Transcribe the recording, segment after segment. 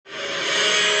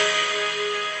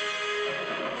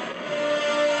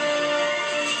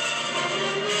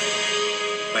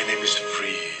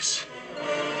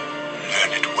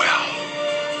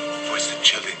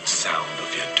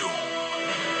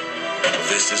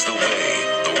was the way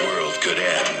the world could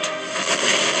end.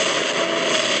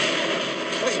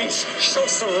 Please, show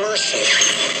some mercy.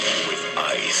 With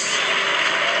ice.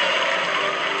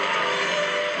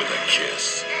 With a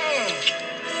kiss.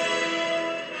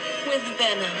 With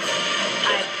venom.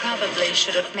 I probably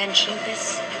should have mentioned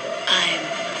this. I'm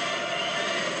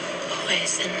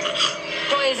poison.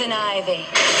 Poison ivy.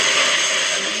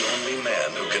 And the only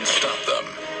man who can stop them.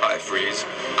 Hi, Freeze.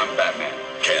 I'm Batman.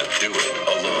 Can't do it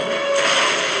alone.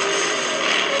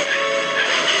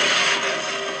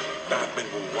 Batman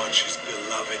will watch his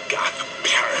beloved Gotham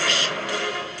perish.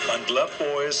 Bundle up,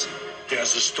 boys.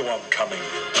 There's a storm coming.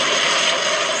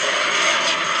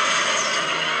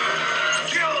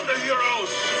 Kill the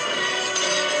heroes!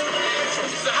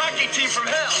 The hockey team from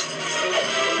hell.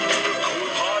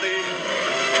 Cool party.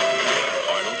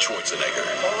 Arnold Schwarzenegger.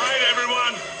 All right,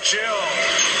 everyone, chill.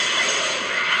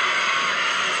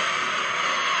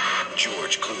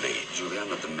 George Clooney. Julie, I'm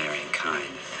not the marrying kind.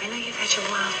 I know you've had your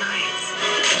wild nights.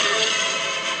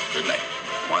 Good night.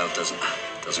 Wild doesn't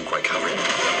quite cover it.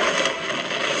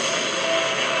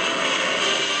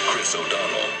 Chris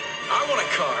O'Donnell. I want a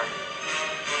car.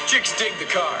 Chicks dig the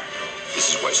car.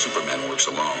 This is why Superman works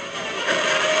alone.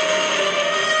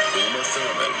 Uma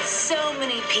Thurman. So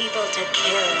many people to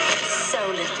kill. So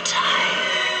little time.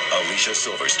 Alicia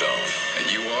Silverstone. And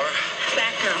you are?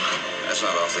 Batgirl. That's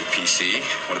not awfully PC.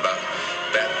 What about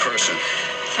Bat Person?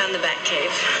 Found the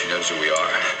Batcave. She knows who we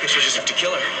are. Guess we just have to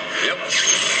kill her. Yep.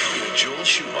 In a Joel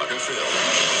Schumacher film.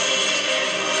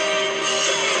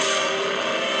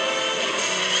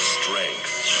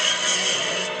 Strength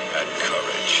and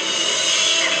courage.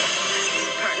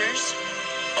 Partners?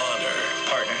 Honor.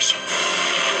 Partners.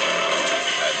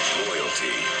 And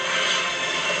loyalty.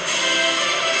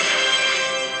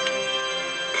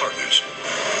 Partners.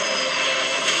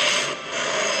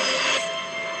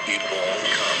 It all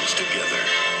comes together.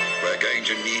 We're going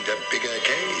to need a bigger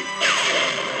cave.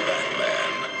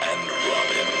 Batman and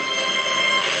Robin.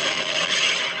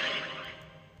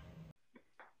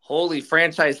 Holy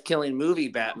franchise-killing movie,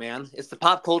 Batman. It's the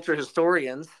pop culture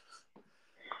historians.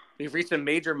 We've reached a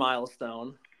major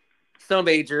milestone. So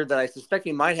major that I suspect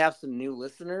we might have some new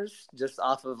listeners just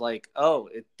off of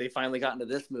they finally got into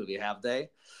this movie, have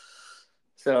they?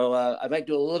 So I might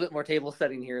do a little bit more table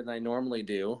setting here than I normally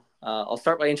do. I'll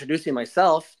start by introducing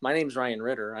myself. My name's Ryan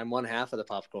Ritter. I'm one half of the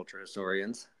Pop Culture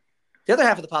Historians. The other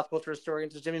half of the Pop Culture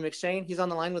Historians is Jimmy McShane. He's on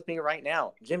the line with me right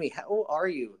now. Jimmy, how are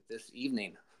you this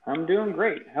evening? I'm doing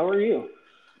great. How are you?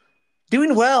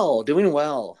 Doing well. We've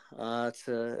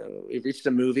reached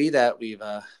a movie that we've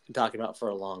been talking about for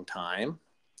a long time.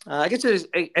 I guess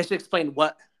I should explain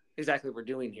what exactly we're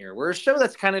doing here. We're a show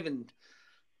that's kind of in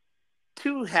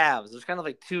two halves. There's kind of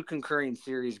like two concurring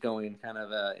series going kind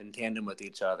of in tandem with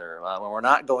each other. When we're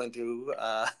not going through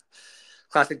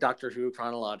classic Doctor Who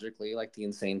chronologically, like the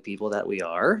insane people that we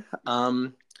are.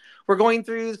 We're going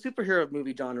through the superhero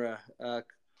movie genre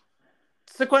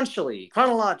sequentially,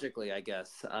 chronologically, I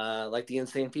guess, like the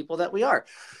insane people that we are.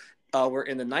 We're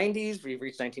in the 90s. We've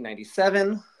reached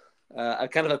 1997, a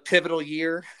kind of a pivotal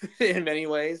year in many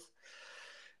ways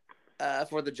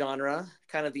for the genre.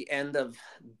 Kind of the end of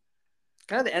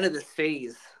this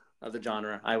phase of the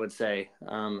genre, I would say.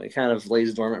 It kind of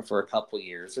lays dormant for a couple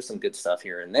years. There's some good stuff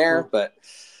here and there, but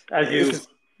as you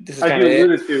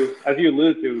alluded to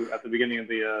at the beginning of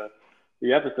the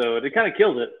episode, it kind of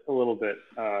killed it a little bit.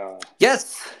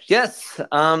 Yes.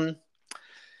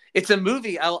 It's a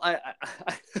movie. I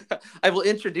will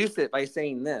introduce it by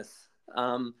saying this.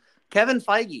 Kevin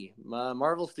Feige,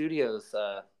 Marvel Studios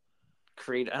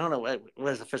I don't know what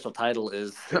his official title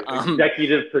is.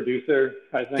 Executive producer,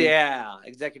 I think. Yeah,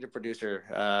 executive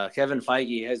producer. Kevin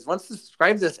Feige has once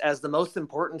described this as the most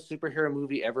important superhero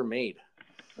movie ever made.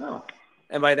 Oh.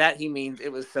 And by that, he means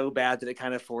it was so bad that it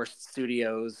kind of forced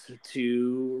studios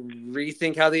to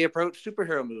rethink how they approach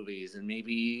superhero movies. And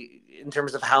maybe in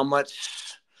terms of how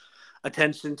much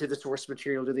attention to the source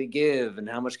material do they give and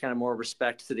how much kind of more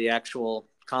respect to the actual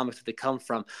comics that they come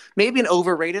from. Maybe an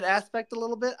overrated aspect a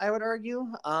little bit, I would argue.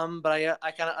 But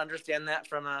I kind of understand that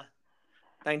from a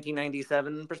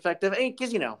 1997 perspective.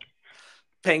 Because,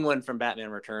 Penguin from Batman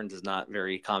Returns is not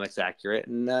very comics accurate,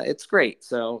 and it's great.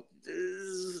 So,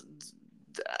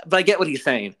 but I get what he's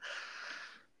saying.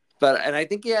 And I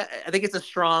think it's a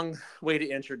strong way to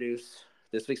introduce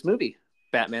this week's movie,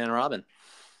 Batman and Robin.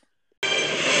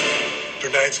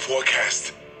 Tonight's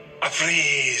forecast, a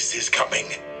freeze is coming.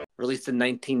 Released in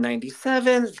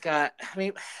 1997. It's got,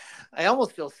 I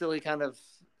almost feel silly kind of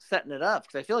setting it up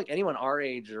because I feel like anyone our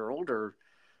age or older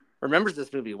remembers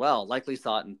this movie well, likely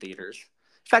saw it in theaters.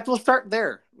 In fact, we'll start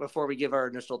there before we give our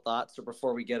initial thoughts or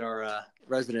before we get our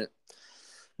resident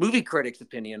movie critic's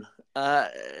opinion.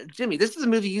 Jimmy, this is a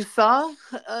movie you saw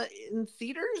in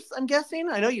theaters, I'm guessing?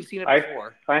 I know you've seen it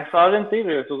before. I saw it in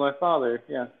theaters with my father,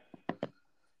 yeah.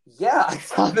 Yeah, I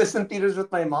saw this in theaters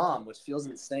with my mom, which feels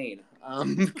insane.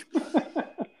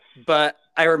 But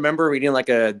I remember reading like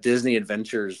a Disney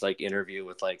Adventures like interview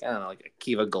with like, I don't know, like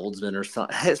Akiva Goldsman or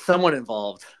someone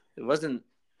involved. It wasn't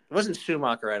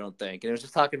Schumacher, I don't think. And it was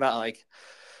just talking about like,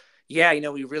 yeah,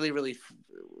 we really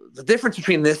the difference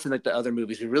between this and like the other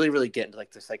movies, we really get into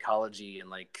like the psychology and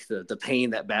like the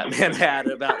pain that Batman had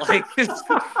about like his...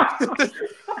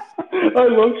 I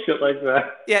love shit like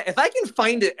that. Yeah, if I can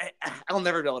find it, I'll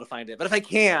never be able to find it. But if I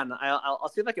can, I'll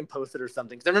see if I can post it or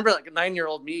something. Because I remember like a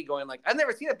 9-year-old me going like, I've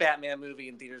never seen a Batman movie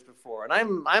in theaters before, and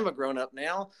I'm a grown up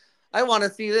now. I want to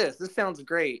see this. This sounds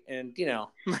great. And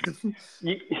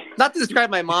not to describe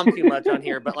my mom too much on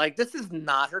here, but like this is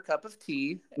not her cup of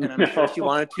tea, and I'm sure she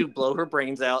wanted to blow her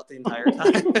brains out the entire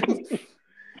time.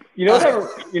 You know what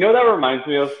that reminds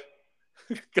me of?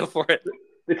 Go for it.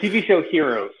 The TV show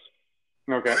Heroes.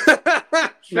 Okay.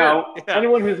 Sure, now, yeah.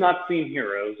 anyone who's not seen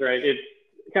Heroes, right? It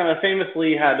kind of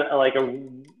famously had like a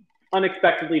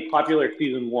unexpectedly popular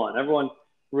season 1.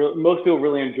 Most people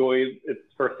really enjoyed its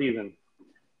first season,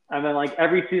 and then like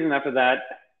every season after that,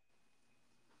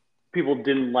 people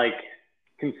didn't like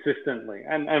consistently.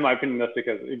 And in my opinion, that's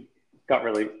because it got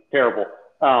really terrible.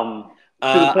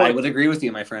 I would agree with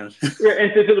you, my friend. Yeah,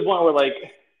 and to the point where like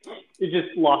it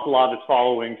just lost a lot of its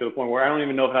following to the point where I don't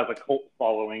even know if it has a cult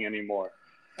following anymore.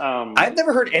 I've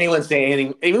never heard anyone say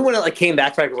anything, even when it like came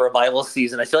back for like a revival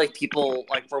season. I feel like people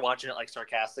like were watching it like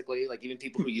sarcastically, like even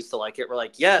people who used to like it were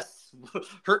like, "Yes,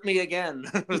 hurt me again."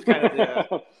 It was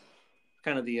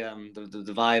kind of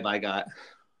the vibe I got.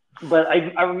 But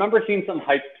I remember seeing some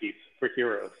hype piece for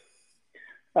Heroes.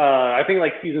 I think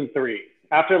like season 3,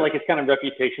 after like its kind of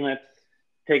reputation had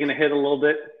taken a hit a little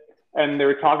bit, and they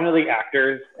were talking to the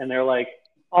actors, and they're like,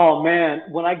 "Oh man,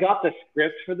 when I got the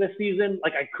script for this season,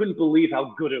 like I couldn't believe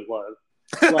how good it was.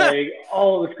 Like,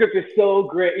 oh, the script is so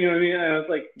great." You know what I mean? And I was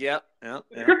like, yeah. The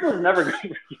script was never good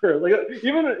for Heroes. Like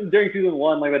even during season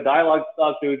 1, like the dialogue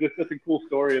sucked. It was just such a cool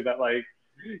story that like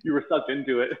you were sucked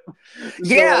into it.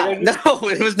 Yeah, no,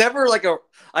 it was never like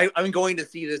I'm going to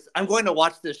see this. I'm going to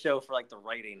watch this show for like the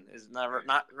writing. Is not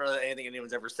really anything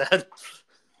anyone's ever said.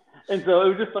 And so it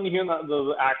was just funny hearing that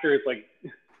the actors like,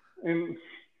 and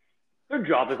their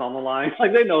job is on the line.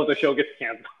 Like they know if the show gets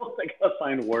canceled, they gotta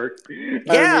find work.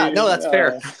 Yeah, no, that's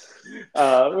fair.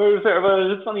 But it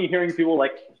was just funny hearing people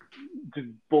like just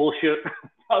bullshit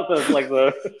about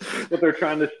what they're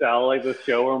trying to sell, like the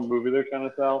show or movie they're trying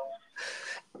to sell.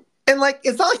 And like,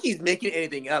 it's not like he's making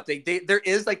anything up. There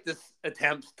is like this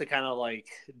attempt to kind of like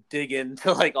dig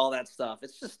into like all that stuff.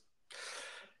 It's just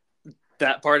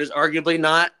that part is arguably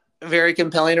not very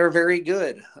compelling or very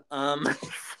good.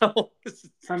 So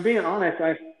if I'm being honest,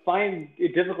 I find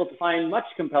it difficult to find much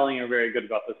compelling or very good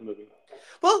about this movie.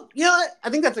 Well, I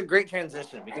think that's a great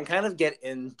transition. We can kind of get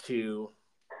into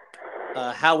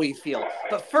how we feel.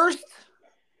 But first,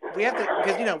 we have to,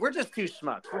 because, we're just two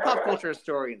schmucks. We're pop culture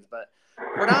historians, but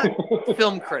we're not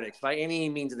film critics by any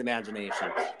means of the imagination.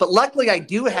 But luckily, I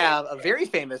do have a very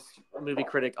famous movie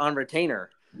critic on retainer.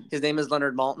 His name is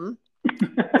Leonard Maltin,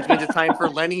 which means it's time for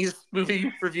Lenny's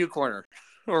Movie Review Corner,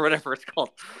 or whatever it's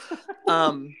called.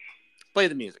 Play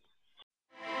the music.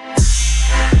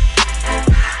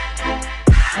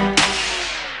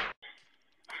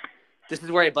 This is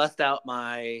where I bust out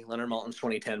my Leonard Maltin's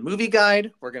 2010 movie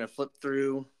guide. We're going to flip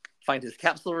through, find his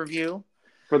capsule review.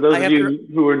 For those of you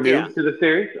who are new to the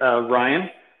series, Ryan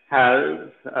has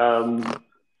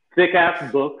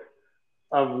thick-ass book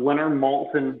of Leonard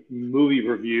Maltin movie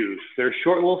reviews. They're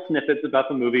short little snippets about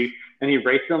the movie, and he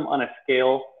rates them on a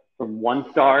scale from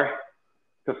 1 star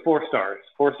to 4 stars.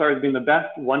 4 stars being the best,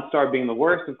 1 star being the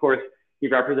worst. Of course, he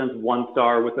represents 1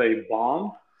 star with a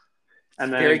bomb,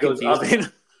 and then it goes up.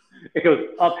 It goes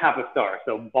up half a star.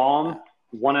 So bomb,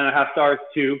 1.5 stars,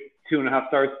 2, 2.5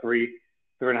 stars, 3,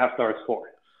 3.5 stars, 4.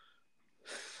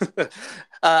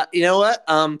 You know what?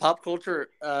 Pop culture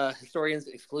historians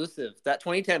exclusive. That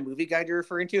 2010 movie guide you're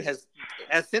referring to has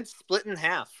since split in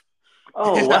half.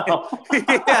 Oh wow!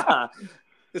 Yeah,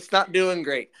 it's not doing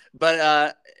great.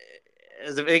 But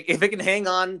if it can hang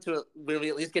on to it, will we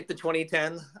at least get to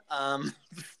 2010?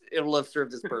 It'll have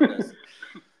served its purpose.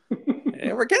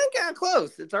 And we're getting kind of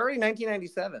close. It's already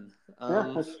 1997.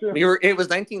 Yeah, that's true. It was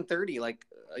 1930, like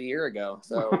a year ago.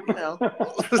 So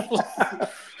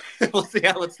we'll see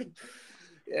how it's.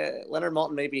 Leonard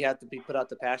Maltin maybe have to be put out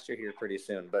to pasture here pretty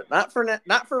soon, but not for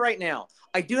right now.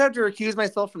 I do have to recuse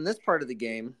myself from this part of the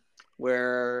game,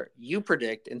 where you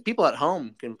predict, and people at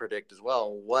home can predict as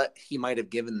well, what he might have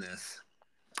given this.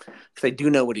 because I do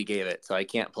know what he gave it, so I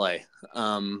can't play.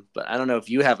 But I don't know if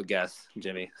you have a guess,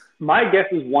 Jimmy. My guess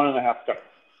is 1.5 stars.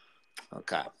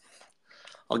 Okay.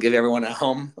 I'll give everyone at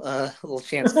home a little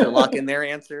chance to lock in their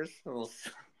answers.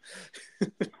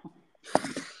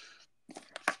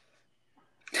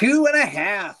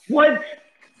 2.5. What?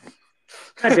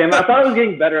 God damn it. I thought I was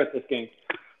getting better at this game.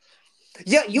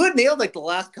 Yeah, you had nailed like the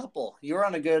last couple. You were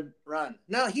on a good run.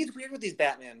 No, he's weird with these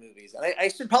Batman movies. I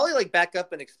should probably like back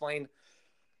up and explain.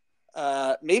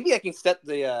 Maybe I can set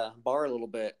the bar a little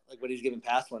bit, like what he's giving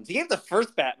past ones. He gave the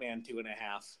first Batman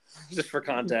 2.5, just for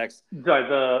context. Sorry,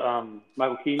 the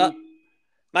Michael Keaton?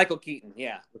 Michael Keaton,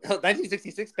 yeah.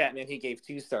 1966 Batman, he gave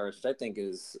 2 stars, which I think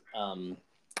is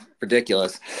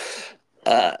ridiculous.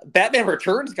 Batman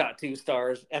Returns got 2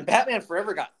 stars, and Batman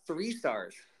Forever got 3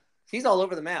 stars. He's all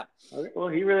over the map. Okay, well,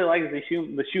 he really likes the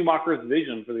Schumacher's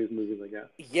vision for these movies, I guess.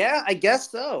 Yeah, I guess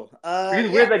so.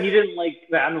 It's weird that he didn't like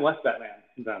the Adam West Batman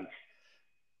then.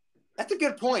 That's a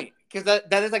good point, because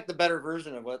that is like the better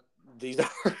version of what these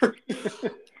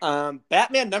are.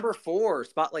 Batman number 4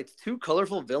 spotlights 2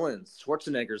 colorful villains.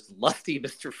 Schwarzenegger's lusty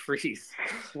Mr. Freeze.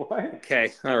 What?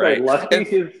 Okay, all right. Lusty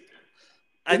is...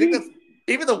 I think that's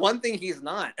even the one thing he's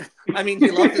not. I mean,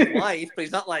 he loves his wife, but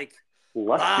he's not like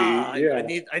lusty. Yeah.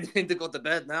 I need to go to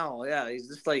bed now. Yeah, he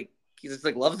just like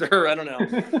loves her. I don't know.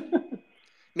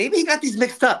 Maybe he got these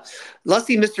mixed up.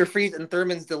 Lusty Mr. Freeze and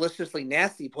Thurman's deliciously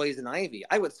nasty Poison Ivy.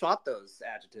 I would swap those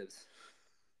adjectives.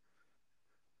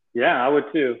 Yeah, I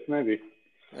would too. Maybe.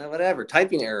 Whatever.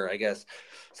 Typing error, I guess.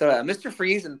 So Mr.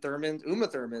 Freeze and Uma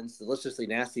Thurman's deliciously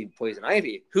nasty Poison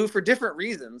Ivy, who for different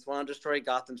reasons want to destroy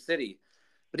Gotham City.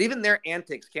 But even their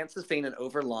antics can't sustain an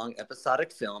overlong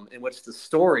episodic film in which the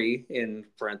story, in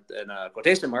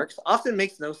quotation marks, often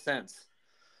makes no sense.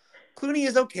 Clooney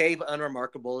is okay but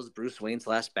unremarkable as Bruce Wayne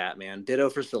 / Batman. Ditto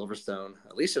for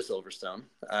Alicia Silverstone,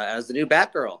 as the new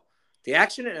Batgirl. The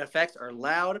action and effects are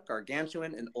loud,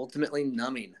 gargantuan, and ultimately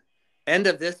numbing. End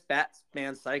of this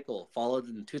Batman cycle, followed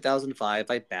in 2005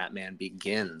 by Batman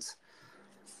Begins.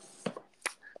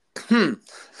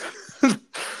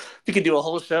 We could do a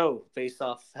whole show based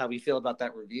off how we feel about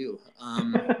that review.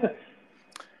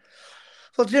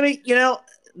 Well, Jimmy,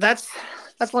 that's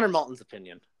Leonard Maltin's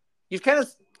opinion. You've kind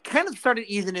of started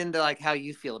easing into like how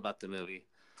you feel about the movie.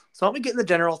 So why don't we get in the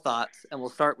general thoughts, and we'll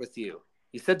start with you.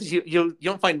 You said that you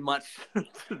don't find much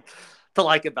to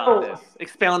like about this.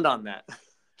 Expound on that.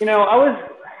 I was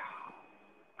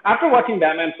after watching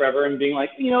Batman Forever and being like,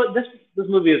 this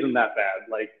movie isn't that bad.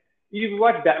 Like, you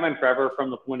watch Batman Forever from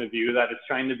the point of view that it's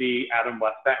trying to be Adam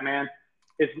West Batman.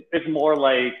 It's more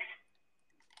like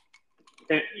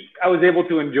I was able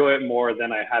to enjoy it more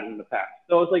than I had in the past.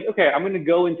 So I was like, okay, I'm going to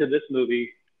go into this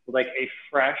movie with like a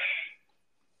fresh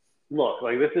look.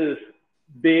 Like, this is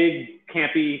big,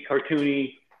 campy,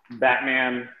 cartoony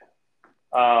Batman.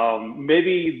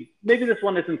 Maybe this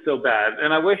one isn't so bad.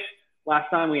 And I wish last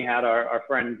time we had our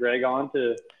friend Greg on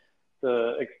to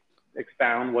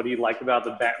expound what he liked about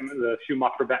the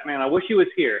Schumacher Batman. I wish he was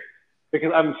here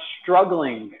because I'm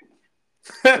struggling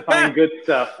to find good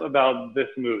stuff about this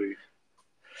movie.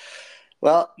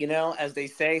 Well, as they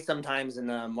say sometimes in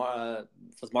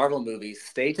with Marvel movies,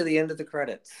 stay to the end of the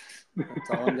credits. That's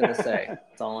all I'm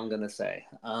gonna say.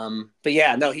 But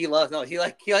yeah, no, he likes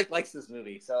this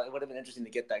movie, so it would have been interesting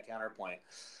to get that counterpoint.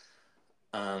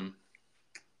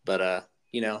 But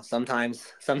sometimes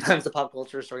the pop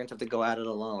culture historians have to go at it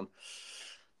alone.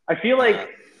 I feel like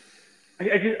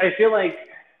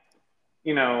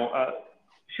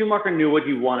Schumacher knew what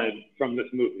he wanted from this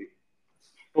movie,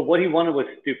 but what he wanted was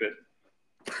stupid.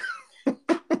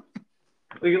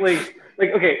 like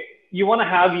okay, you want to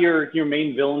have your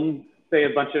main villain say a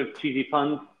bunch of cheesy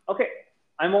puns? Okay,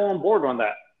 I'm all on board on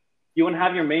that. You want to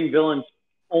have your main villain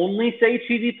only say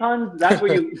cheesy puns? That's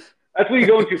where you're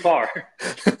going too far.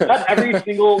 Not every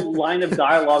single line of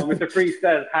dialogue Mr. Freeze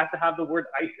says has to have the word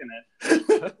ice in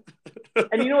it.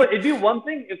 And you know what? It'd be one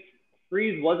thing if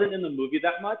Freeze wasn't in the movie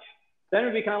that much. Then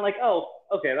it'd be kind of like, oh,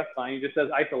 okay, that's fine. He just says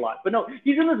ice a lot. But no,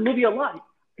 he's in this movie a lot.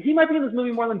 He might be in this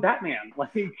movie more than Batman.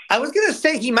 Like, I was gonna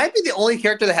say he might be the only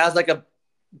character that has like a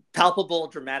palpable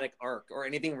dramatic arc or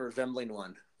anything resembling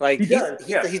one. Like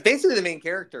he's basically the main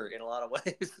character in a lot of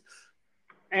ways.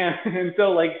 And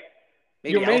so like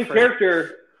maybe your main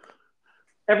character,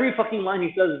 every fucking line he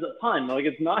says is a pun. Like,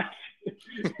 it's not.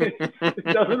 It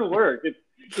doesn't work. It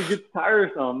gets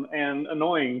tiresome and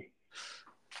annoying.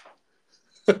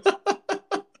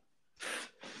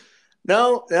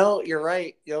 No, you're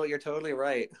right. You're totally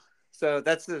right. So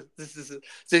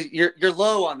so you're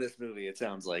low on this movie. It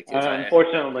sounds like.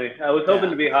 Unfortunately, I was hoping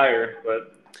to be higher,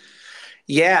 but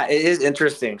yeah, it is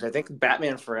interesting because I think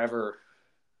Batman Forever.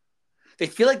 they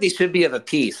feel like they should be of a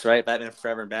piece, right? Batman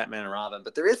Forever and Batman and Robin.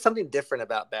 But there is something different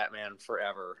about Batman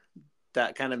Forever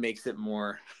that kind of makes it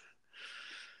more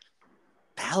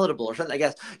palatable or something, I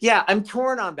guess. Yeah, I'm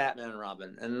torn on Batman and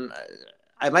Robin. And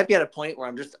I might be at a point where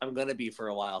I'm going to be for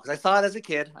a while. Because I saw it as a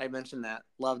kid. I mentioned that.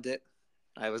 Loved it.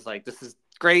 I was like, this is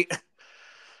great.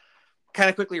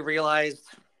 Kind of quickly realized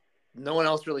no one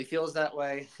else really feels that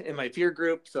way in my peer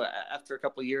group. So after a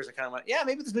couple of years, I kind of went, yeah,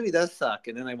 maybe this movie does suck.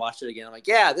 And then I watched it again. I'm like,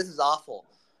 yeah, this is awful.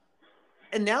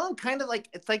 And now I'm kind of like,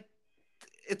 it's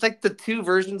like the two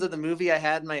versions of the movie I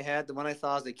had in my head, the one I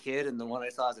saw as a kid and the one I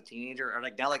saw as a teenager, are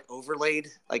like now like overlaid,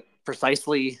 like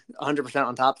precisely 100%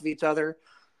 on top of each other.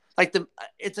 Like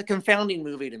it's a confounding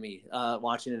movie to me,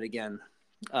 watching it again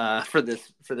for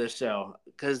this show,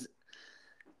 because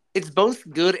it's both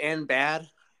good and bad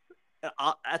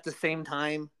at the same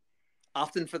time,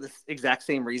 often for the exact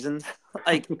same reasons.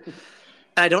 Like,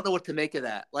 I don't know what to make of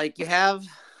that. Like, you have,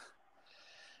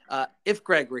 if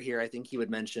Greg were here, I think he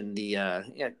would mention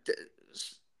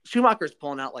Schumacher's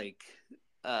pulling out like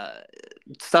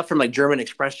stuff from like German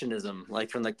expressionism, like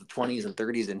from like the 20s and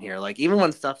 30s in here. Like, even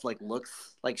when stuff like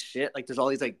looks like shit, like there's all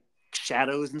these like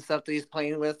shadows and stuff that he's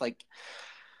playing with, like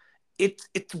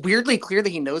it's weirdly clear that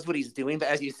he knows what he's doing, but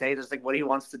as you say, there's like what he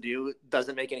wants to do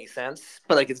doesn't make any sense,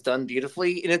 but like it's done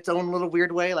beautifully in its own little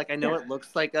weird way. Like, I know it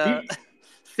looks like a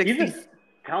 60s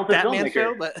Batman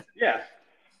show, but yeah.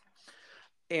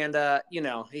 And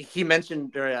he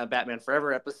mentioned during a Batman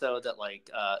Forever episode that like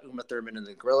Uma Thurman in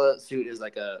the gorilla suit is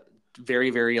like a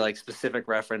very, very like specific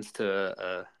reference to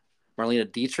a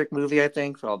Marlene Dietrich movie, I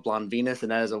think, called Blonde Venus,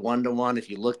 and that is a 1-to-1.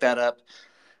 If you look that up,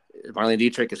 Marlene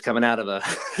Dietrich is coming out of a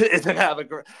so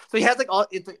he has like all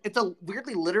it's a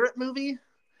weirdly literate movie.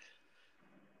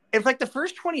 It's like the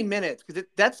first 20 minutes, because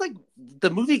that's like the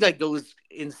movie like goes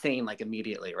insane like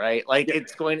immediately, right? Like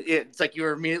it's like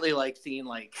you're immediately like seeing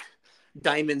like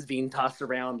diamonds being tossed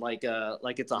around like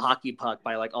it's a hockey puck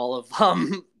by like all of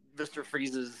Mr.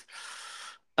 Freeze's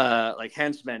like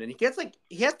henchmen, and he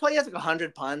probably has like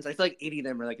 100 puns. I feel like 80 of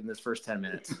them are like in this first 10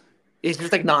 minutes. It's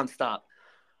just like nonstop.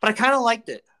 But I kind of liked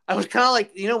it. I was kind of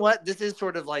like, you know what? This is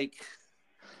sort of like,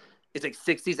 it's like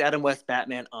 60s Adam West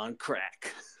Batman on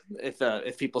crack,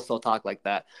 if people still talk like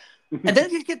that. And then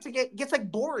it gets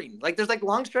like boring. Like, there's like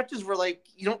long stretches where like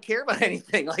you don't care about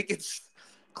anything. Like, it's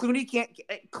Clooney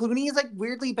is like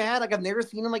weirdly bad. Like, I've never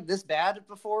seen him like this bad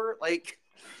before. Like,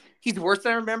 he's worse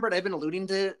than I remembered. I've been alluding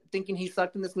to thinking he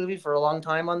sucked in this movie for a long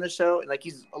time on this show, and like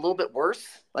he's a little bit worse.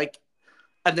 Like,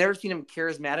 I've never seen him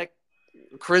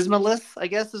charismaless, I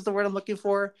guess is the word I'm looking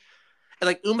for. And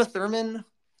like Uma Thurman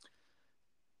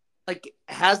like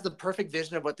has the perfect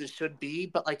vision of what this should be,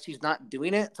 but like she's not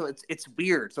doing it. So it's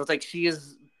weird. So it's like she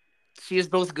is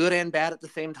both good and bad at the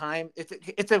same time.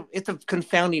 It's a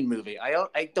confounding movie.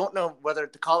 I don't know whether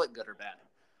to call it good or bad.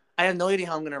 I have no idea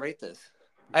how I'm going to rate this.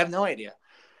 I have no idea.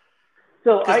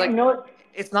 So I know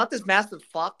it's not this massive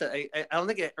flop that I don't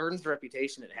think it earns the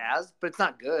reputation it has, but it's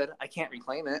not good. I can't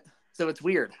reclaim it. So it's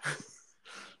weird.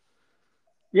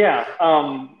 Yeah,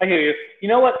 I hear you. You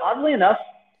know what? Oddly enough,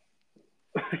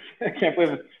 I can't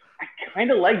believe it. I kind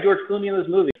of like George Clooney in this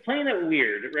movie. He's playing it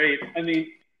weird, right? I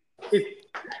mean, it's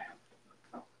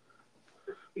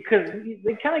because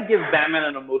they kind of give Batman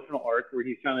an emotional arc where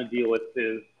he's trying to deal with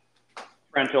his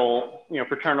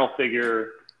paternal figure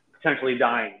potentially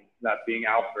dying, that being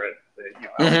Alfred.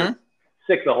 Alfred's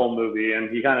sick the whole movie, and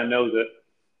he kind of knows it.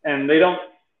 And they don't,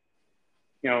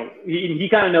 he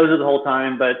kind of knows it the whole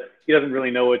time, but he doesn't really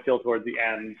know it till towards the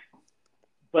end.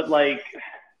 But like,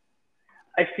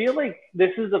 I feel like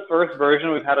this is the first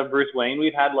version we've had of Bruce Wayne.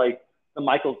 We've had like the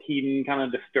Michael Keaton kind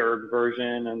of disturbed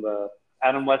version, and the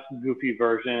Adam West goofy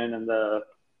version, and the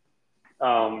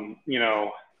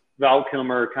Val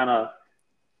Kilmer kind of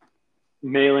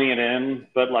mailing it in,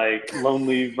 but like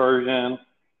lonely version.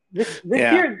 This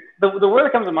year, the word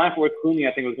that comes to mind for what Clooney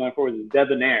I think was going for was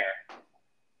debonair.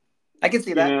 I can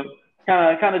see that.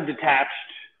 Kind of detached,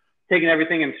 taking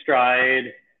everything in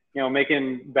stride,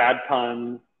 making bad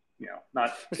puns,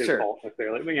 not his fault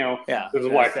necessarily, but this is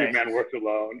why Superman works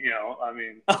alone, I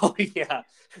mean. Oh, yeah.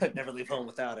 Never leave home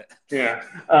without it. Yeah.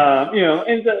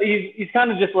 And so he's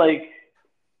kind of just like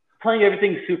playing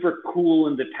everything super cool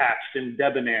and detached and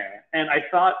debonair. And I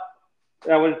thought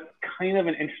that was kind of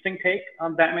an interesting take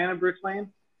on Batman and Bruce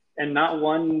Wayne, and not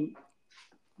one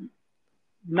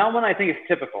I think is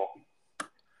typical,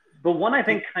 but one I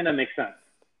think kind of makes sense.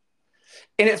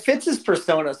 And it fits his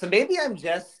persona. So maybe I've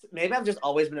just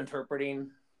always been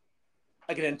interpreting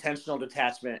like an intentional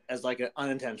detachment as like an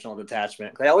unintentional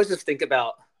detachment. I always just think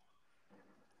about,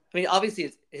 I mean,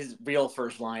 obviously his real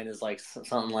first line is like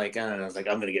something like, I don't know, it's like,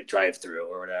 I'm going to get drive through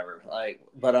or whatever. Like,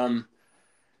 but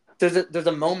there's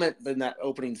a moment in that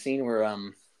opening scene where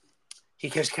he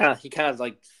kind of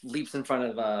like leaps in front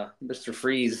of Mr.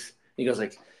 Freeze. He goes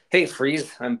like, "Hey,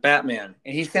 Freeze, I'm Batman,"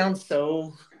 and he sounds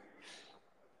so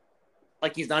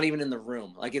like he's not even in the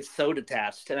room. Like it's so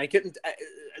detached, and I couldn't.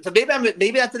 So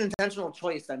maybe that's an intentional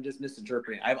choice. I'm just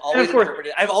misinterpreting. I've always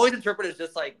interpreted it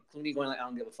just like Clooney going like, "I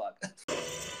don't give a fuck."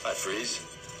 Hi, Freeze.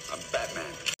 I'm Batman.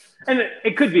 And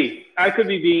it could be. I could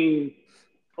be being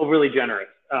overly generous.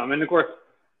 And of course,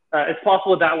 it's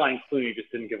possible that line Clooney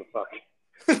just didn't give a fuck.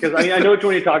 Because I know which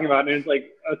one you're talking about, and it's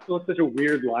like it's such a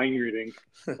weird line reading.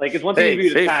 Like it's one thing to be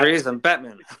hey, Freeze, I'm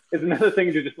Batman. It's another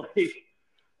thing to just like.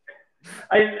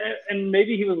 And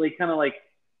maybe he was like kind of like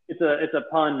it's a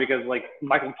pun because like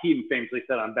Michael Keaton famously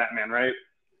said I'm Batman, right?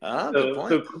 Good point.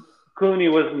 So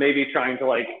Clooney was maybe trying to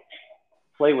like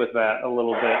play with that a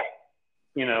little bit.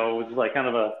 You know, it was like kind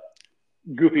of a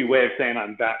goofy way of saying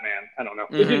I'm Batman. I don't know.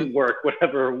 It didn't work,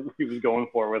 whatever he was going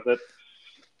for with it.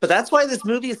 But that's why this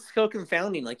movie is so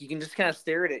confounding. Like, you can just kind of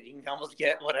stare at it. You can almost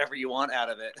get whatever you want out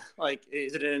of it. Like,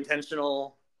 is it an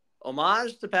intentional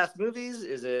homage to past movies?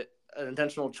 Is it an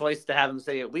intentional choice to have him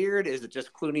say it weird? Is it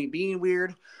just Clooney being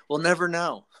weird? We'll never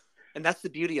know. And that's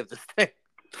the beauty of this thing.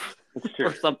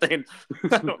 Or something.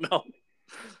 I don't know.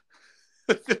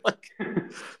 I feel like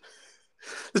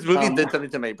this movie did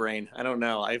something to my brain. I don't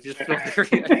know. I just feel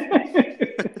very...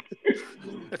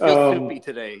 I feel soupy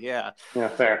today. Yeah. Yeah,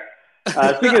 fair.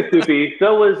 Speaking of soupy,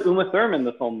 so was Uma Thurman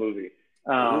this whole movie.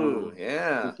 Ooh,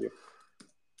 yeah. Thank you.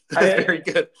 That's very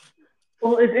good.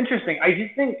 Well, it's interesting. I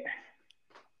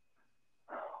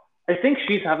think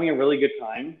she's having a really good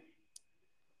time.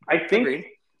 I think Agreed.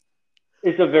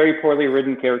 It's a very poorly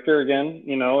written character again.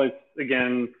 You know, it's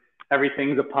again,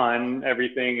 everything's a pun.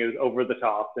 Everything is over the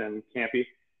top and campy.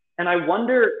 And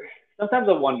sometimes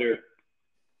I wonder,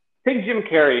 take Jim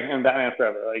Carrey in Batman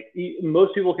Forever. Like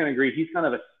most people can agree, he's kind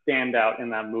of a standout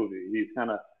in that movie. He's kind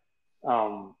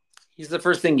of, he's the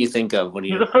first thing you think of when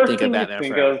you think of Batman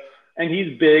Forever. And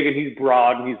he's big and he's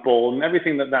broad and he's bold and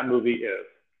everything that movie is.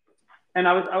 And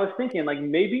I was thinking like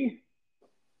maybe,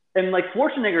 and like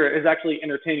Schwarzenegger is actually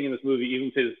entertaining in this movie, even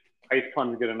if his ice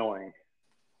puns get annoying.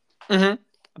 Mm-hmm.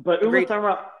 But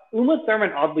Uma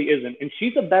Thurman oddly isn't, and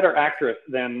she's a better actress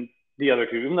than the other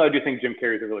two, even though I do think Jim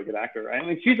Carrey's a really good actor, right? I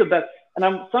mean, she's the best, and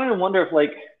I'm starting to wonder if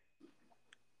like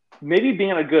maybe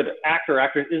being a good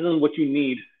actress isn't what you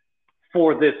need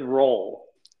for this role.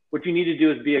 What you need to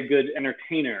do is be a good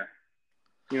entertainer.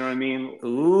 You know what I mean?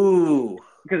 Ooh.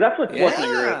 Because that's what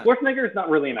Schwarzenegger is. Schwarzenegger is not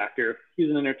really an actor. He's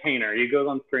an entertainer. He goes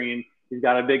on screen. He's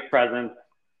got a big presence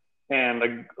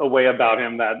and a way about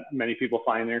him that many people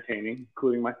find entertaining,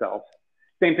 including myself.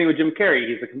 Same thing with Jim Carrey.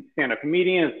 He's a stand-up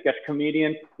comedian, a sketch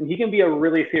comedian, and he can be a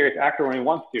really serious actor when he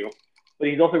wants to, but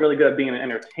he's also really good at being an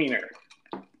entertainer.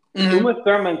 Mm-hmm. Uma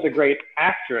Thurman's a great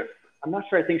actress. I'm not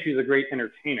sure I think she's a great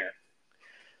entertainer.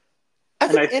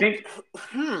 I think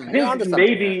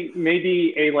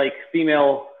maybe a like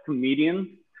female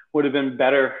comedian would have been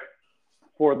better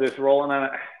for this role, and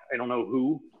I don't know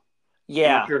who.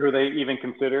 Yeah, I'm not sure who they even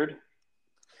considered.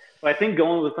 But I think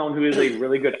going with someone who is a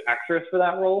really good actress for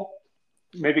that role,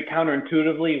 maybe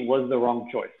counterintuitively, was the wrong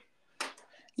choice.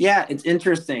 Yeah, it's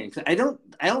interesting.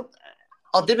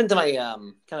 I'll dip into my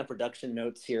kind of production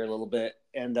notes here a little bit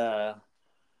and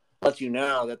let you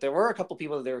know that there were a couple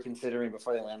people that they were considering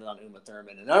before they landed on Uma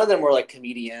Thurman, and none of them were like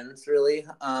comedians really.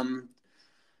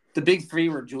 The big three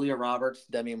were Julia Roberts,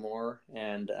 Demi Moore,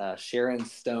 and Sharon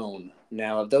Stone.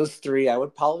 Now, of those three, I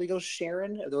would probably go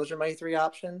Sharon. If those are my three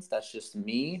options. That's just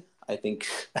me. I think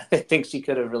she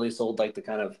could have really sold like the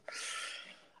kind of.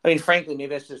 I mean, frankly,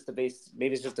 maybe it's just the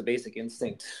basic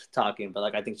instinct talking, but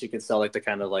like I think she could sell like the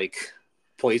kind of like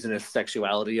poisonous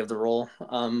sexuality of the role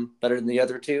better than the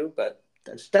other two. But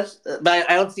but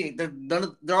I don't see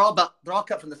they're all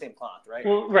cut from the same cloth, right?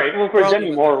 Well, right. Well, of course,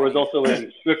 Demi Moore was also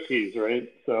in Striptease,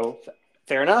 right? So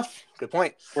fair enough. Good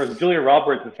point. Whereas Julia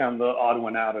Roberts is kind of the odd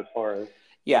one out as far as.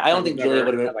 Yeah, I don't think Julia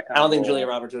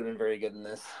Roberts would have been very good in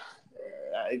this.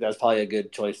 I think that's probably a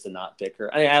good choice to not pick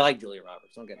her. I mean, I like Julia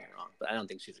Roberts. Don't get me wrong, but I don't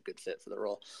think she's a good fit for the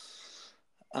role.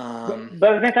 But at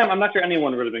the same time, I'm not sure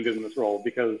anyone would have been good in this role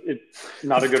because it's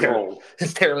not a good role.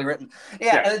 It's terribly written.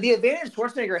 Yeah, and the advantage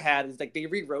Schwarzenegger had is like they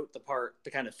rewrote the part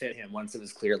to kind of fit him once it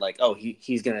was clear, like, oh,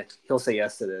 he'll say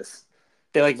yes to this.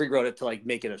 They like rewrote it to like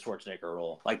make it a Schwarzenegger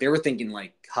role. Like they were thinking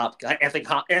like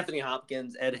Anthony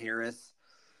Hopkins, Ed Harris.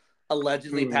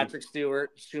 Allegedly, Patrick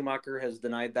Stewart. Schumacher has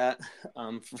denied that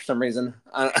for some reason.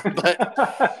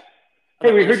 But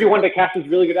hey, we heard you wanted to cast this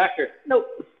really good actor. Nope.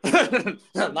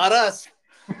 Not us.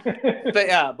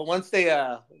 but once they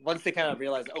kind of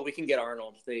realized, oh, we can get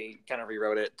Arnold, they kind of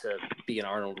rewrote it to be an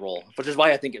Arnold role, which is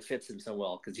why I think it fits him so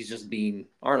well, because he's just being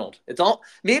Arnold. It's all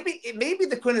maybe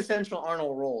the quintessential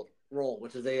Arnold role,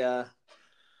 which is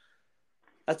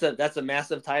that's a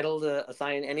massive title to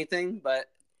assign anything, but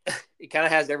it kind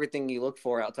of has everything you look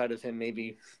for outside of him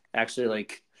maybe actually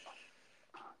like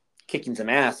kicking some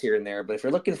ass here and there. But if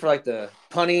you're looking for like the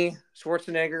punny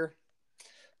Schwarzenegger,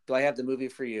 do I have the movie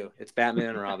for you? It's Batman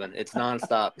and Robin. It's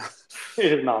nonstop.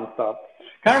 It is nonstop.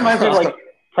 Kind of reminds me of like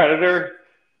Predator,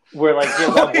 where like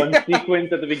you have that one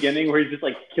sequence at the beginning where he's just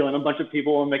like killing a bunch of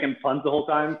people and making puns the whole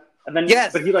time, and then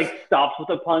but he like stops with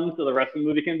the puns so the rest of the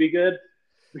movie can be good.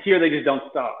 Here they just don't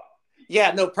stop.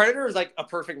 Yeah, no, Predator is like a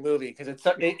perfect movie because it's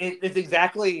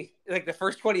exactly like the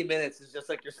first 20 minutes is just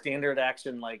like your standard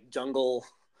action like jungle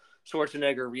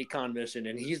Schwarzenegger recon mission,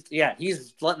 and he's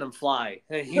letting them fly.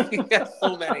 He got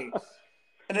so many,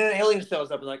 and then an alien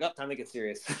shows up and like, oh, time to get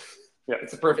serious. Yeah,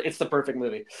 it's the perfect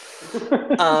movie.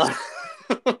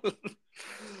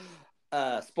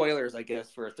 Spoilers, I guess,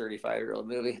 for a 35-year-old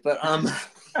movie, but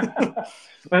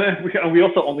we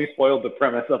also only spoiled the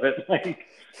premise of it. Like,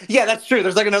 yeah, that's true.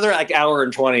 There's like another like hour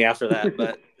and 20 after that,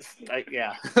 but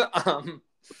yeah.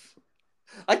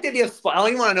 I like the idea of I don't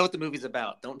even want to know what the movie's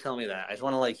about. Don't tell me that. I just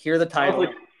want to like hear the title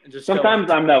and just. Sometimes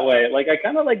I'm that way. Like I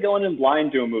kind of like going in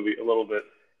blind to a movie a little bit.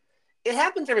 It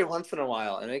happens every once in a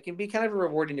while, and it can be kind of a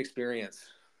rewarding experience.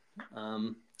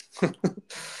 I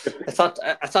saw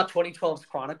 2012's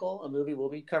Chronicle, a movie we'll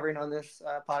be covering on this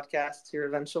podcast here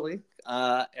eventually,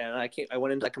 and I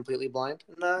went into that completely blind,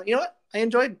 and you know what? I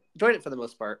enjoyed it for the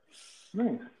most part.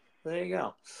 There you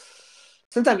go.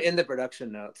 Since I'm in the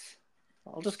production notes,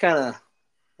 I'll just kind of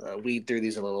weed through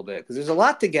these a little bit because there's a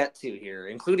lot to get to here,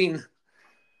 including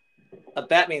a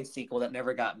Batman sequel that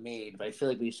never got made, but I feel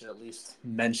like we should at least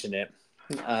mention it.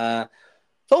 So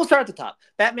we'll start at the top.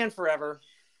 Batman Forever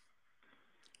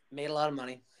made a lot of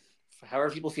money,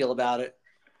 however people feel about it.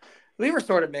 We were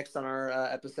sort of mixed on our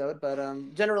episode, but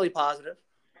generally positive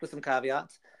with some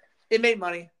caveats. It made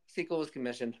money. Sequel was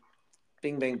commissioned.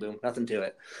 Bing, bang, boom. Nothing to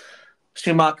it.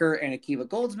 Schumacher and Akiva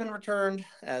Goldsman returned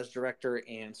as director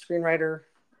and screenwriter,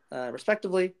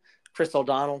 respectively. Chris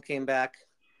O'Donnell came back.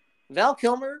 Val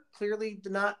Kilmer clearly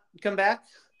did not come back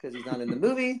because he's not in the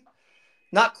movie.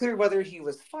 Not clear whether he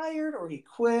was fired or he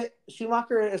quit.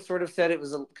 Schumacher has sort of said it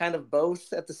was a kind of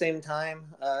both at the same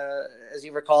time. As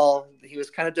you recall, he was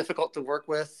kind of difficult to work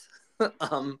with.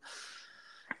 An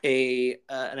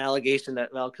allegation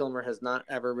that Val Kilmer has not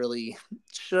ever really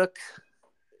shook,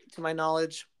 to my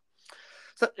knowledge.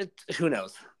 So who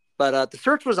knows? But the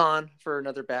search was on for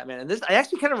another Batman, and I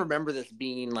actually kind of remember this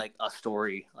being like a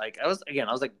story. Like I was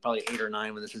like probably 8 or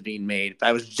 9 when this was being made.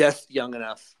 I was just young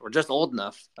enough, or just old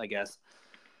enough, I guess,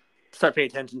 to start paying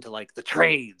attention to like the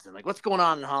trades and like what's going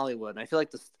on in Hollywood. And I feel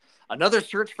like another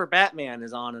search for Batman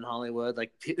is on in Hollywood.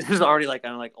 Like this is already like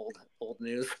kind of like old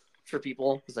news for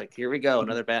people. It's like, here we go,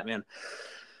 another Batman.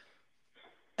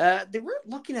 They weren't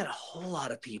looking at a whole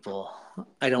lot of people,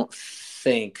 I don't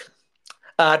think.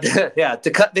 They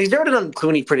started on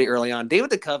Clooney pretty early on. David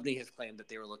Duchovny has claimed that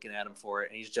they were looking at him for it,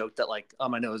 and he's joked that like, "Oh,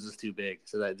 my nose is too big,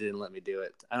 so that didn't let me do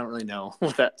it." I don't really know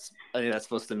what that's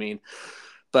supposed to mean,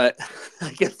 but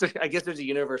I guess there's a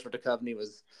universe where Duchovny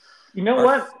was. You know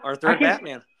what? Our third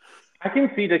Batman. I can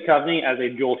see Duchovny as a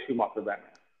Joel Schumacher Batman.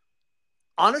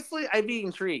 Honestly, I'd be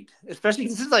intrigued, especially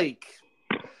because this is like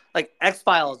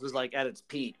X-Files was like at its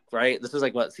peak, right? This was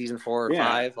like what, season 4 or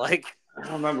 5? Like I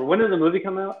don't remember. When did the movie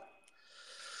come out?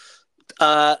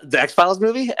 The X-Files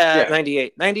movie?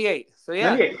 98. So yeah.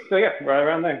 98. So yeah, right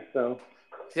around there. So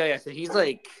yeah. So he's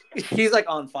like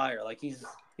on fire. Like he's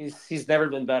never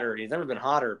been better. He's never been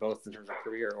hotter, both in terms of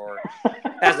career or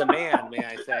as a man, may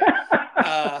I say.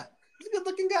 He's a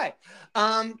good-looking guy.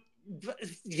 But,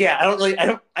 yeah,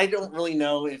 I don't really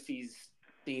know if he's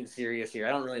being serious here.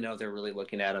 I don't really know if they're really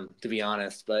looking at him, to be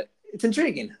honest. But it's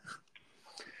intriguing.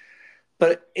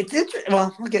 But it's interesting.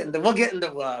 Well, we'll get into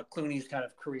Clooney's kind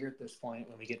of career at this point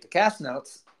when we get to cast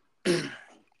notes. I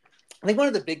think one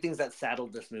of the big things that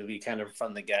saddled this movie kind of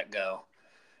from the get-go,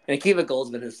 and Akiva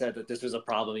Goldsman has said that this was a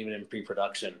problem even in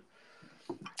pre-production.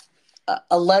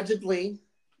 Allegedly,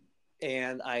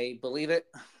 and I believe it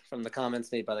from the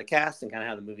comments made by the cast and kind of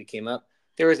how the movie came up,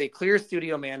 there was a clear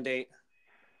studio mandate.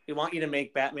 We want you to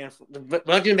make Batman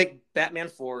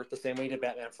 4 the same way you did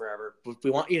Batman Forever.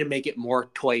 We want you to make it more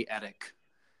toyetic.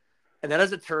 And that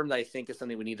is a term that I think is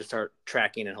something we need to start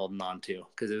tracking and holding on to,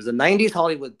 because it was a 90s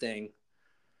Hollywood thing.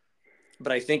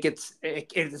 But I think it's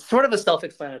sort of a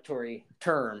self-explanatory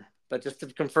term. But just to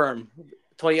confirm,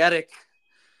 toyetic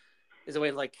is a way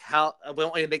of like how we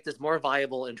want to make this more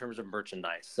viable in terms of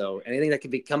merchandise. So anything that can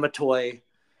become a toy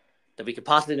that we could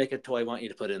possibly make a toy, I want you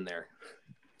to put in there.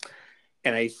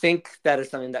 And I think that is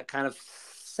something that kind of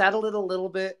settled it a little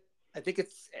bit. I think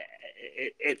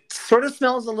it sort of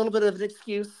smells a little bit of an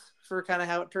excuse for kind of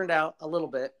how it turned out a little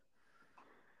bit.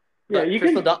 Yeah,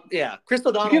 Chris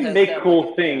O'Donnell you can make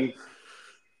cool things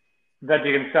that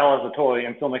you can sell as a toy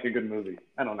and still make a good movie.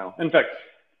 I don't know. In fact,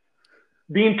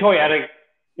 being toyetic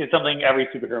is something every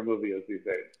superhero movie is these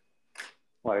days.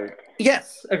 Like,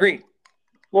 yes, agreed.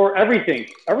 Or everything.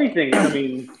 I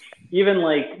mean, even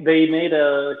like they made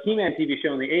a He-Man TV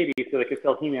show in the 80s so they could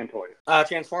sell He-Man toys.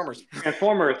 Transformers.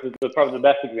 Transformers is probably the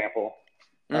best example.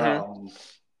 Mm-hmm.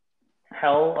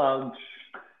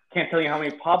 Can't tell you how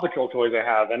many Paw Patrol toys I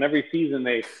have, and every season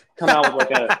they come out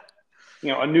with like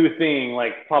a new thing,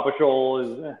 like Paw Patrol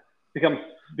is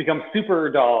become super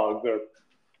dogs, or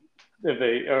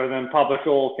then Paw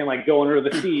Patrol can like go under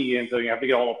the sea, and so you have to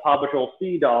get all the Paw Patrol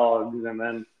sea dogs, and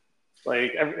then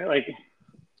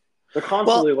they're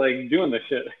constantly like doing this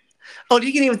shit. Oh,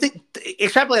 you can even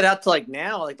extrapolate out to like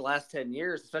now, like the last 10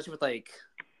 years, especially with like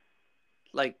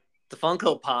the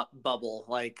Funko Pop bubble,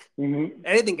 like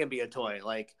anything can be a toy.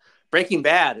 Like Breaking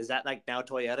Bad, is that like now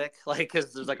toyetic? Like,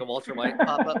 because there's like a Walter White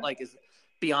pop up. Like, is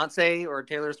Beyonce or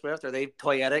Taylor Swift, are they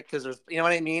toyetic? Because there's, you know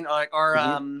what I mean? Or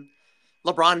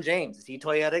LeBron James, is he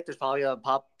toyetic? There's probably a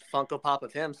Funko Pop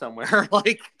of him somewhere.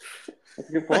 Like, that's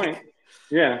a good point.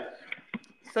 Yeah.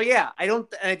 So yeah, I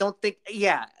don't think.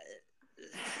 Yeah,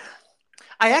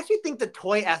 I actually think the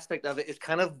toy aspect of it is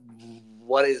kind of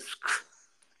what is.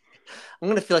 I'm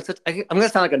gonna feel like I'm gonna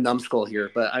sound like a numbskull here,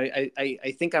 but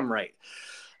I think I'm right.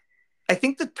 I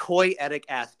think the toyetic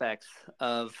aspects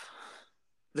of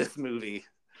this movie,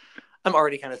 I'm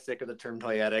already kind of sick of the term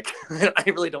toyetic. I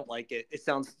really don't like it. It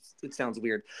sounds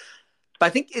weird, but I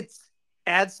think it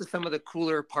adds to some of the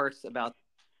cooler parts about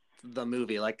the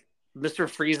movie, like Mr.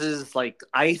 Freeze's like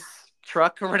ice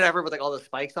truck or whatever with like all the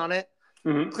spikes on it.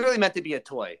 Mm-hmm. Clearly meant to be a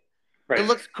toy. Right. It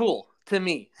looks cool to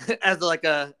me as like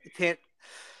a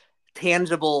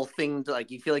tangible thing to, like,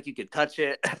 you feel like you could touch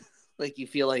it. Like, you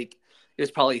feel like it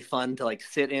was probably fun to like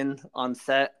sit in on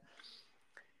set.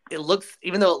 It looks,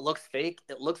 even though it looks fake,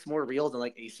 it looks more real than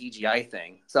like a CGI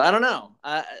thing. So I don't know.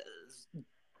 Am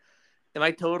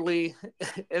I totally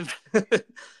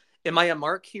am I a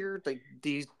mark here? Like,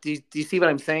 do you see what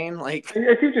I'm saying? Like, I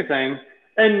see what you're saying,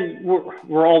 and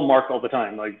we're all marked all the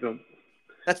time. Like,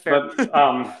 that's fair. But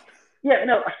yeah,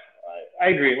 no, I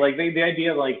agree. Like the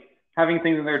idea of like having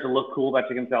things in there to look cool that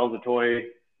you can sell as a toy.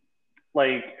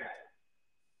 Like,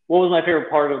 what was my favorite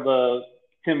part of the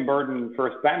Tim Burton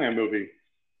first Batman movie?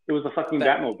 It was the fucking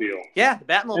Batmobile. Yeah, the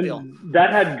Batmobile. And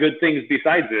that had good things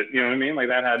besides it. You know what I mean? Like,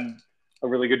 that had a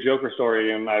really good Joker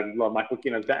story, and I love Michael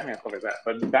Keaton's Batman, stuff like that.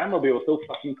 But the Batmobile was so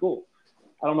fucking cool.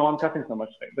 I don't know why I'm cussing so much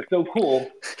today, but so cool.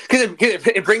 Because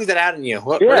it brings it out in you.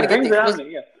 It brings it out in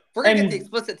me, yeah. We're going to get the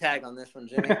explicit tag on this one,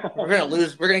 Jimmy. We're going to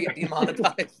lose. We're going to get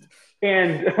demonetized.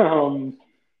 And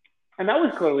that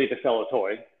was clearly to sell a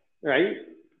toy, right?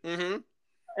 Mm-hmm.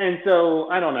 And so,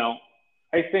 I don't know.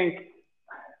 I think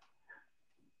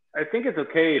it's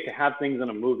okay to have things in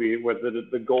a movie where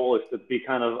the goal is to be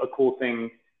kind of a cool thing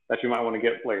that you might want to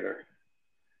get later.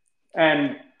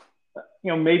 And,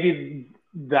 you know, maybe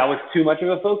that was too much of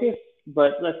a focus,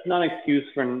 but that's not an excuse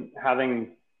for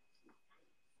having,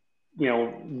 you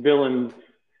know, villains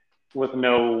with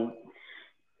no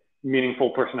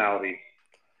meaningful personality.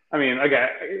 I mean, I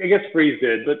guess Freeze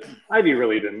did, but Ivy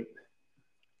really didn't.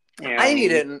 And, Ivy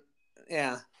didn't,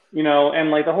 yeah. You know, and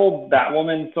like the whole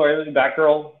Batwoman story,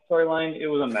 Batgirl storyline, it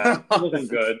was a mess. It wasn't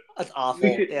good. That's awful.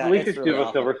 Alicia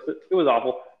it was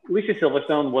awful. Alicia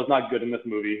Silverstone was not good in this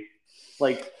movie.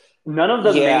 Like, none of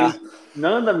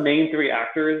the main three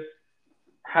actors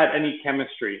had any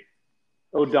chemistry.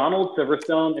 O'Donnell,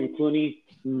 Silverstone, and Clooney,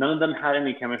 none of them had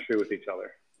any chemistry with each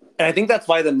other. And I think that's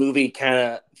why the movie kind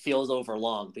of feels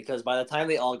overlong, because by the time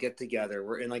they all get together,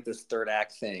 we're in like this third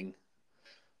act thing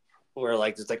where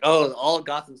like it's like, oh, all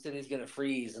Gotham City is gonna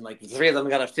freeze, and like the three of them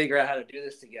got to figure out how to do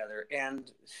this together, and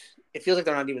it feels like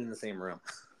they're not even in the same room.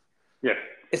 Yeah,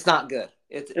 it's not good.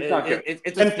 It's not good.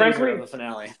 It's a frankly of a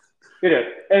finale. It is,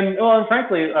 and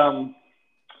frankly, you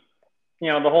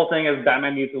know, the whole thing is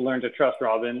Batman needs to learn to trust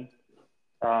Robin,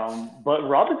 but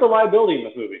Robin's a liability in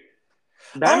this movie.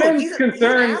 Batman's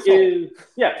concern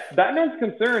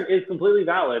is completely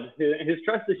valid. His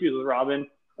trust issues with Robin,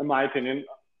 in my opinion,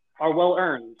 are well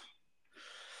earned.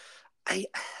 I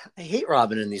hate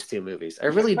Robin in these two movies. I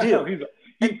really do.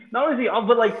 Not only is he,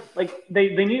 but like they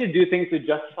need to do things to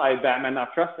justify Batman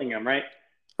not trusting him, right?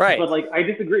 Right. But like, I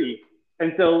disagree.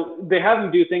 And so they have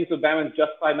him do things so Batman's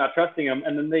justified not trusting him,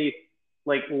 and then they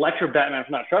like lecture Batman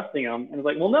for not trusting him, and it's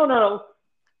like, well, no,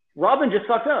 Robin just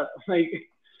fucked up. Like,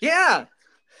 yeah,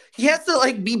 he has to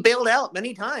like be bailed out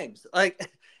many times. Like,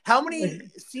 how many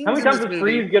scenes? How many times does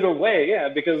Freeze get away? Yeah,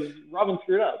 because Robin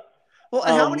screwed up. Well,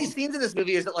 and how many scenes in this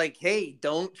movie is it like, hey,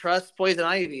 don't trust Poison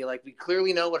Ivy? Like, we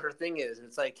clearly know what her thing is, and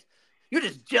it's like, you're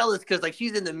just jealous because like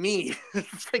she's into me.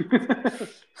 It's like,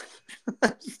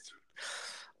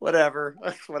 whatever,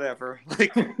 like, whatever.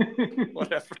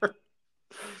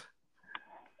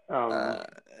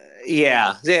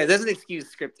 Yeah, it doesn't excuse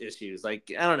script issues. Like,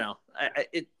 I don't know,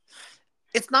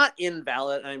 it's not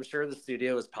invalid. I'm sure the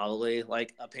studio is probably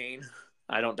like a pain.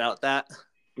 I don't doubt that.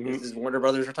 Mm-hmm. This is Warner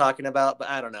Brothers we're talking about, but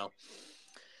I don't know.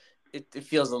 It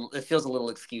feels a little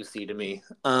excusey to me.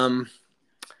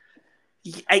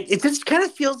 It just kind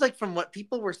of feels like from what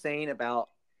people were saying about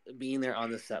being there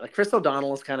on the set, like Chris O'Donnell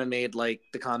has kind of made like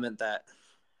the comment that,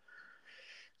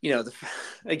 you know,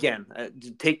 again,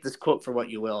 take this quote for what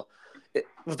you will.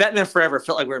 With Batman Forever, it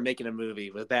felt like we were making a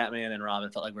movie. With Batman and Robin,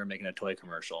 it felt like we were making a toy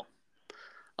commercial.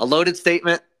 A loaded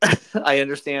statement, I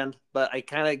understand, but I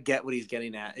kind of get what he's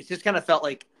getting at. It just kind of felt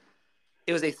like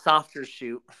it was a softer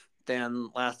shoot than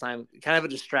last time, kind of a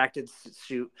distracted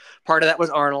shoot. Part of that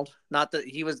was Arnold. Not that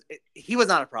he was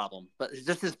not a problem, but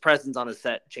just his presence on his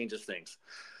set changes things.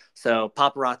 So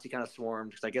paparazzi kind of swarmed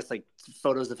because I guess like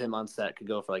photos of him on set could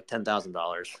go for like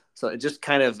 $10,000. So it just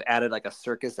kind of added like a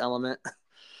circus element.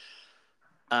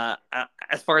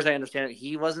 As far as I understand it,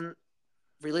 he wasn't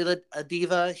really a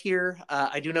diva here.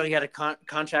 I do know he had a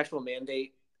contractual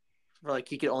mandate for like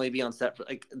he could only be on set for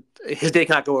like his day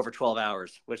cannot go over 12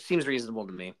 hours, which seems reasonable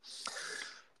to me.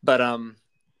 But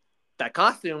that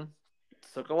costume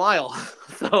took a while,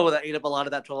 so that ate up a lot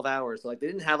of that 12 hours. So like they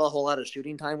didn't have a whole lot of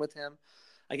shooting time with him.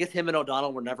 I guess him and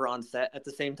O'Donnell were never on set at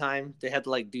the same time. They had to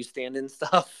like do stand-in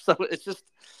stuff. So it's just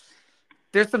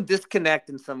there's some disconnect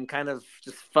and some kind of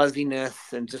just fuzziness,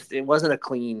 and just it wasn't a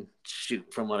clean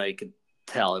shoot from what I could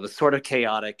tell. It was sort of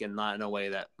chaotic and not in a way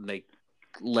that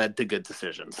led to good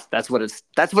decisions. That's what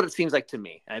it seems like to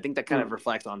me. And I think that kind of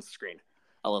reflects on screen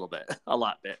a lot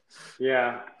bit.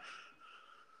 Yeah,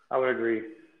 I would agree.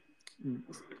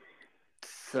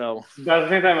 So but at the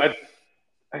same time,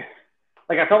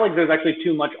 I felt like there's actually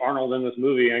too much Arnold in this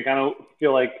movie, and I kind of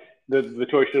feel like the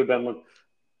choice should have been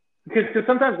because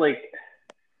sometimes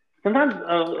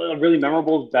a really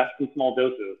memorable is best in small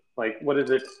doses. Like, what is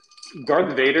it?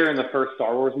 Darth Vader in the first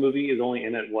Star Wars movie is only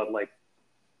in it,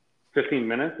 15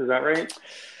 minutes? Is that right?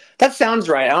 That sounds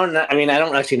right. I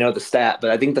don't actually know the stat,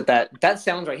 but I think that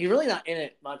sounds right. He's really not in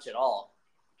it much at all.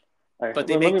 Right. But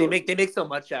they make so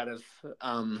much out of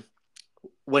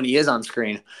when he is on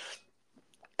screen.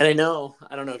 And I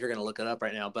don't know if you're going to look it up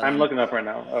right now, but I'm looking up right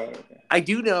now. Oh, okay. I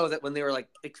do know that when they were like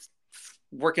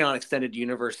working on extended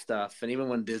universe stuff, and even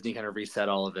when Disney kind of reset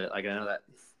all of it, like I know that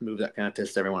move that kind of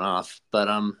pissed everyone off. But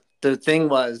the thing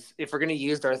was, if we're going to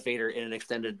use Darth Vader in an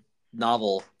extended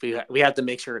novel, we have to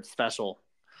make sure it's special,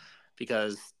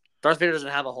 because Darth Vader doesn't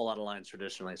have a whole lot of lines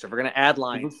traditionally. So if we're going to add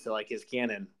lines to like his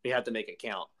canon, we have to make it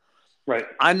count. Right.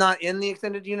 I'm not in the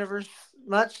extended universe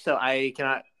much, so I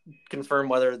cannot confirm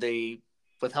whether they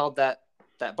withheld that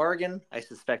bargain. I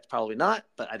suspect probably not,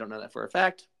 but I don't know that for a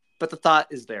fact. But the thought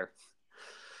is there.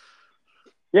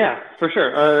 Yeah, for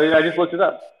sure. I just looked it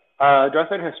up. Darth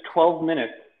Vader has 12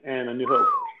 minutes in A New Hope.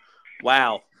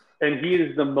 Wow. And he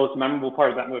is the most memorable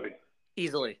part of that movie.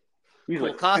 Easily.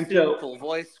 Cool costume, cool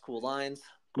voice, cool lines,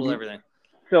 cool everything.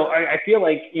 So I feel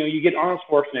like, you get Arnold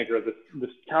Schwarzenegger, this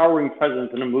towering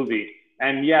presence in a movie,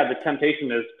 and yeah, the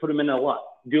temptation is put him in a lot,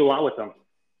 do a lot with him.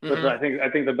 But I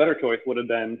think the better choice would have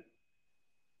been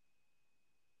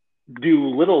do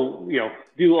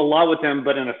a lot with him,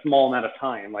 but in a small amount of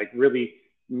time, like really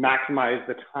maximize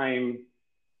the time,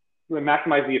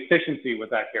 maximize the efficiency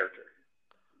with that character.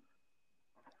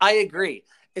 I agree.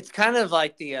 It's kind of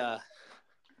like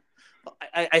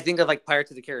I think of like Pirates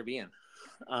of the Caribbean.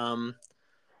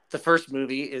 The first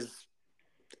movie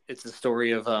it's the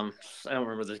story of I don't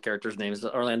remember the characters' names,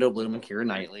 Orlando Bloom and Keira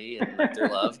Knightley and their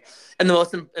love. And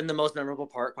the most memorable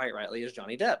part, quite rightly, is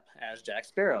Johnny Depp as Jack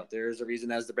Sparrow. There's a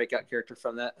reason as the breakout character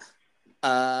from that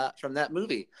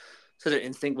movie. So their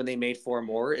instinct when they made 4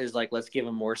 more is like, let's give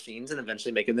him more scenes and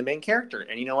eventually make him the main character.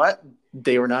 And you know what?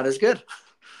 They were not as good.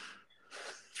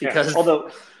 Because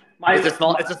although it's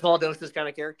a small doses kind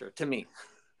of character to me.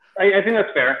 I think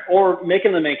that's fair. Or make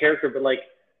him the main character, but like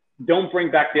don't bring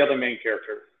back the other main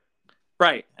character.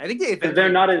 Right. I think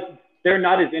they're not as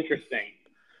interesting.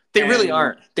 They really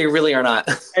aren't. They really are not.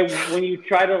 And when you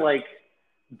try to like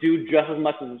do just as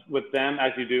much with them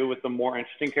as you do with the more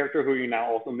interesting character who you're now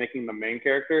also making the main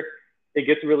character, it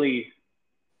gets really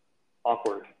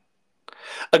awkward.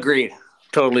 Agreed.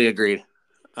 Totally agreed.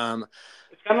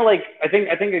 It's kind of like I think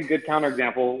a good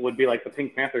counterexample would be like the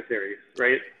Pink Panther series,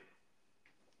 right?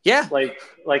 Yeah.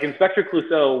 Like Inspector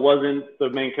Clouseau wasn't the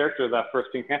main character of that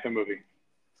first Pink Panther movie,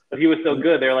 but he was so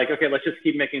good. They're like, okay, let's just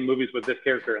keep making movies with this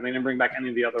character, and they didn't bring back any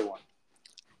of the other ones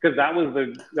because that was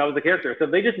the character. So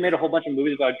they just made a whole bunch of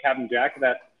movies about Captain Jack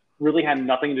that really had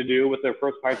nothing to do with their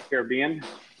first Pirates of the Caribbean.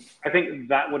 I think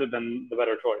that would have been the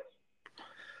better choice.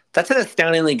 That's an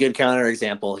astoundingly good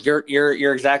counterexample.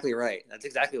 You're exactly right. That's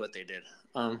exactly what they did.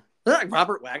 Like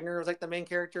Robert Wagner was like the main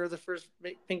character of the first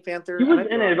Pink Panther. He was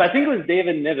in it, but I think it was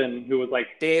David Niven who was like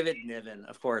David Niven,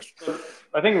 of course.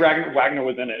 I think Wagner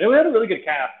was in it. It had a really good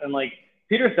cast, and like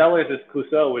Peter Sellers as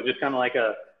Clouseau was just kind of like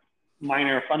a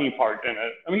minor funny part in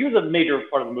it. I mean, he was a major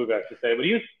part of the movie, I should say, but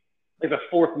he was like the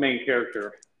fourth main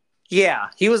character. Yeah,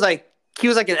 he was like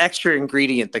an extra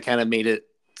ingredient that kind of made it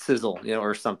sizzle,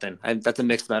 or something. That's a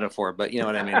mixed metaphor, but you know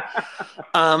what I mean.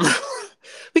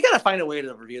 We got to find a way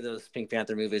to review those Pink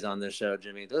Panther movies on this show,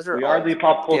 Jimmy. We are the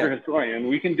pop culture historian.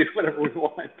 We can do whatever we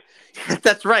want.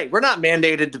 That's right. We're not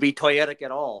mandated to be toyetic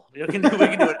at all. We can do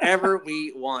whatever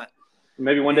we want.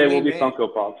 Maybe one day we'll be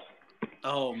Funko Pops.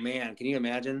 Oh man, can you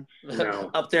imagine? No.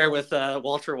 Up there with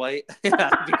Walter White? Yeah,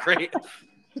 that'd be great.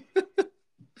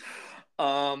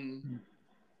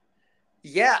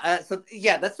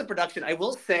 That's the production. I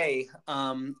will say,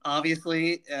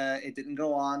 obviously, it didn't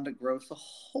go on to gross a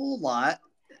whole lot.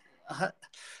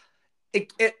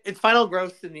 Its final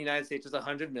gross in the United States was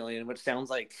 $100 million, which sounds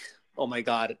like, oh my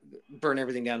God, burn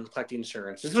everything down and collect the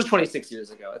insurance. This was 26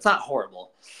 years ago. It's not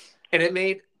horrible, and it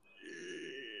made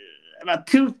about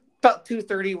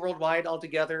 230 worldwide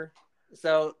altogether.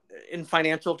 So, in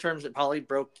financial terms, it probably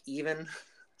broke even.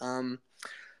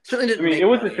 Certainly didn't. It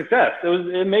was money. A success.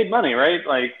 It made money, right?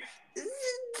 Like,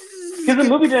 because the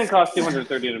movie didn't cost $230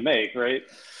 to make, right?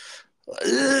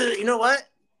 You know what?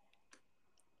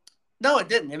 No, it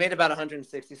didn't. It made about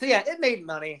 160. So yeah, it made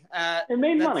money. It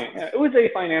made money. It was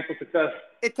a financial success.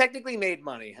 It technically made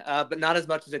money, but not as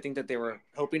much as I think that they were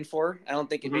hoping for. I don't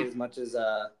think it made as much as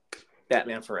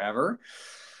Batman Forever.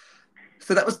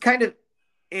 So that was kind of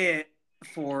it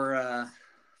for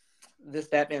this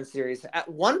Batman series. At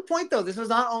one point, though, this was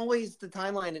not always the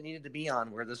timeline it needed to be on,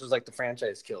 where this was like the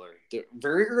franchise killer.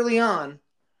 Very early on,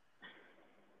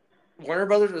 Warner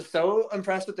Brothers was so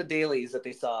impressed with the dailies that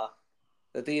they saw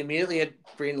that they immediately had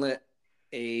greenlit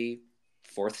a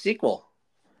fourth sequel.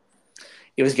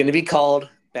 It was going to be called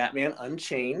Batman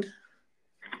Unchained.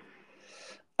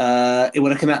 It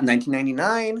would have come out in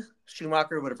 1999.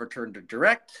 Schumacher would have returned to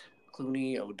direct.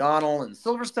 Clooney, O'Donnell, and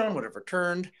Silverstone would have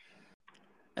returned.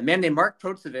 A man named Mark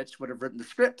Protsevich would have written the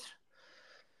script.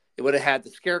 It would have had the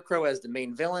Scarecrow as the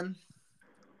main villain.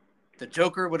 The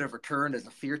Joker would have returned as a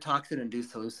fear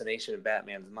toxin-induced hallucination in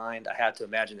Batman's mind. I had to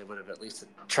imagine they would have at least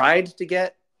tried to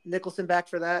get Nicholson back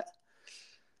for that.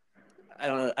 I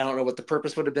don't know what the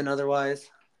purpose would have been otherwise.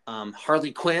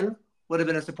 Harley Quinn would have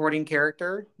been a supporting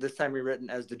character, this time rewritten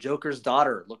as the Joker's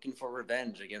daughter looking for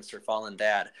revenge against her fallen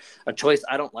dad. A choice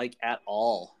I don't like at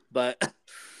all, but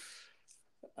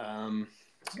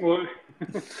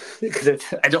because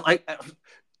I don't like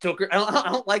Joker. I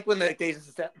don't like when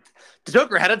the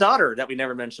Joker had a daughter that we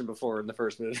never mentioned before in the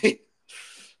first movie.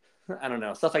 I don't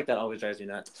know. Stuff like that always drives me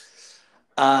nuts.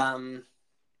 And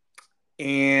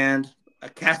a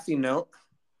casting note: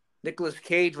 Nicolas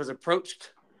Cage was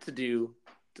approached to do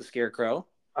the Scarecrow.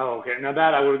 Oh, okay. Now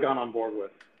that I would have gone on board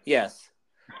with. Yes,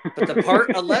 but the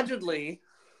part allegedly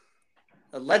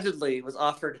was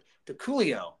offered to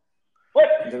Coolio.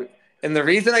 What? And the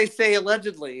reason I say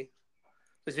allegedly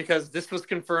is because this was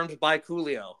confirmed by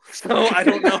Coolio. So I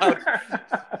don't know how.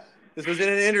 This was in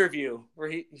an interview where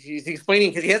he's explaining,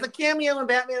 because he has a cameo in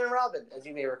Batman and Robin, as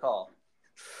you may recall.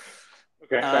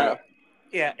 Okay.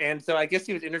 Yeah, and so I guess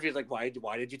he was interviewed like, why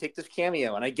did you take this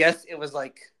cameo? And I guess it was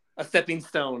like a stepping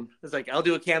stone. It's like, I'll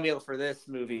do a cameo for this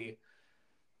movie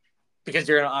because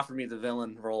you're going to offer me the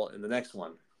villain role in the next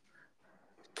one.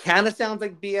 Kind of sounds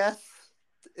like BS,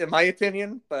 in my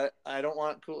opinion, but I don't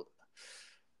want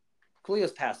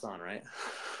Coolio's passed on, right?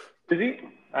 Is he?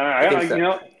 I don't know. You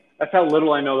know, that's how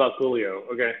little I know about Coolio.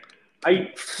 Okay. But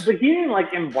he didn't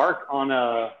like embark on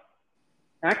a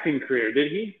acting career,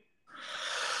 did he?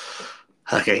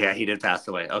 Okay, yeah, he did pass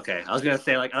away. Okay, I was gonna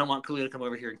say, like, I don't want Coolio to come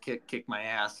over here and kick my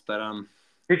ass, but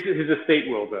his estate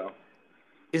will, though.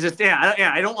 Is just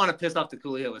I don't want to piss off the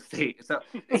Coolio estate. So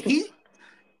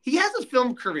he has a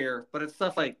film career, but it's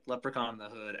stuff like Leprechaun in the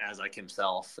Hood as like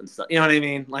himself and stuff. You know what I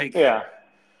mean? Like, yeah,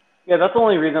 that's the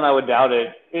only reason I would doubt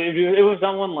it. If it was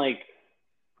someone like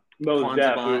Mos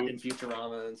Def, and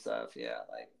Futurama and stuff. Yeah,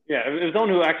 it was someone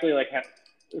who actually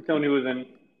someone who was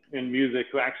in music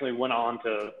who actually went on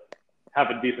to have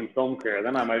a decent film career.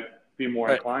 Then I might be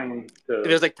more inclined to. If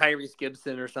it was like Tyrese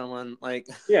Gibson or someone like.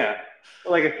 Yeah,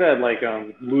 like I said, like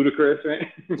Ludacris, right?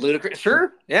 Ludacris,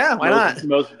 sure, yeah, why not?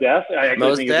 Mos Def, I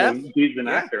actually think he's an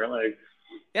yeah. actor. Like,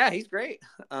 yeah, he's great.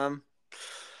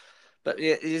 But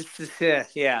it's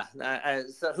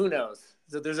so who knows?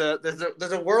 So there's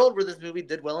a world where this movie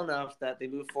did well enough that they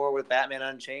move forward with Batman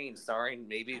Unchained, starring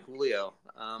maybe Coolio.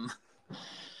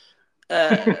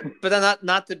 But then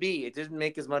not to be. It didn't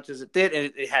make as much as it did,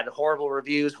 and it had horrible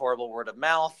reviews, horrible word of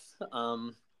mouth.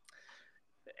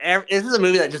 This is a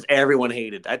movie that just everyone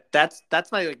hated.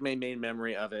 That's my main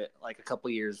memory of it. Like a couple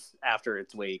years after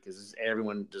its wake, because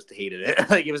everyone just hated it.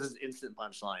 Like it was this instant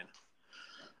punchline.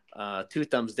 2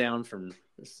 thumbs down from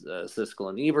Siskel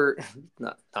and Ebert.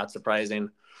 Not surprising.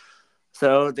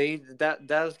 So that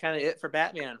was kind of it for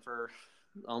Batman for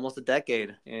almost a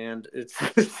decade, and it's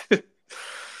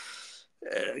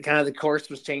kind of the course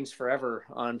was changed forever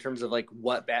on terms of like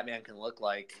what Batman can look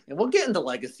like. And we'll get into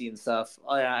legacy and stuff.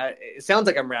 It sounds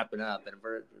like I'm wrapping up, and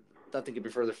nothing could be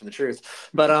further from the truth.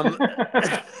 But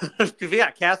we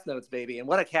got cast notes, baby, and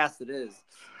what a cast it is.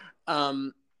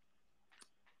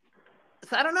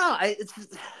 So I don't know.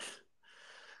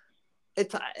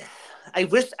 I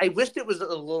wished it was a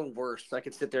little worse, so I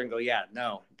could sit there and go, yeah,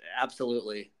 no,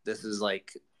 absolutely, this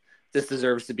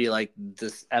deserves to be like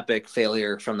this epic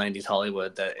failure from 90s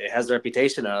Hollywood that it has a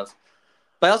reputation of.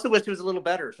 But I also wish it was a little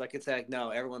better, so I could say, like,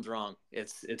 no, everyone's wrong.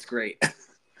 It's great.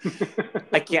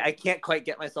 I can't quite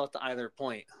get myself to either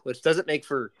point, which doesn't make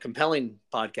for compelling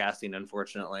podcasting,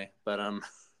 unfortunately. But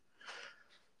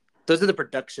those are the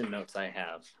production notes I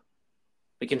have.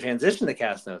 We can transition to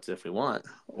cast notes if we want.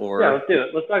 Or yeah, let's do it.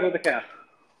 Let's talk about the cast.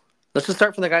 Let's just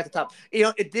start from the guy at the top.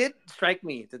 It did strike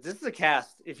me that this is a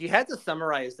cast. If you had to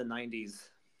summarize the 90s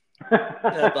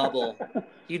bubble,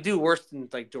 you do worse than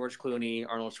like George Clooney,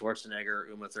 Arnold Schwarzenegger,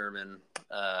 Uma Thurman,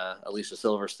 Alicia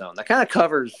Silverstone. That kind of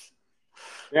covers.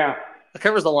 Yeah. That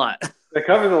covers a lot. That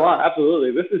covers a lot.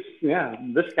 Absolutely.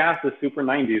 This cast is super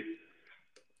 90s.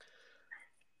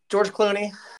 George Clooney.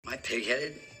 Am I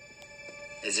pig-headed?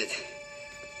 Is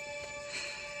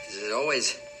it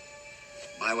always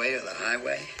my way or the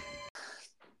highway?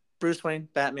 Bruce Wayne,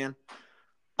 Batman.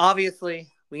 Obviously,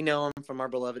 we know him from our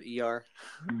beloved ER.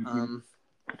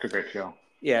 It's a great show.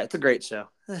 Yeah, it's a great show.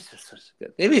 That's just such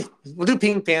good. Maybe we'll do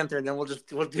Pink Panther, and then we'll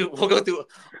go through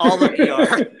all of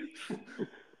ER.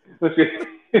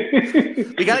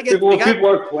 We gotta get. People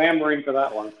are clamoring for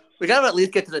that one. We gotta at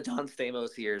least get to the John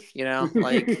Stamos years.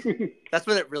 Like that's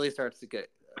when it really starts to get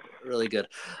really good.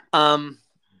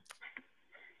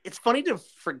 It's funny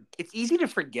it's easy to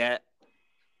forget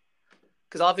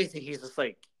because obviously he's just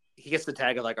like he gets the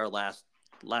tag of like our last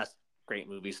great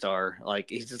movie star.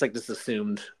 Like he's just like this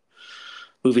assumed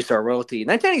movie star royalty.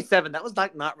 1987, that was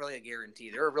not really a guarantee.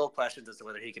 There were real questions as to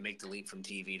whether he can make the leap from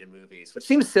TV to movies, which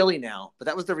seems silly now, but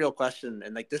that was the real question.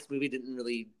 And like this movie didn't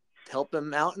really help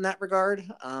him out in that regard.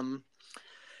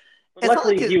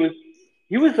 Luckily,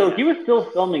 he was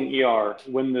still filming ER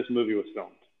when this movie was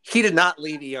filmed. He did not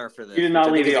leave ER for this. He did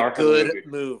not leave ER for this. Good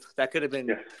move. That could have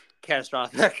been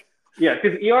catastrophic. Yeah,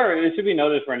 because ER, it should be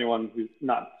noted for anyone who's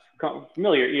not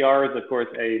familiar, ER is, of course,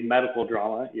 a medical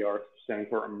drama. ER standing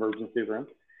for emergency room.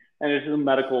 And it's a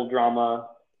medical drama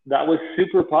that was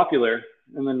super popular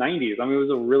in the 90s. I mean, it was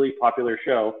a really popular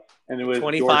show. And it was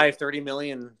 30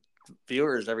 million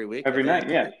viewers every week. Every night,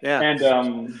 yeah. And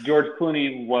George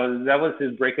Clooney that was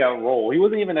his breakout role. He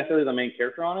wasn't even necessarily the main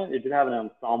character on it. It did have an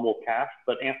ensemble cast,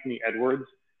 but Anthony Edwards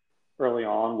early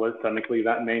on was technically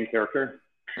that main character.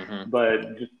 Mm-hmm.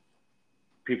 But just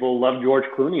people loved George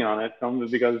Clooney on it, some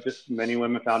because just many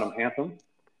women found him handsome.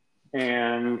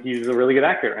 And he's a really good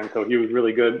actor. And so he was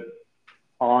really good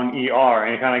on ER,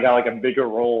 and he kind of got like a bigger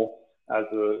role as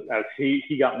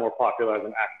he got more popular as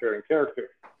an actor and character.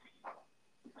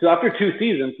 So after 2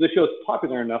 seasons, this show is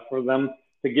popular enough for them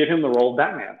to give him the role of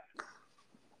Batman.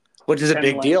 Which is a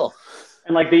big deal.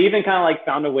 And like they even kind of like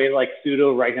found a way to like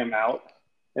pseudo write him out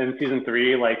in season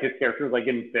 3. Like his character was like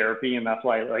in therapy, and that's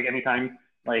why like anytime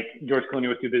like George Clooney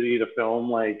was too busy to film,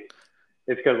 like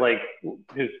it's because like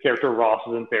his character Ross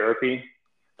was in therapy.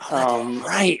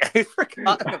 Right, I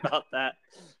forgot about that.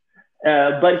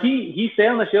 But he stayed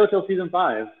on the show till season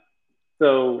 5.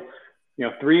 So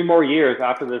 3 more years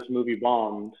after this movie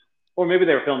bombed, or maybe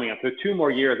they were filming it. So 2 more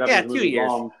years after this movie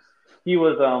bombed, he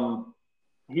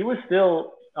was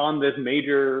still on this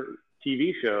major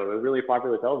TV show, a really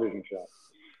popular television show.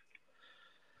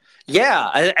 Yeah,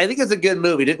 I think it's a good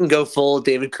move. He didn't go full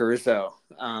David Caruso.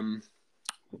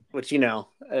 which, you know,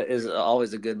 is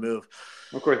always a good move.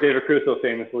 Of course, David Crusoe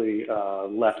famously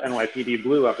left NYPD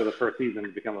Blue after the first season to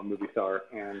become a movie star,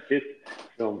 and his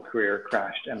film career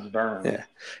crashed and burned. Yeah.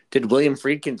 Did William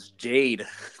Friedkin's Jade.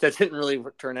 That didn't really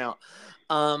turn out.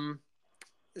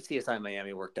 CSI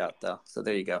Miami worked out, though, so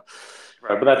there you go.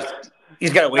 Right, but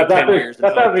he's got to wait 10 years.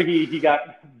 That's after he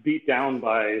got beat down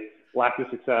by lack of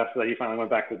success that he finally went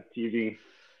back to TV.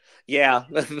 Yeah.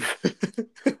 Also,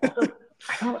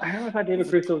 I never thought David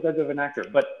Crusoe was that good of an actor,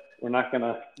 but we're not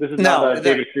gonna. This is not a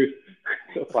David Crusoe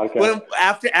podcast. Well,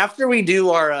 after we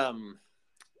do our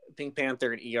Pink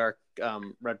Panther and ER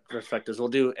retrospectives, we'll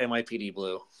do NYPD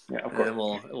Blue. Yeah, of course. And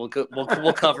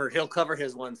we'll cover. He'll cover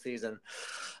his one season.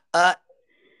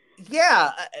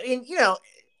 Yeah, I mean, you know,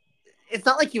 it's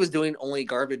not like he was doing only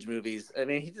garbage movies. I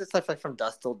mean, he did stuff like From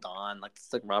Dusk Till Dawn, like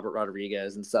Robert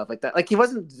Rodriguez and stuff like that. Like, he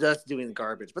wasn't just doing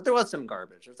garbage, but there was some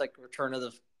garbage. It was like Return of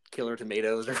the Killer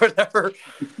Tomatoes or whatever.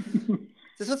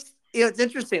 This was, you know, it's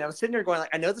interesting. I was sitting there going, like,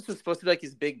 I know this was supposed to be like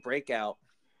his big breakout.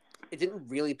 It didn't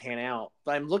really pan out,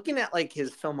 but I'm looking at like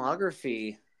his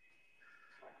filmography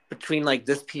between like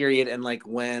this period and like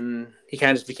when he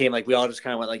kind of just became like, we all just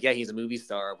kind of went like, yeah, he's a movie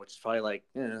star, which is probably like,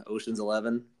 you know, Ocean's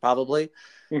 11 probably.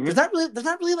 Mm-hmm. There's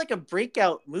not really like a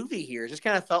breakout movie here. It just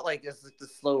kind of felt like it's like the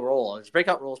slow roll. His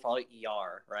breakout role is probably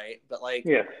ER, right? But like,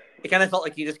 yeah, it kind of felt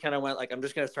like he just kind of went like, I'm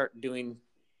just going to start doing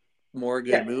more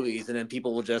good movies, and then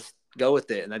people will just go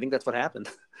with it. And I think that's what happened.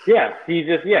 Yeah, he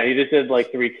just did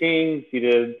like Three Kings. He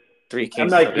did Three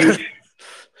Kings. I'm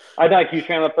not a huge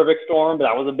fan of Perfect Storm, but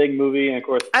that was a big movie, and of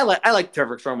course, I like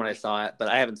Perfect Storm when I saw it, but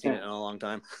I haven't seen it in a long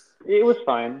time. It was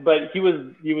fine, but he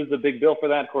was the big bill for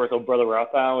that. Of course, Oh Brother Where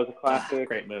Art Thou was a classic.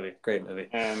 Great movie.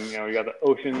 And you know, we got the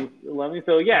Ocean's 11.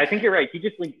 So yeah, I think you're right. He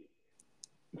just like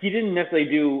he didn't necessarily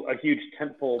do a huge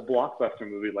tentpole blockbuster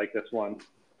movie like this one,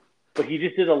 but he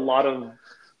just did a lot of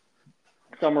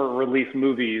summer release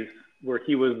movies where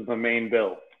he was the main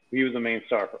bill. He was the main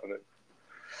star of it.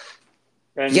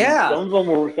 And some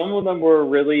of them were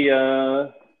really,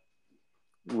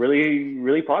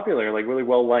 really popular, like really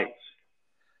well liked.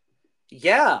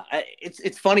 Yeah,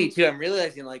 it's funny too. I'm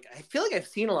realizing like I feel like I've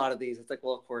seen a lot of these. It's like,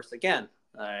 well, of course, again,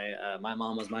 my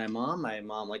mom was my mom. My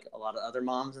mom, like a lot of other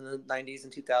moms in the 90s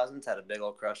and 2000s, had a big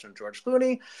old crush on George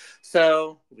Clooney.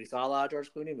 So we saw a lot of George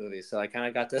Clooney movies. So I kind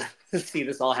of got to see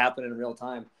this all happen in real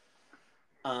time.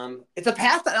 It's a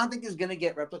path that I don't think is going to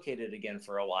get replicated again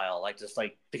for a while. Like just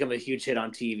like become a huge hit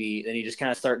on TV, then you just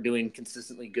kind of start doing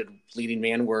consistently good leading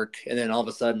man work, and then all of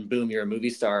a sudden, boom, you're a movie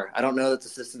star. I don't know that the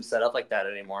system's set up like that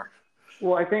anymore.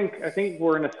 Well, I think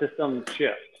we're in a system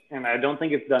shift, and I don't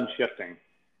think it's done shifting.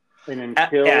 And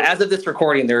until as of this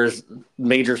recording, there's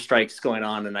major strikes going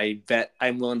on, and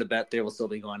I'm willing to bet they will still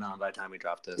be going on by the time we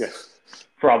drop this. Yes,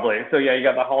 probably. So yeah, you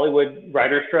got the Hollywood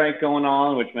writer strike going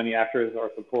on, which many actors are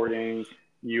supporting.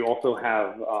 You also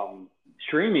have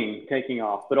streaming taking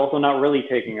off, but also not really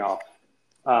taking off.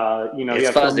 You know, you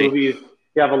have some movies.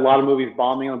 You have a lot of movies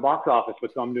bombing on the box office,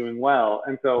 but some doing well,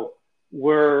 and so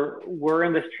we're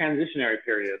in this transitionary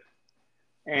period.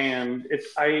 And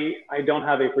I don't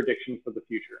have a prediction for the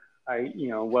future.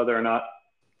 Whether or not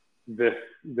this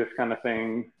kind of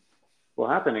thing will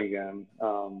happen again.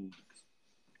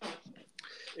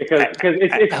 Because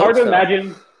it's hard to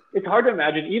imagine. It's hard to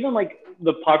imagine even like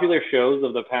the popular shows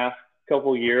of the past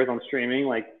couple years on streaming,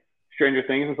 like Stranger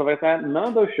Things and stuff like that. None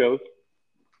of those shows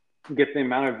get the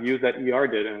amount of views that ER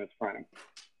did in its prime.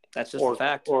 That's just a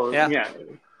fact.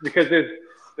 Because there's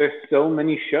so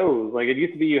many shows. Like it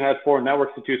used to be, you had 4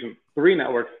 networks to choose from, 3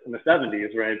 networks in the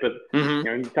 70s, right? But you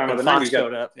know, time of the 90s,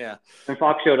 showed up, and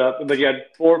Fox showed up, but you had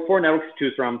four networks to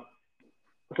choose from.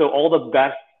 So all the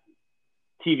best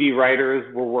TV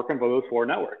writers were working for those 4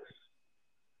 networks.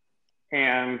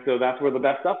 And so that's where the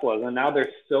best stuff was. And now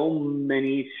there's so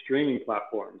many streaming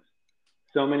platforms,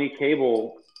 so many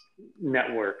cable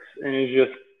networks, and it's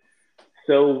just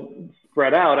so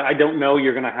spread out. I don't know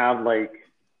you're ever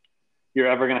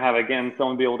going to have again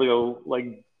someone be able to go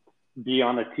like be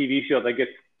on a TV show that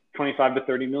gets 25 to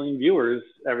 30 million viewers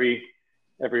every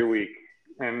week,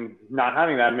 and not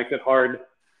having that makes it hard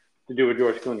to do what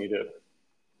George Clooney did.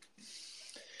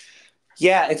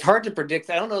 Yeah, it's hard to predict.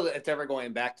 I don't know that it's ever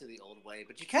going back to the old way,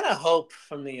 but you kind of hope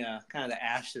from the kind of the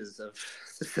ashes of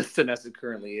the system as it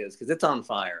currently is, because it's on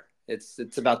fire. It's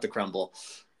about to crumble,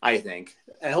 I think.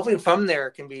 And hopefully from there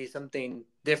can be something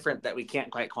different that we can't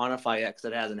quite quantify yet because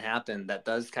it hasn't happened, that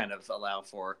does kind of allow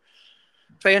for.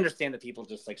 So I understand that people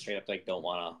just like straight up like don't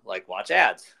want to like watch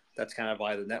ads. That's kind of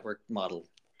why the network model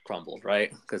crumbled, right?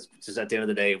 Because just at the end of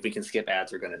the day, if we can skip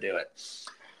ads, we're going to do it.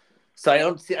 So I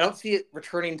don't see it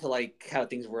returning to like how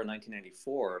things were in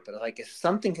 1994. But like if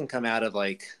something can come out of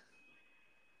like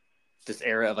this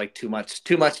era of like too much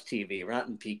TV. We're not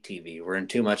in peak TV. We're in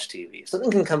too much TV.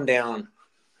 Something can come down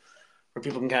where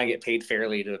people can kind of get paid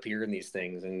fairly to appear in these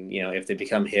things, and if they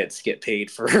become hits, get paid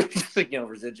for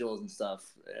residuals and stuff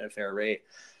at a fair rate.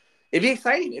 It'd be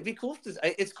exciting. It'd be cool.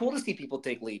 It's cool to see people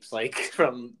take leaps like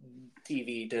from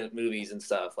TV to movies and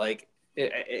stuff. Like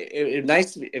it'd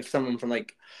nice if someone from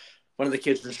like one of the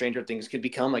kids from Stranger Things could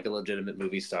become like a legitimate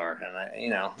movie star.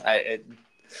 And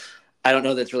I don't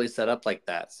know that's really set up like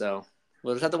that. So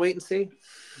we'll just have to wait and see.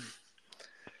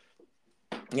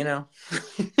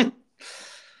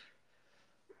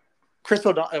 Chris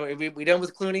O'Donnell. We done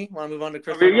with Clooney? Want to move on to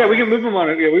Chris? Yeah, we can move him on.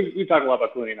 Yeah, we talk a lot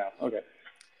about Clooney now. Okay.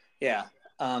 Yeah.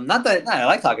 Not that I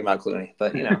like talking about Clooney,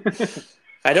 but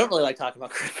I don't really like talking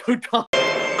about Chris O'Donnell.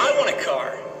 I want a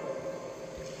car.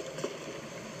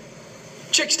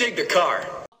 Chicks dig the car.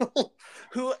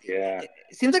 Who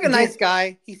seems like a nice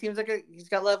guy. He seems like he's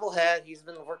got level head. He's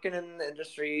been working in the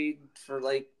industry for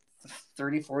like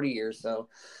 30, 40 years. So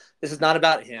this is not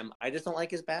about him. I just don't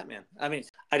like his Batman. I mean,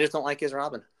 I just don't like his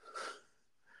Robin.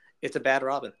 It's a bad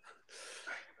Robin.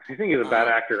 I think he's a bad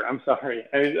actor. I'm sorry.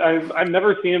 I've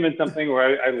never seen him in something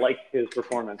where I liked his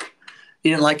performance.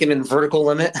 You didn't like him in Vertical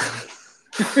Limit?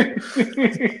 You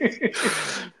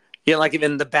didn't like him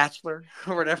in The Bachelor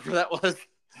or whatever that was?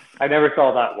 I never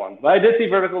saw that one, but I did see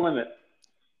Vertical Limit.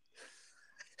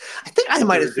 I think I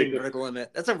might have seen Vertical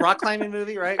Limit. That's a rock climbing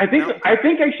movie, right? I think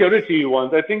I showed it to you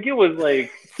once. I think it was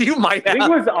like you might have. I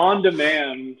think it was on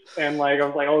demand, and like I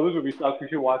was like, "Oh, this movie sucks. You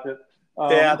should watch it."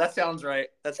 Yeah, that sounds right.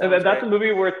 That's a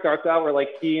movie where it starts out where like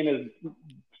he and his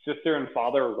sister and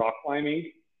father are rock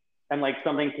climbing, and like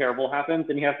something terrible happens,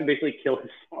 and he has to basically kill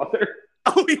his father.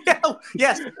 Oh yeah,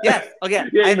 yes. Okay,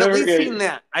 yeah, I've at least seen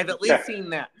that. Seen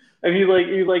that. And he's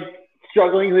like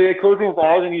struggling, he's closing his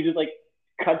eyes, and he just like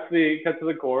cuts the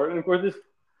cord. And of course,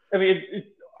 I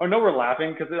know we're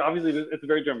laughing because obviously it's a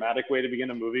very dramatic way to begin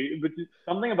a movie, but just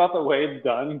something about the way it's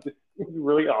done is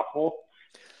really awful.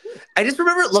 I just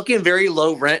remember it looking very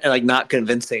low rent and like not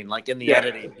convincing, like in the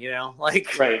editing,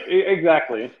 like right,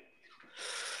 exactly.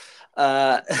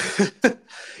 One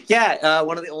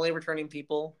of the only returning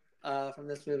people from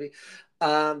this movie.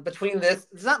 Between this,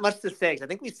 there's not much to say. I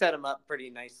think we set him up pretty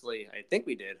nicely. I think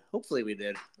we did. Hopefully we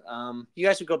did. You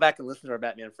guys should go back and listen to our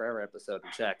Batman Forever episode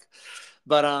and check.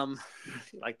 But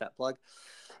if you like that plug.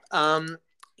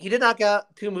 He did knock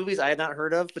out 2 movies I had not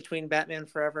heard of between Batman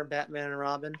Forever and Batman and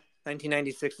Robin.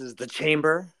 1996's The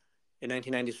Chamber, and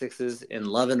 1996's In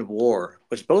Love and War,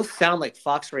 which both sound like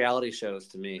Fox reality shows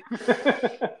to me.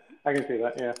 I can see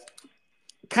that, yeah.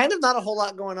 Kind of not a whole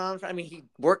lot going on. He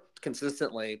worked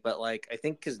consistently, but like I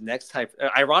think his next type,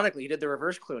 ironically, he did the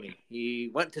reverse Clooney. He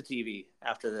went to TV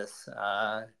after this.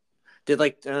 Did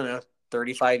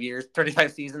 35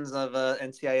 seasons of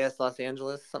NCIS Los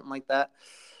Angeles, something like that.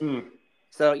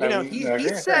 So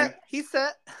he's set. He's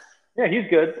set. Yeah, he's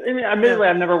good. Admittedly,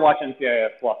 I've never watched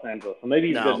NCIS Los Angeles, so maybe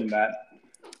he's good in that.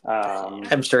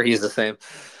 I'm sure he's the same.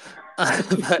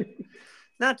 But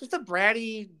not just a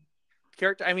bratty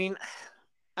character.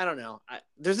 I don't know.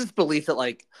 There's this belief that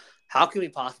like, how can we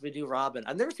possibly do Robin?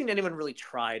 I've never seen anyone really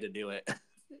try to do it.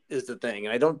 Is the thing,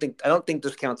 and I don't think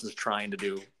this counts as trying to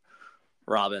do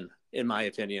Robin, in my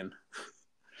opinion.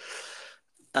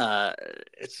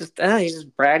 It's just he's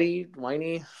just bratty,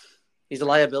 whiny. He's a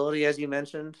liability, as you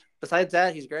mentioned. Besides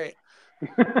that, he's great.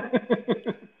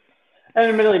 And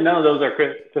admittedly, none of those are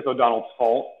Chris O'Donnell's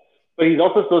fault. But he's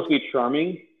also supposed to be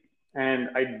charming, and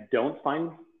I don't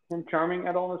find him charming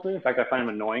at all in this movie. In fact, I find him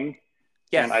annoying.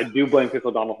 Yes. And I do blame Chris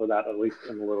O'Donnell for that, at least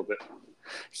in a little bit.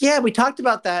 Yeah, we talked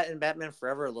about that in Batman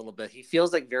Forever a little bit. He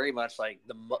feels like very much like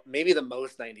maybe the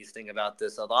most 90s thing about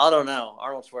this. Although I don't know,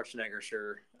 Arnold Schwarzenegger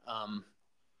sure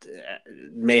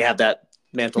may have that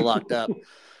mantle locked up.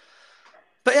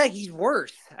 But yeah, he's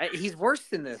worse. He's worse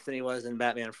in this than he was in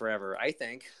Batman Forever, I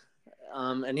think.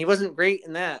 And he wasn't great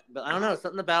in that. But I don't know,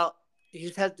 something about he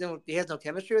has no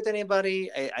chemistry with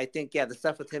anybody. I think the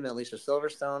stuff with him and Alicia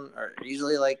Silverstone are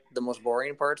usually like the most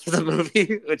boring parts of the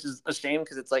movie, which is a shame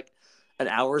because it's like an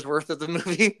hour's worth of the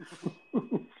movie.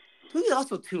 The movie's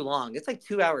also too long. It's like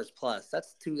 2 hours plus.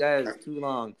 That's too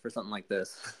long for something like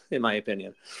this, in my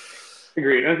opinion.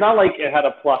 Agreed. And it's not like it had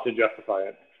a plot to justify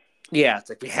it. Yeah, it's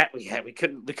like we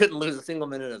couldn't lose a single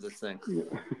minute of this thing.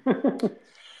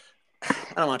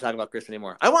 I don't want to talk about Chris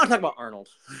anymore. I want to talk about Arnold.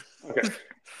 Okay.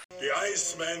 The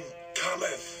Iceman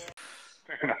cometh.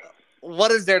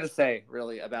 What is there to say,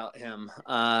 really, about him?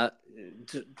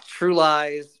 True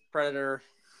Lies, Predator,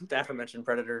 the aforementioned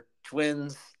Predator,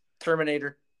 Twins,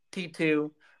 Terminator,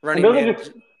 T2, Running Man,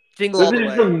 Jingle All the Way.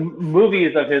 Those are just some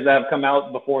movies of his that have come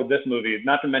out before this movie,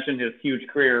 not to mention his huge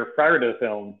career prior to the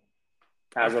film.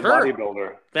 as a Sure.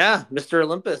 bodybuilder. Yeah, Mr.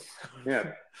 Olympus.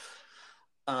 Yeah.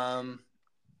 Um,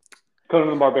 Conan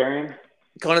the Barbarian.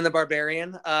 Conan the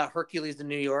Barbarian. Hercules in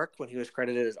New York when he was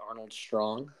credited as Arnold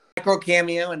Strong. Micro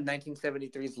cameo in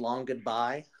 1973's Long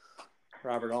Goodbye.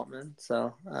 Robert Altman.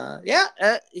 So,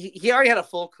 he already had a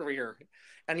full career.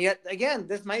 And yet, again,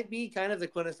 this might be kind of the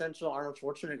quintessential Arnold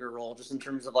Schwarzenegger role, just in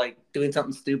terms of like doing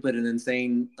something stupid and then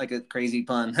saying like a crazy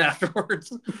pun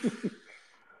afterwards.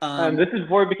 And this is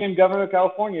before he became governor of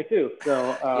California too.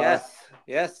 So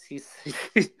yes, he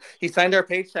signed our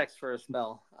paychecks for a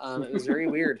spell. It was very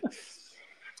weird.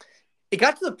 It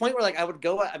got to the point where like I would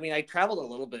go. I mean, I traveled a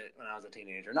little bit when I was a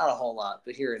teenager, not a whole lot,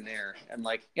 but here and there. And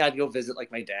like, I'd go visit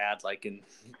like my dad, like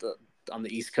on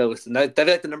the East Coast, and that'd be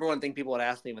like the number one thing people would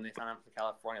ask me when they found out I'm from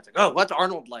California. It's like, oh, what's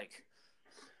Arnold like?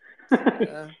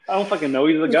 I don't fucking know.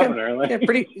 He's the governor. It's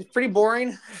pretty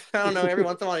boring. I don't know. Every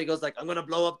once in a while, he goes like, "I'm going to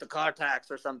blow up the car tax"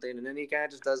 or something, and then he kind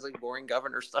of just does like boring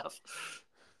governor stuff.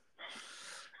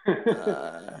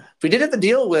 We did have to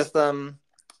deal with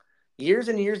years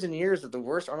and years and years of the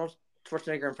worst Arnold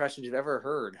Schwarzenegger impressions you've ever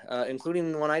heard,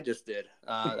 including the one I just did.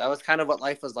 That was kind of what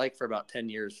life was like for about 10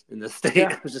 years in this state.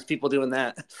 Yeah. It was just people doing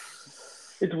that.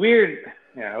 It's weird.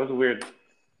 Yeah, it was weird.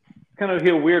 Kind of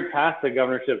a weird path to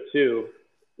governorship too.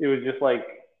 It was just like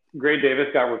Gray Davis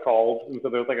got recalled, and so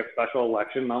there was like a special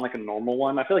election, not like a normal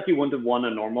one. I feel like he wouldn't have won a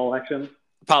normal election.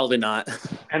 Probably not.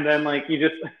 And then like you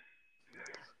just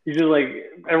like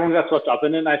everyone got swept up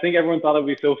in it. And I think everyone thought it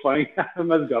would be so funny to have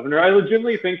him as governor. I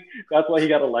legitimately think that's why he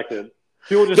got elected.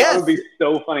 People just thought it would be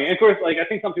so funny. And of course, like I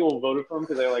think some people voted for him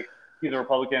because they're like, he's a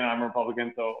Republican and I'm a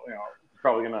Republican, so he's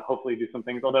probably gonna hopefully do some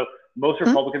things. Although most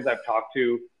Republicans I've talked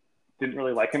to didn't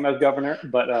really like him as governor.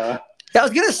 But I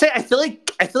was gonna say, I feel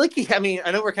like he. I mean,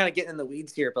 I know we're kind of getting in the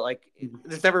weeds here, but like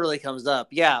this never really comes up.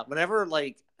 Yeah, whenever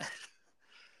like.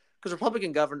 Because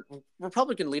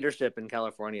Republican leadership in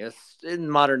California in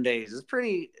modern days is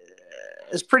pretty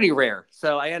rare.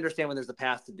 So I understand when there's a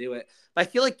path to do it. But I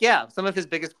feel like some of his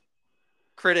biggest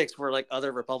critics were like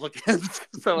other Republicans.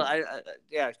 So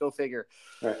go figure.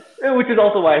 Right. Which is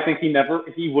also why I think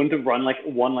he wouldn't have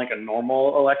won like a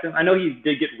normal election. I know he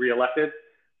did get reelected,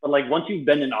 but like once you've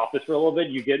been in office for a little bit,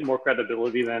 you get more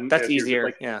credibility than that's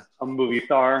easier. A movie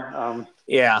star.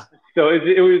 Yeah. So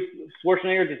it was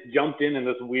Schwarzenegger just jumped in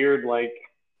this weird like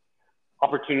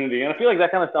opportunity, and I feel like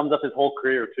that kind of sums up his whole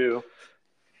career too.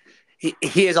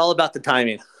 He is all about the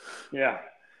timing. Yeah.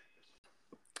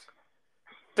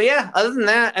 But other than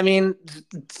that, I mean,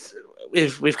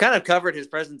 we've kind of covered his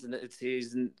presence, and it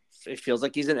feels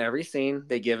like he's in every scene.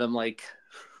 They give him like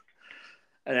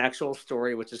an actual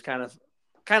story, which is kind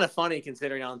of funny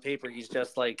considering on paper he's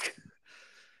just like.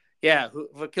 Yeah,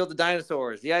 who killed the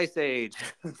dinosaurs? The Ice Age,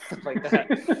 stuff like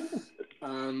that.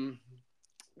 And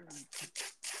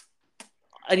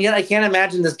yet, I can't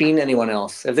imagine this being anyone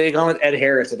else. If they had gone with Ed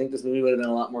Harris, I think this movie would have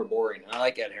been a lot more boring. I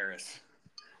like Ed Harris.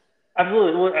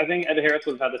 Absolutely. Well, I think Ed Harris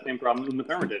would have had the same problem Uma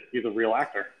Thurman did. He's a real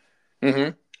actor.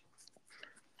 Mm-hmm.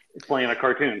 He's playing a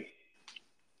cartoon.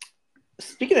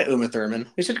 Speaking of Uma Thurman,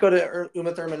 we should go to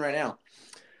Uma Thurman right now.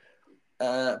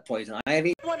 Poison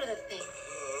Ivy. One other thing.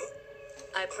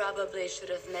 I probably should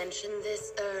have mentioned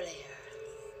this earlier.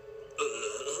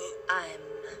 I'm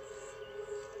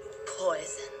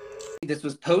poison. This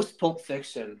was post Pulp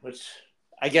Fiction, which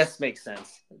I guess makes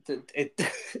sense.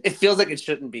 It feels like it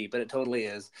shouldn't be, but it totally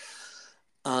is.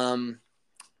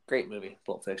 Great movie,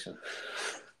 Pulp Fiction.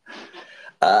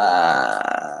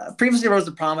 Previously rose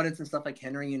to prominence in stuff like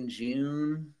Henry and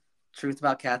June, Truth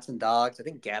About Cats and Dogs. I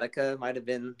think Gattaca might have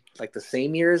been like the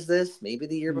same year as this, maybe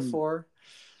the year before.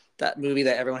 That movie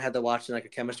that everyone had to watch in like a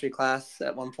chemistry class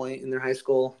at one point in their high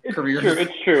school career.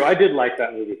 It's true. I did like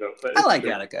that movie though. But I like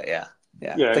Gattaca. Yeah.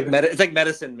 It's like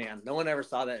Medicine Man. No one ever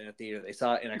saw that in a theater. They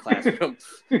saw it in a classroom.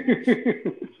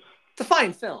 It's a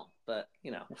fine film, but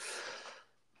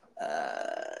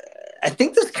I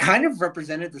think this kind of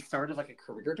represented the start of like a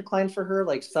career decline for her.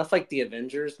 Like stuff like the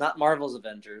Avengers, not Marvel's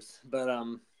Avengers, but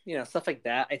stuff like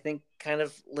that. I think kind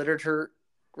of littered her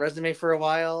resume for a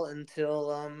while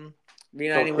until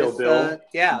reuniting with Bill.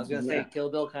 I was gonna say Kill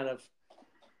Bill kind of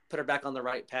put her back on the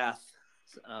right path.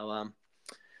 So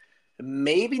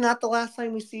maybe not the last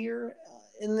time we see her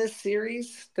in this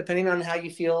series, depending on how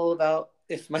you feel about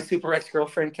if My Super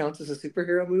Ex-Girlfriend counts as a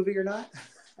superhero movie or not.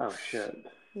 Oh shit!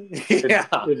 It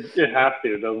has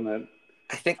to, doesn't it?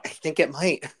 I think it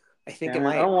might. I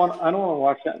don't want to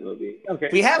watch that movie. Okay.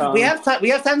 We have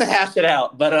time to hash it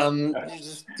out, but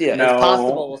it's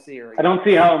possible we'll see her again. I don't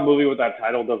see how a movie with that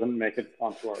title doesn't make it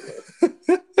onto our list.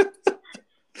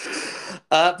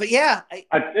 But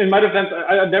in my defense,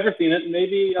 I've never seen it.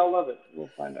 Maybe I'll love it. We'll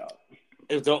find out.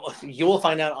 You will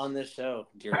find out on this show,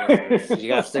 dear listeners. You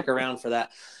got to stick around for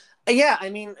that. Yeah, I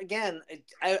mean, again,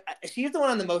 she's the one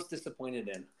I'm the most disappointed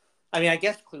in. I mean, I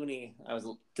guess Clooney I was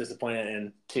disappointed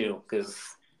in, too, because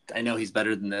I know he's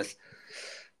better than this.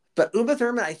 But Uma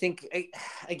Thurman, I think,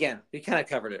 again, we kind of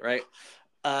covered it, right?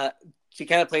 She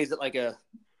kind of plays it like a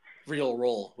real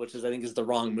role, which I think is the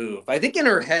wrong move. I think in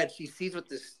her head, she sees what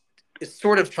this is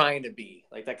sort of trying to be.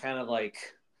 Like that kind of like...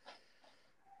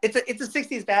 It's a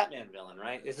 60s Batman villain,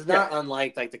 right? This is not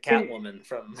unlike like the Catwoman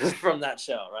from that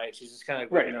show, right? She's just kind of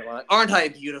going like, aren't I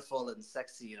beautiful and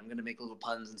sexy? And I'm going to make little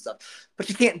puns and stuff. But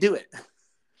she can't do it.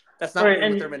 That's not what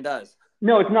Uma Thurman does.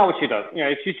 No, it's not what she does. You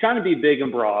know, she's trying to be big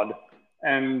and broad,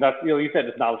 and that's, you know, you said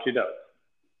it's not what she does.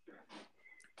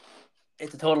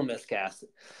 It's a total miscast.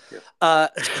 Yeah. I'm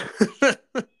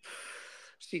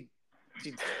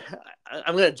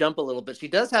going to jump a little bit. She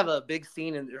does have a big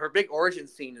scene, and her big origin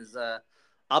scene is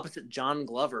opposite John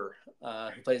Glover,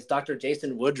 who plays Dr.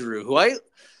 Jason Woodrue, who I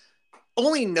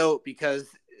only note because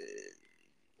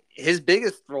his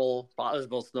biggest role, his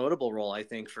most notable role, I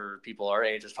think, for people our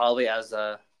age, is probably as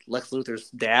Lex Luthor's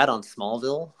dad on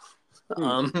Smallville.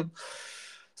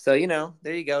 So, you know,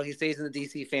 there you go. He stays in the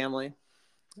DC family.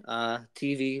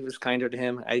 TV was kinder to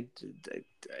him. I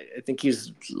think he's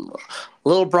a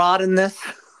little broad in this,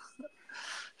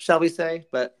 shall we say?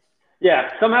 But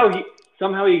yeah, somehow he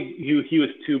was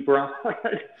too broad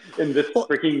in this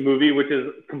freaking movie, which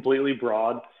is completely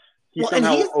broad. He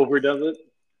somehow overdoes it.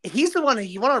 He's the one.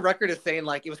 He went on record as saying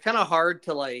like it was kind of hard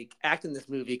to like act in this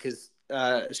movie because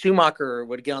Schumacher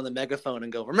would get on the megaphone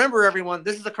and go, "Remember, everyone,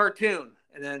 this is a cartoon,"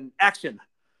 and then action.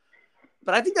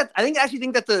 But I actually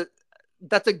think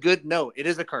that's a good note. It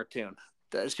is a cartoon.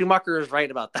 Schumacher is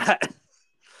right about that.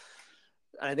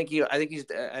 I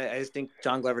just think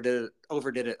John Glover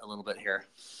overdid it a little bit here.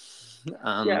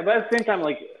 Yeah, but at the same time,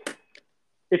 like,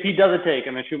 if he does a take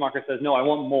and then Schumacher says, "No, I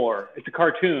want more," it's a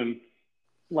cartoon.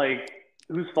 Like,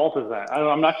 whose fault is that?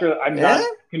 I'm not sure. I'm not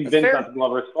convinced that's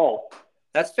Glover's fault.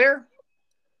 That's fair.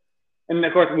 And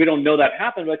of course, we don't know that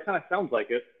happened, but it kind of sounds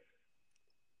like it.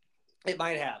 It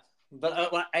might have.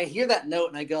 But when I hear that note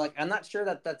and I go like, I'm not sure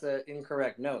that that's an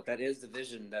incorrect note. That is the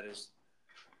vision that is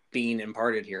being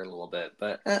imparted here a little bit.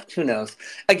 But who knows?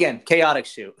 Again, chaotic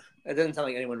shoot. It doesn't sound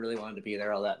like anyone really wanted to be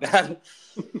there all that bad.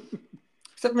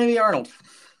 Except maybe Arnold.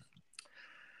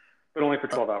 But only for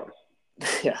 12 hours.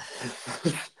 Yeah.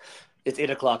 It's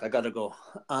 8 o'clock. I got to go.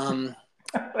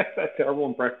 Like that terrible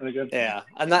impression again. Yeah.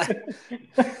 I'm not.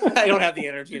 I don't have the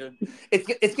energy to.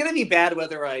 It's going to be bad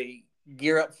whether I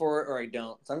gear up for it or I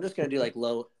don't. So I'm just gonna do like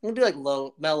low. I'm gonna do like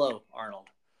low, mellow Arnold.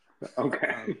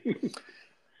 Okay.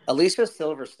 Alicia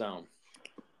Silverstone.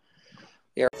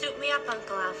 Yeah. Suit me up,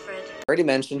 Uncle Alfred. I already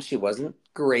mentioned she wasn't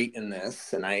great in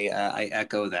this, and I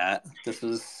echo that. This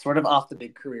was sort of off the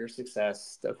big career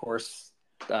success. Of course,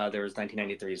 there was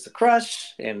 1993's The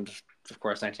Crush, and of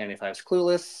course 1995's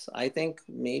Clueless. I think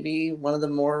maybe one of the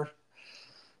more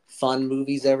fun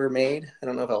movies ever made. I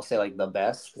don't know if I'll say like the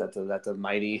best. That's a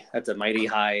mighty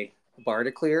high bar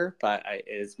to clear. But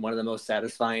it's one of the most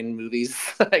satisfying movies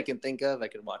I can think of. I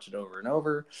can watch it over and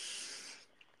over.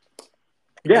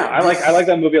 Yeah, I like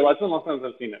that movie a lot. It's been a long time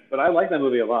since I've seen it, but I like that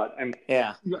movie a lot. And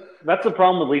yeah, that's the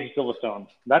problem with Alicia Silverstone.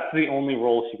 That's the only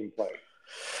role she can play.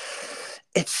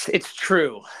 It's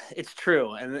true. It's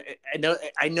true. And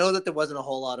I know that there wasn't a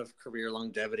whole lot of career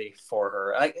longevity for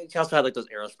her. She also had like those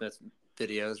Aerosmith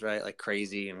videos, right? Like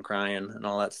Crazy and Crying and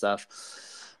all that stuff.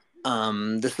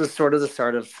 This was sort of the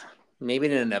start of maybe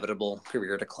an inevitable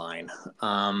career decline.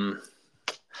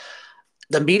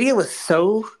 The media was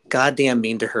so goddamn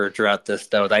mean to her throughout this,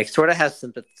 though. I sort of have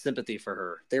sympathy for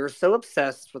her. They were so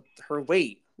obsessed with her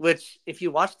weight, which, if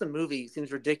you watch the movie,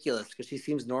 seems ridiculous because she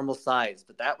seems normal size.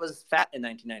 But that was fat in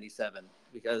 1997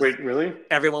 because wait, really?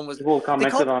 Everyone was. People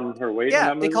commented on her weight.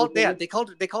 Yeah, they called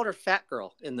her fat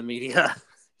girl in the media.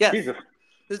 Yes, Jesus.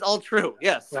 This is all true.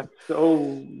 Yes, that's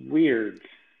so weird.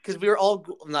 Because we were all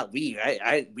not we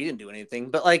didn't do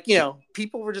anything, but like, you know,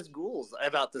 people were just ghouls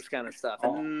about this kind of stuff,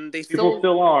 and people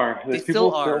still are. They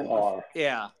still are.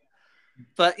 Yeah,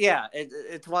 but yeah,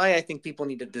 it's why I think people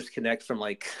need to disconnect from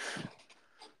like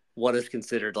what is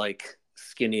considered like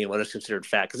skinny and what is considered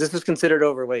fat, because this is considered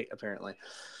overweight apparently.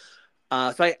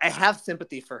 So I have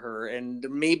sympathy for her, and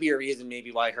maybe a reason,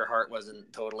 maybe why her heart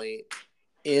wasn't totally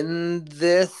in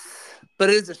this. But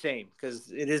it is a shame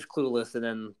because it is Clueless, and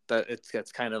then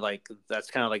that's kind of like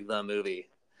the movie.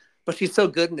 But she's so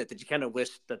good in it that you kind of wish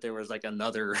that there was like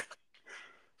another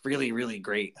really, really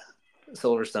great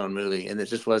Silverstone movie, and it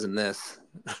just wasn't this.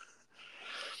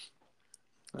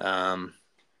 But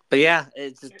yeah, she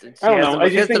has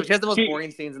the most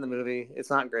boring scenes in the movie. It's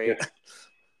not great.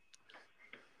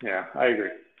 Yeah, I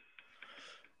agree.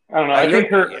 I don't know. I think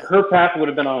her path would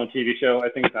have been on a TV show. I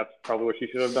think that's probably what she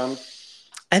should have done.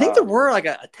 I think there were like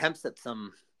attempts at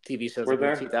some TV shows in the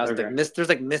 2000s. Okay. There's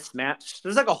like Mismatched.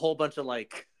 There's like a whole bunch of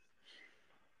like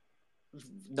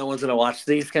no one's gonna watch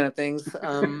these kind of things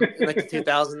in like the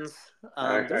 2000s.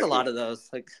 There's a lot of those.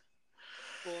 Like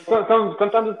sometimes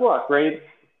it's luck, right?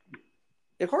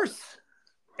 Of course.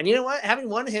 And you know what? Having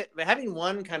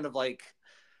one kind of like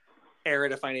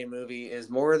era-defining movie is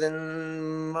more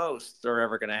than most are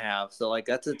ever gonna have. So like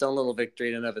that's its own little victory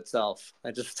in and of itself.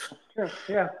 I just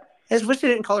wish they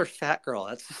didn't call her Fat Girl.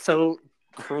 That's so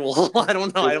cruel. I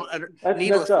don't know. That's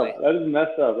messed up. That is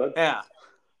messed up.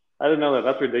 I didn't know that.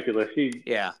 That's ridiculous. She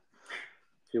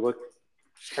looks.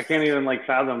 I can't even like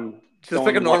fathom. Just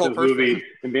like a normal person movie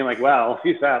and being like, "Wow,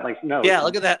 she's fat." Like, no. Yeah,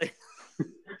 look at that.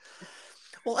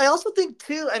 Well, I also think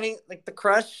too. I mean, like the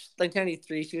Crush, like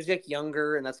 1993, she was like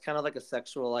younger, and that's kind of like a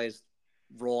sexualized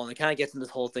role, and it kind of gets in this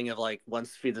whole thing of like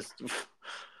once you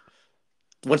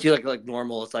like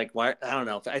normal, it's like why I don't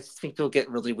know. I just think people get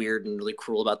really weird and really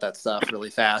cruel about that stuff really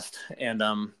fast, and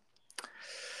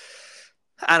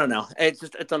I don't know.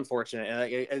 It's unfortunate, and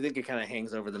I think it kind of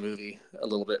hangs over the movie a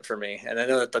little bit for me. And I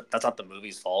know that's not the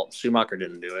movie's fault. Schumacher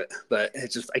didn't do it, but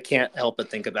it's just I can't help but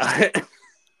think about it.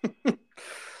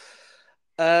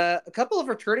 A couple of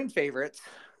returning favorites,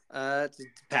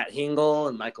 Pat Hingle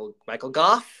and Michael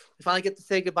Goff. We finally get to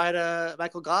say goodbye to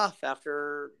Michael Goff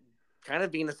after kind of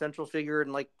being a central figure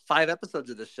in like 5 episodes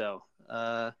of this show.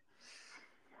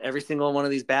 Every single one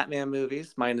of these Batman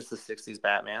movies, minus the 60s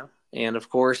Batman. And of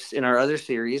course, in our other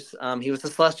series, he was the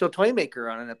Celestial Toymaker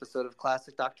on an episode of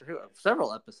Classic Doctor Who.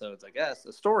 Several episodes, I guess.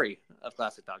 A story of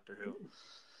Classic Doctor Who.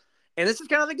 And this is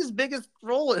kind of like his biggest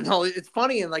role in all. It's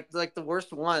funny, and like the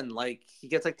worst one, like he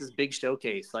gets like this big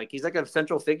showcase. Like he's like a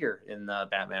central figure in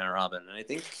Batman and Robin. And I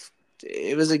think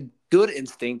it was a good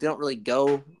instinct. They don't really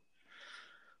go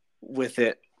with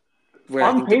it where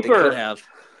on I think paper, they could have.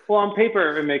 Well, on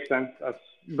paper, it makes sense.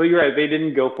 But you're right. They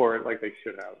didn't go for it like they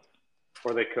should have.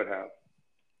 Or they could have.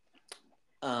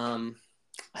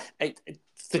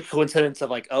 It's the coincidence of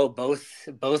like, both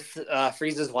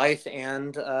Frieza's wife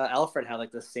and Alfred have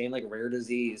like the same like rare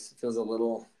disease. It feels a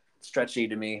little stretchy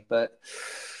to me, but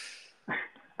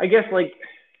I guess like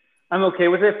I'm okay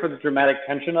with it for the dramatic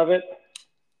tension of it,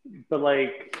 but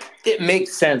like it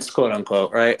makes sense, quote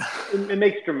unquote, right? It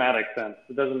makes dramatic sense.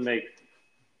 It doesn't make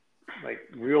like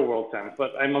real world sense,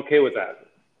 but I'm okay with that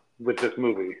with this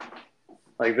movie.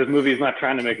 Like this movie is not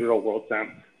trying to make real world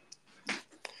sense.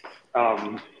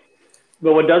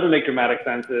 But what doesn't make dramatic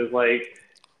sense is like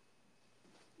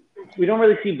we don't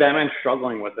really see Batman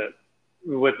struggling with it,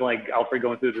 with like Alfred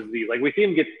going through the disease. Like we see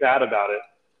him get sad about it,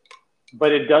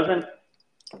 but it doesn't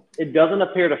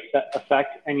appear to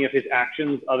affect any of his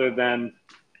actions other than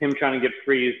him trying to get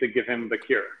Freeze to give him the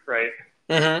cure, right?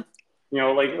 Mm-hmm. You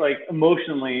know, like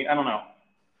emotionally, I don't know.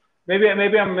 Maybe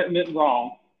I'm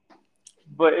wrong,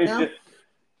 but it just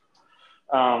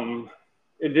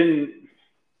it didn't.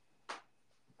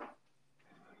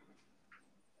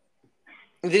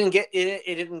 You didn't get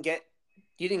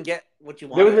what you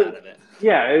wanted out of it.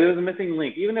 Yeah, it was a missing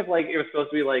link. Even if like it was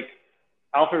supposed to be like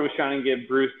Alfred was trying to get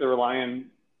Bruce to rely on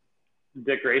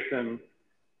Dick Grayson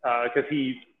because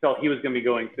he felt he was going to be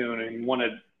going soon and he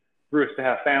wanted Bruce to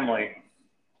have family.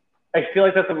 I feel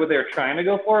like that's what they were trying to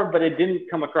go for, but it didn't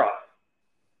come across.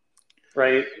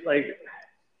 Right? Like,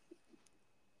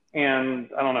 and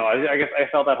I don't know. I guess I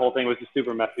felt that whole thing was just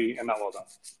super messy and not well done.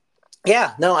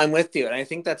 Yeah, no, I'm with you. And I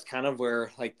think that's kind of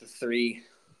where like the 3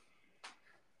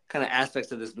 kind of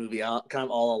aspects of this movie kind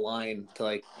of all align to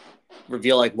like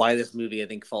reveal like why this movie I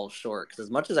think falls short. Because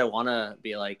as much as I want to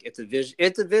be like it's a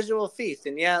visual feast,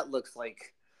 and yeah, it looks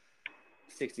like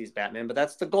 60s Batman, but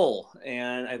that's the goal.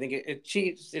 And I think it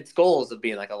achieves its goals of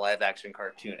being like a live action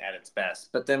cartoon at its best.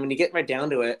 But then when you get right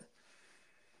down to it,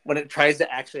 when it tries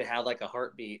to actually have like a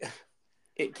heartbeat,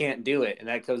 it can't do it. And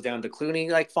that goes down to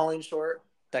Clooney like falling short.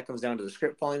 That comes down to the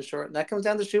script falling short. And that comes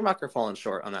down to Schumacher falling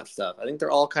short on that stuff. I think they're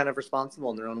all kind of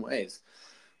responsible in their own ways.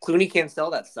 Clooney can't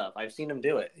sell that stuff. I've seen him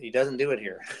do it. He doesn't do it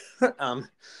here.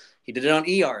 He did it on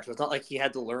ER, so it's not like he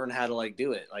had to learn how to like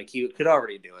do it. Like he could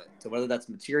already do it. So whether that's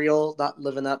material not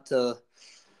living up to,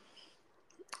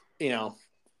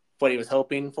 what he was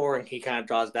hoping for, and he kind of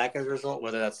draws back as a result,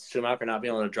 whether that's Schumacher not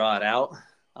being able to draw it out,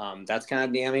 that's kind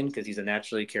of damning because he's a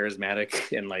naturally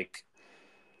charismatic and like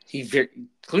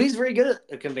Clooney's very good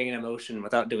at conveying emotion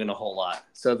without doing a whole lot.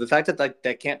 So the fact that like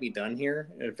that can't be done here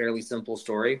in a fairly simple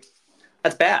story,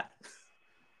 that's bad.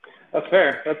 That's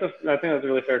fair. I think that's a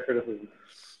really fair criticism.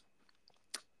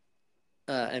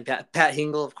 And Pat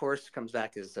Hingle, of course, comes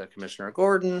back as Commissioner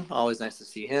Gordon. Always nice to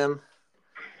see him.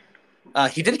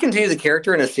 He did continue the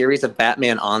character in a series of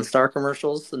Batman OnStar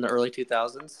commercials in the early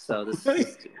 2000s. So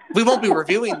we won't be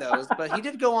reviewing those, but he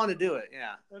did go on to do it.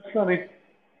 Yeah, that's funny.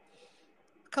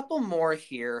 A couple more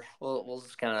here. We'll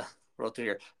just kind of roll through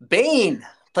here. Bane,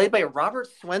 played by Robert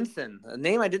Swenson, a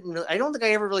name I don't think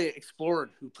I ever really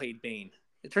explored who played Bane.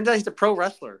 It turns out he's a pro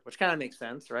wrestler, which kind of makes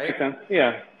sense, right? Makes sense.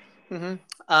 Yeah.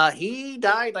 Mm-hmm. He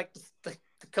died like a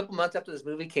couple months after this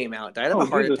movie came out. Died of a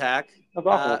heart attack. That's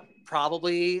awful.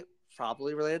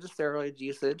 Probably related to steroid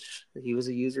usage. He was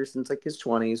a user since like his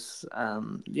 20s.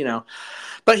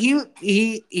 But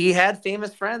he had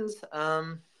famous friends.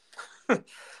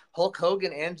 Hulk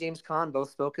Hogan and James Caan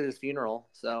both spoke at his funeral.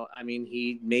 So, I mean,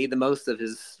 he made the most of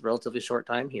his relatively short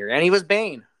time here. And he was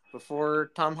Bane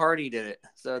before Tom Hardy did it.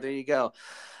 So there you go.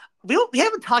 We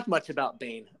haven't talked much about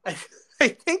Bane. I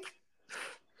think.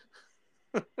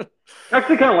 I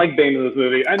actually kind of like Bane in this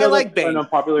movie. I know that's an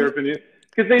unpopular opinion.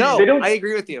 Because they don't. I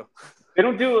agree with you. They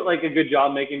don't do like a good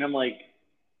job making him like.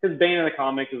 Because Bane in the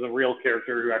comics is a real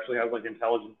character who actually has like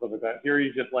intelligence and stuff like that. Here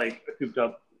he's just like souped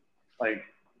up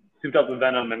with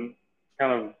venom and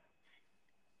kind of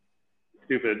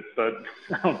stupid. But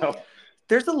I don't know.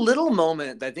 There's a little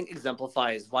moment that I think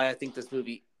exemplifies why I think this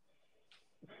movie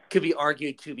could be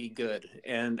argued to be good,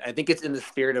 and I think it's in the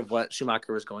spirit of what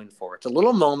Schumacher was going for. It's a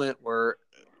little moment where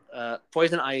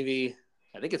Poison Ivy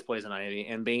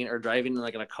and Bane are driving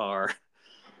like in a car.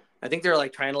 I think they're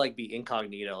like trying to like be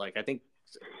incognito. Like I think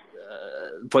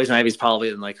Poison Ivy's probably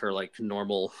in like her like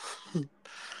normal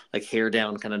like hair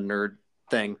down kind of nerd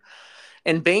thing,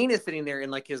 and Bane is sitting there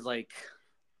in like his like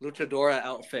luchadora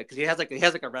outfit because he has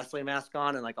like a wrestling mask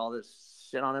on and like all this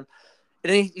shit on him,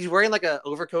 and then he's wearing like a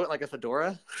overcoat and like a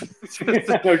fedora.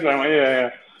 Yeah.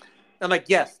 I'm like,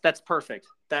 yes, that's perfect.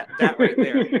 That right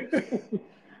there.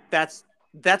 That's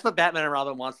what Batman and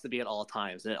Robin wants to be at all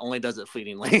times, and it only does it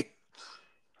fleetingly.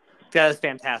 That is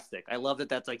fantastic. I love that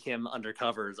that's like him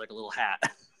undercover. It's like a little hat.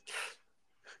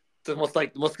 It's almost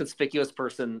like the most conspicuous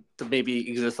person to maybe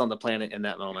exist on the planet in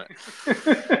that moment.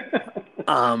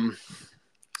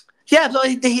 Yeah, so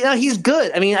he's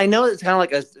good. I mean, I know it's kind of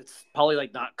like it's probably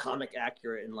like not comic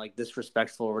accurate and like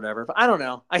disrespectful or whatever, but I don't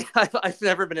know. I've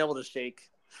never been able to shake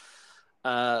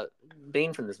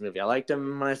Bane from this movie. I liked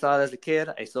him when I saw it as a kid.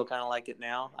 I still kind of like it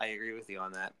now. I agree with you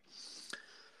on that.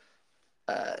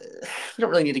 We don't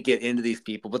really need to get into these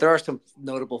people, but there are some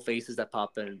notable faces that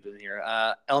pop in here.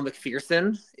 Elle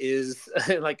McPherson is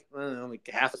like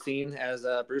half a scene as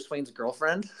Bruce Wayne's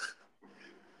girlfriend.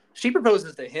 She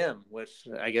proposes to him, which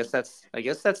I guess that's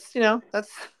that's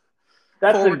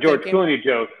a George Clooney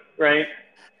joke, right?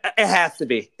 It has to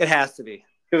be.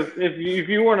 Because if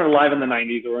you weren't alive in the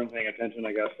 '90s or weren't paying attention,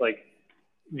 I guess like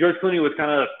George Clooney was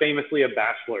kind of famously a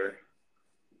bachelor.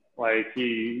 Like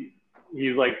he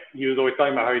was always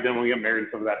talking about how he didn't want to get married and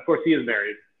stuff like that. Of course, he is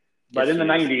married, but in the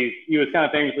 '90s, he was kind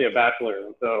of famously a bachelor,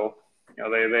 and so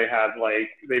they had like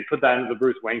they put that into the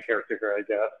Bruce Wayne character here, I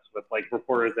guess, with like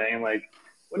reporters saying like,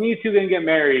 when are you two gonna get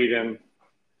married? And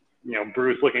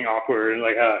Bruce looking awkward and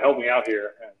like, help me out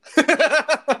here.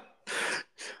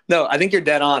 No, I think you're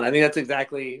dead on. I think that's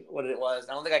exactly what it was.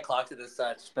 I don't think I clocked it as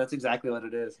such, but that's exactly what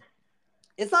it is.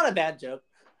 It's not a bad joke.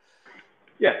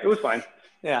 Yeah, it was fine.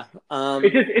 Yeah.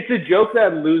 It's a joke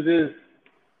that loses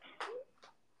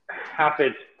half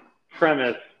its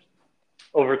premise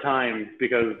over time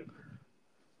because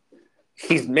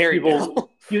he's married now.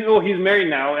 He's married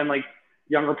now, and like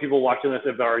younger people watching this,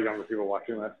 if there are younger people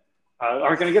watching this,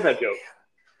 aren't going to get that joke.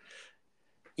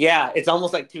 Yeah, it's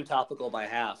almost like too topical by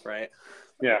half, right?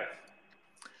 Yeah.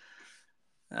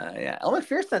 Yeah. Elle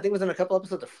McPherson, I think, was in a couple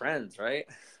episodes of Friends, right?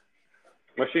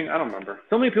 Was she? I don't remember.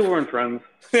 So many people were in Friends.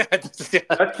 Yeah.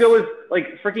 That show is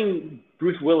like freaking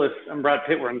Bruce Willis and Brad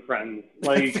Pitt were in Friends.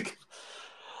 Like,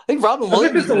 I think Robin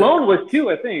Williams was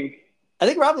too. I think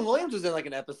Robin Williams was in like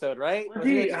an episode, right? Was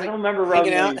he? I don't remember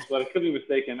Robin Williams, but I could be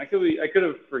mistaken. I could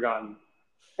have forgotten.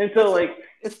 And so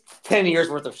it's 10 years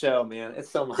worth of show, man.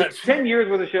 It's so much. It's 10 years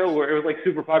worth of show where it was like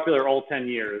super popular all 10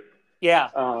 years. Yeah.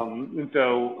 And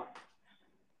so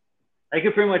I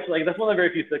could pretty much that's one of the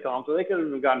very few sitcoms, so they could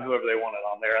have gotten whoever they wanted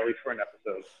on there, at least for an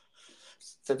episode.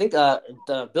 So I think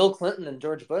Bill Clinton and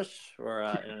George Bush were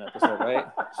in an episode, right?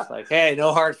 It's like, hey,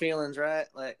 no hard feelings, right?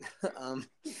 Like,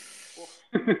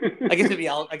 I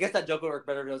guess that joke would work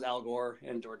better if it was Al Gore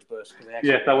and George Bush.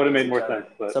 Yes, that would have made more sense.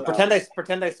 But, so pretend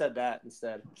I said that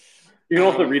instead. You can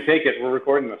also retake it. We're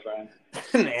recording this, Ryan.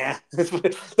 Nah.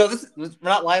 So we're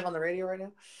not live on the radio right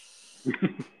now.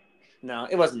 No,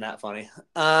 it wasn't that funny.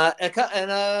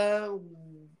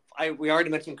 We already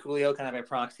mentioned Coolio kind of by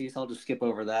proxy, so I'll just skip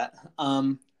over that.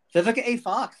 Vivica A.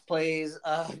 Fox plays,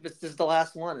 this is the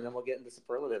last one, and then we'll get into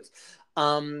superlatives.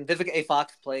 Vivica A.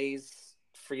 Fox plays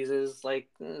Frieza's like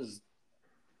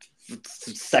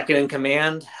second in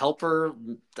command, helper.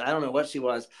 I don't know what she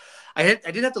was. I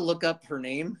did have to look up her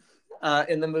name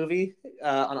in the movie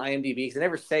on IMDb because they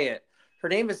never say it. Her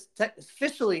name is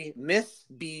officially Miss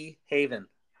B. Haven.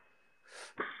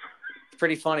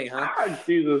 Pretty funny, huh?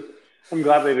 Jesus, I'm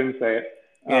glad they didn't say it.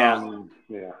 Yeah.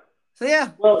 Yeah. So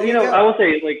yeah. Well, I will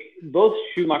say, like, both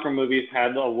Schumacher movies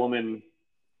had a woman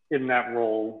in that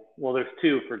role. Well, there's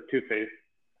two for Two-Face.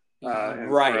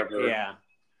 Right. Forever. Yeah.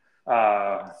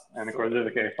 And of course,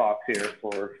 Vivica A. Fox here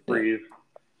for Freeze.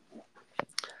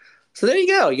 So there you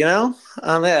go. Yeah,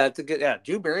 it's a good. Yeah,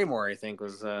 Drew Barrymore, I think,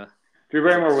 was. Drew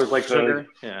Barrymore was like the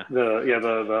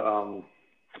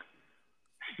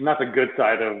not the good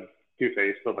side of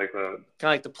Two-Face, but like the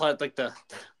kind of like the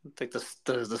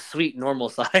sweet normal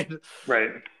side.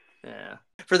 Right. Yeah.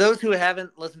 For those who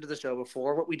haven't listened to the show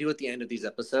before, what we do at the end of these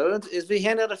episodes is we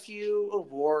hand out a few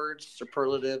awards,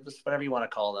 superlatives, whatever you want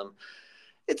to call them.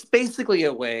 It's basically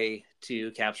a way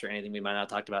to capture anything we might not have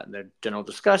talked about in the general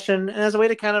discussion, and as a way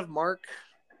to kind of mark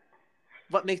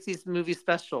what makes these movies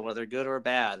special, whether good or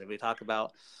bad. And we talk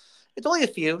about, it's only a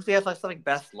few. We have like something like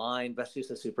best line, best use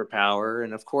of superpower,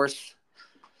 and of course,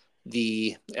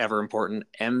 the ever important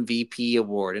MVP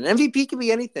award. And MVP can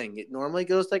be anything. It normally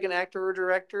goes to like an actor or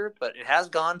director, but it has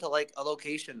gone to like a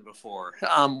location before.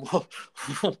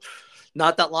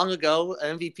 Not that long ago,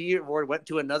 an MVP award went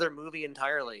to another movie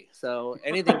entirely. So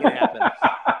anything can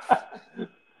happen.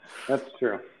 That's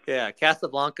true. Yeah,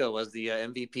 Casablanca was the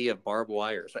MVP of Barbed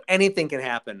Wire. So anything can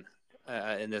happen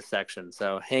in this section.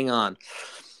 So hang on.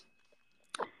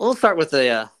 We'll start with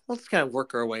let's kind of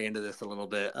work our way into this a little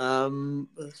bit. A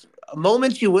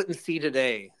moment you wouldn't see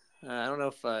today. I don't know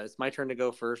if it's my turn to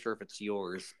go first or if it's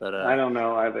yours, but I don't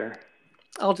know either.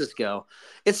 I'll just go.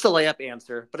 It's the layup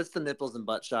answer, but it's the nipples and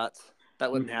butt shots.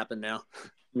 That wouldn't happen now.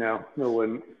 No, it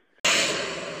wouldn't.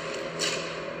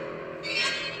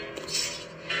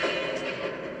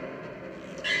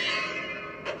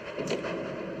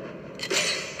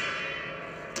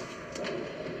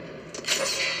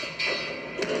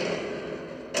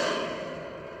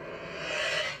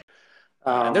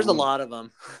 And there's a lot of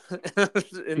them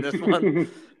in this one,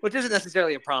 which isn't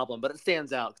necessarily a problem, but it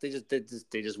stands out. They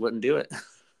just wouldn't do it.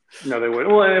 No, they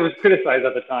wouldn't. Well, it was criticized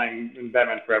at the time in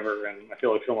Batman Forever, and I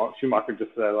feel like Schumacher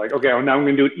just said, like, okay, well, now I'm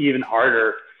going to do it even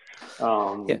harder.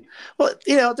 Yeah. Well,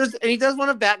 and he does one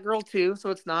of Batgirl too, so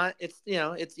it's not. It's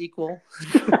it's equal.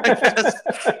 I guess.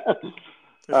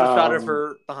 There's a shot of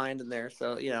her behind in there,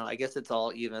 so I guess it's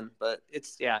all even. But it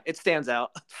stands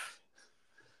out.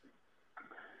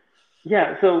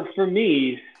 Yeah, so for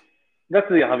me, that's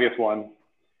the obvious one.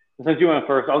 Since you went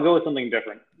first, I'll go with something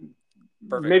different.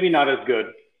 Perfect. Maybe not as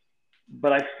good,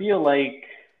 but I feel like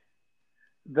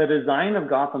the design of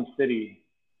Gotham City,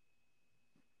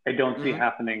 I don't see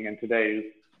happening in today's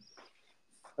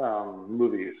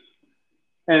movies.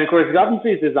 And of course, Gotham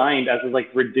City is designed as a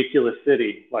like ridiculous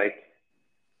city, like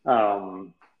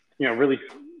really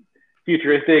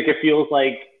futuristic. It feels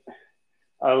like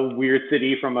a weird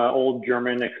city from an old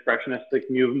German expressionistic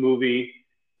movie.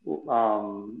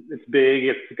 It's big,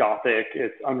 it's gothic,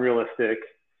 it's unrealistic.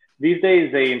 These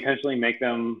days, they intentionally make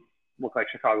them look like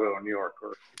Chicago or New York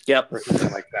or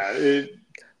something like that.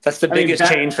 That's the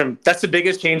biggest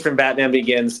change from Batman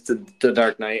Begins to The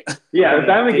Dark Knight. Yeah,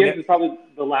 Batman Begins is probably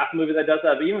the last movie that does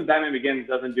that, but even Batman Begins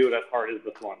doesn't do it as hard as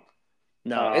this one.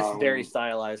 No, it's very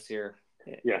stylized here.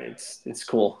 Yeah, it's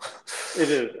cool.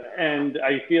 It is, and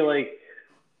I feel like,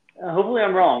 hopefully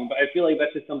I'm wrong, but I feel like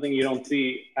that's just something you don't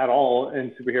see at all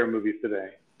in superhero movies today.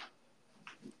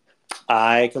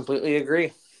 I completely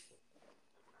agree.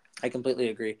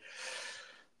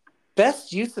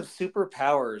 Best use of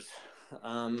superpowers.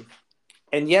 And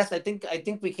yes, I think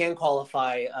we can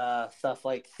qualify stuff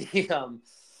like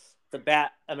the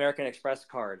Bat American Express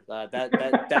card.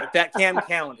 That can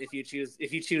count if you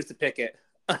choose to pick it.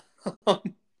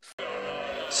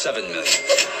 7 million.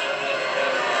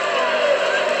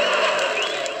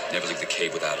 Never leave the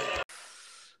cave without it.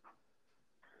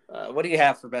 What do you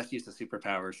have for best use of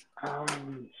superpowers? I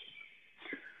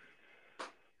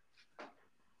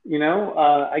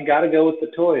got to go with the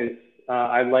toys.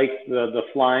 I liked the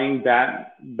flying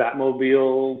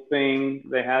Batmobile thing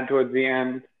they had towards the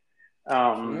end.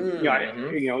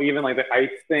 Even like the ice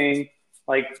thing.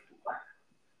 Like,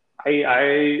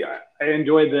 I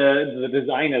enjoyed the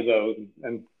design of those,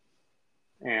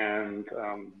 and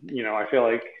I feel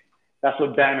like that's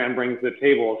what Batman brings to the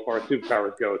table as far as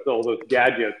superpowers go. It's all those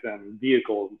gadgets and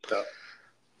vehicles and stuff.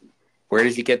 Where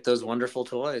does he get those wonderful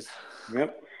toys?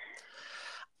 Yep.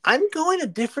 I'm going a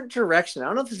different direction. I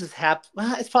don't know if this has happened.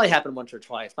 Well, it's probably happened once or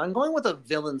twice, but I'm going with a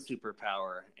villain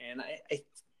superpower. And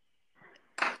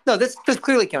no, this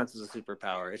clearly counts as a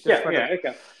superpower. It's just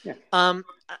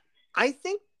I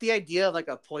think the idea of like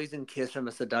a poison kiss from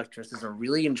a seductress is a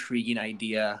really intriguing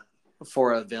idea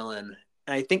for a villain.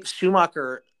 And I think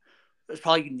Schumacher is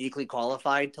probably uniquely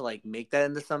qualified to like make that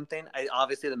into something.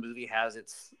 Obviously the movie has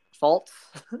its faults,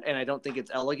 and I don't think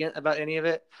it's elegant about any of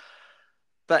it.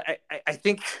 But I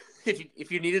think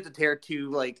if you needed to tear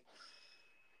two like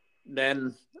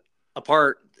men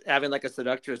apart, having like a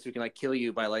seductress who can like kill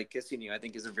you by like kissing you, I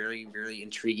think is a very, very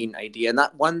intriguing idea.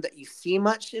 Not one that you see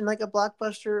much in like a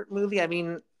blockbuster movie. I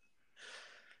mean,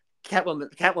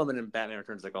 Catwoman and Batman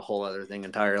Returns like a whole other thing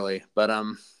entirely. But I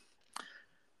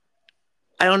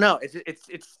don't know.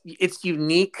 It's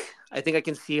unique. I think I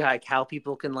can see how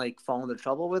people can like fall into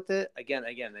trouble with it. Again,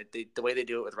 the way they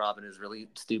do it with Robin is really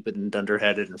stupid and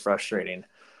underhanded and frustrating.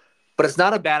 But it's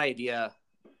not a bad idea,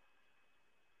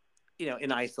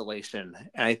 in isolation.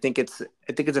 And I think it's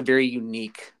a very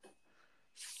unique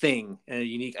thing and a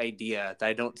unique idea that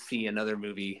I don't see another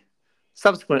movie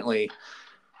subsequently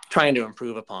trying to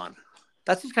improve upon.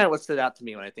 That's just kind of what stood out to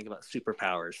me when I think about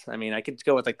superpowers. I mean, I could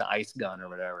go with like the ice gun or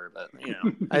whatever, but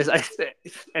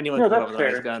anyone can go with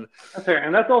an ice gun. That's fair,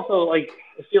 and that's also like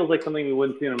it feels like something we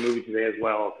wouldn't see in a movie today as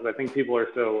well, because I think people are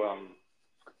so,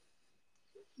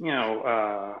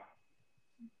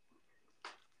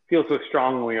 feel so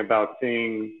strongly about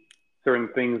seeing certain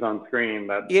things on screen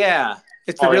that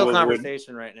it's Hollywood a real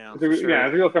conversation right now. It's a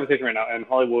real conversation right now, and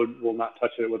Hollywood will not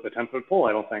touch it with a 10-foot pole.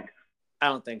 I don't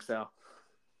think so.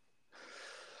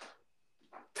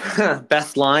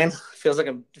 Best line feels like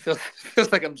I'm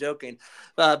joking.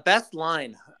 Best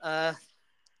line. I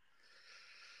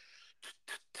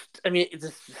mean,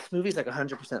 this movie's like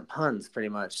 100% puns, pretty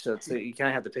much. So you kind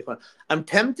of have to pick one. I'm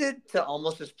tempted to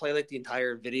almost just play like the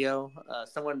entire video.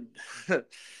 Someone,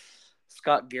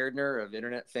 Scott Gardner of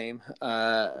internet fame,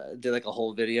 did like a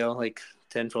whole video like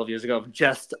 10, 12 years ago of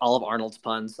just all of Arnold's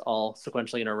puns, all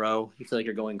sequentially in a row. You feel like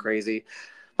you're going crazy.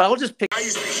 But I'll just pick.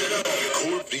 Ice,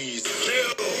 cold, freeze,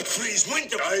 freeze,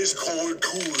 winter, ice, cold,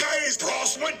 cool, ice,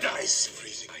 frost, winter, ice,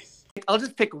 freezing, ice. I'll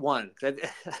just pick one.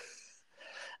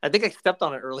 I think I stepped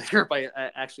on it earlier by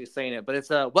actually saying it, but it's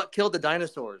what killed the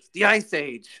dinosaurs? The Ice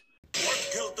Age. What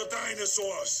killed the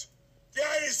dinosaurs? The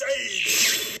Ice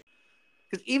Age.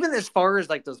 Because even as far as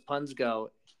like those puns go,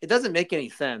 it doesn't make any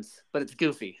sense, but it's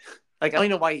goofy. Like I don't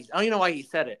even know why he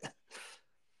said it.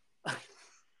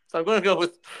 So I'm going to go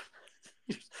with.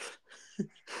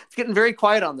 It's getting very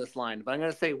quiet on this line, but I'm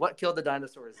going to say what killed the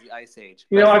dinosaurs? The Ice Age.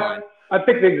 I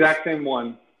picked the exact same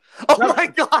one. My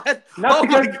God!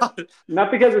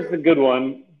 Not because it's a good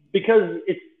one, because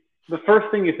it's the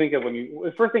first thing you think of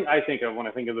the first thing I think of when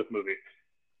I think of this movie.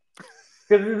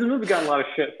 Because this movie got a lot of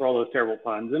shit for all those terrible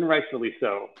puns, and rightfully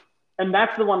so. And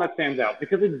that's the one that stands out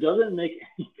because it doesn't make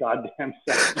any goddamn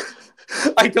sense.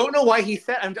 I don't know why he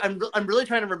said. I'm really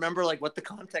trying to remember like what the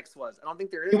context was. I don't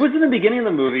think there is. It was in the beginning of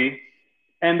the movie,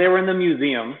 and they were in the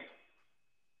museum.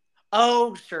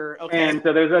 Oh, sure. Okay. And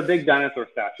so there's a big dinosaur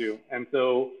statue, and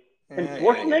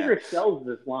Schwarzenegger sells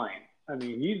this line. I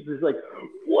mean, he's just like,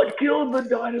 "What killed the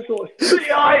dinosaurs?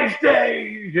 The Ice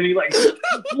Age!" And he like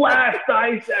blasts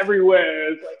ice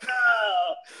everywhere. It's like,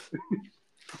 ah.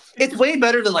 It's way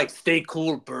better than like "Stay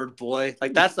Cool, Bird Boy."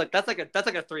 Like that's like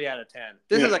a 3 out of 10.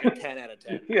 This is like a 10 out of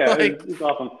 10. Yeah, like, it's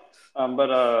awesome. I'm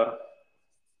gonna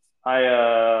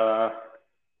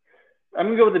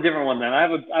go with a different one then. I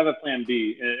have a plan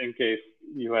B in case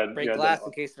you had break glass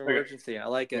in case of emergency. I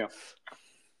like it. Yeah.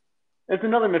 It's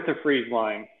another Mr. Freeze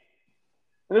line.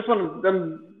 And this one,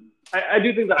 I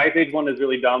do think the Ice Age one is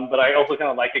really dumb, but I also kind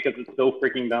of like it because it's so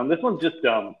freaking dumb. This one's just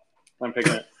dumb. I'm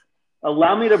picking it.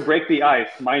 Allow me to break the ice.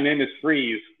 My name is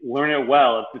Freeze. Learn it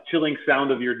well. It's the chilling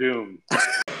sound of your doom.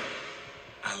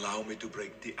 Allow me to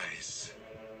break the ice.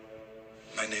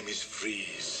 My name is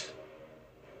Freeze.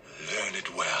 Learn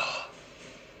it well,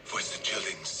 for it's the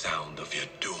chilling sound of your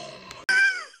doom.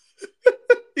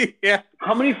 Yeah.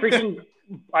 How many freaking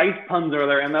ice puns are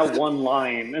there in that one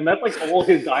line? And that's like all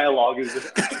his dialogue is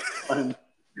just ice puns.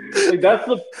 Like that's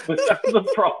the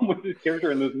problem with his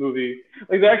character in this movie.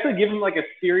 Like they actually give him like a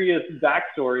serious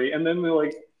backstory, and then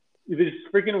they just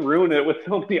freaking ruin it with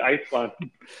so many ice puns.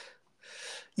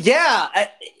 Yeah,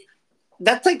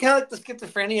 that's like kind of like the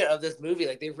schizophrenia of this movie.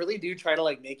 Like they really do try to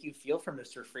like make you feel for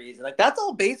Mr. Freeze, and like that's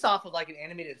all based off of like an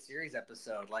animated series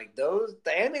episode. Like the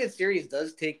animated series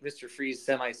does take Mr. Freeze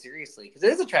semi-seriously because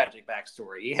it is a tragic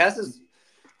backstory. He has his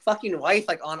fucking wife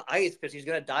like on ice because she's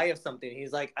gonna die of something.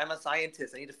 He's like, I'm a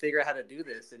scientist. I need to figure out how to do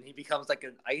this, and he becomes like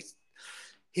an ice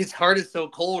his heart is so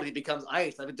cold he becomes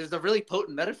ice. I mean, there's a really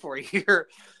potent metaphor here.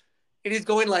 And he's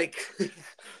going like,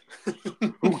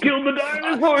 who killed the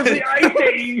dinosaurs? The Ice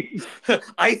Age.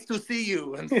 Ice to see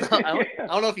you. And so, I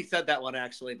don't know if he said that one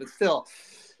actually, but still.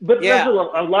 But yeah,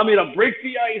 allow me to break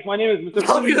the ice. My name is Mr.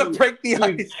 Allow me to break the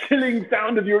ice. Chilling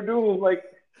sound of your doom, like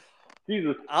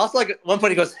Jesus. I also like at one point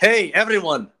he goes, "Hey,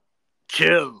 everyone,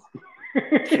 chill,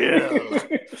 chill,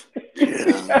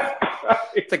 chill."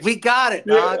 It's like we got it,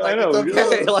 dog. Yeah, like, I know. It's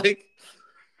okay. Like,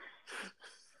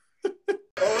 All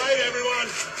right, everyone,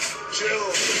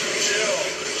 chill,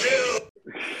 chill.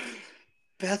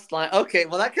 best line. Okay,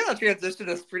 well that kind of transitioned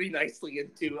us pretty nicely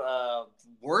into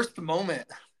worst moment.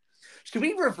 Should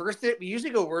we reverse it? We usually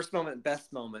go worst moment,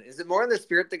 best moment. Is it more in the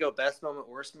spirit to go best moment,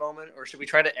 worst moment, or should we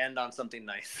try to end on something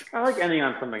nice? I like ending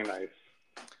on something nice.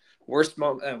 Worst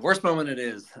moment it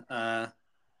is.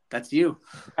 That's you.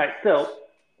 All right, so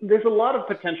there's a lot of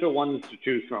potential ones to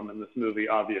choose from in this movie,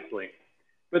 obviously.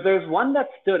 But there's one that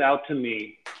stood out to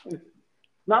me.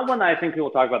 Not one that I think people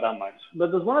talk about that much,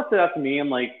 but there's one that stood out to me and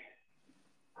like,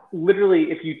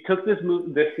 literally, if you took this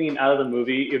scene out of the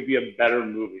movie, it'd be a better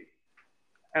movie.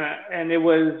 And it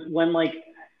was when like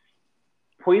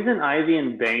Poison Ivy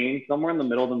and Bane, somewhere in the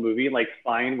middle of the movie, like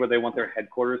find where they want their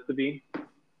headquarters to be.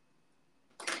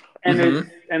 And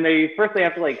they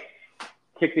have to like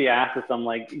kick the ass of some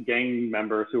like gang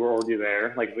members who were already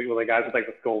there, like the guys with like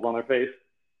the skulls on their face.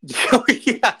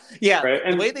 yeah. Right?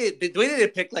 And the way they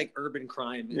depict like urban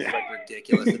crime is like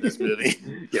ridiculous in this movie.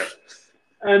 Yeah.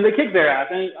 And they kicked their ass,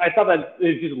 and I thought that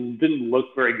it just didn't look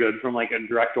very good from like a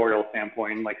directorial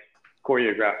standpoint, like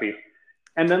choreography.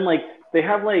 And then like they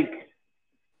have like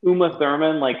Uma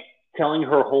Thurman like telling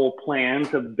her whole plan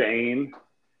to Bane,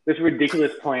 this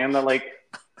ridiculous plan that like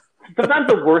sometimes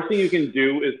the worst thing you can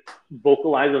do is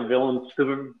vocalize a villain's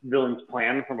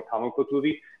plan from a comic book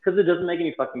movie because it doesn't make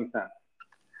any fucking sense.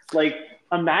 Like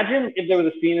imagine if there was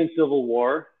a scene in Civil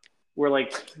War where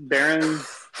like Baron,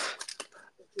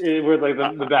 where like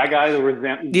the bad guy,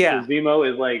 Zemo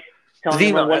is like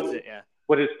telling him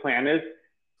what his plan is.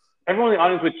 Everyone in the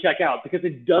audience would check out because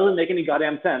it doesn't make any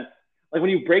goddamn sense. Like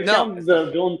when you break down the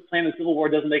villain's plan in Civil War,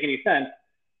 it doesn't make any sense,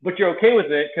 but you're okay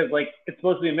with it because like it's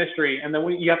supposed to be a mystery, and then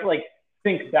when you have to like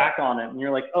think back on it, and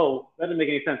you're like, oh, that doesn't make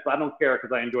any sense, but I don't care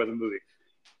because I enjoy the movie.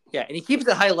 Yeah, and he keeps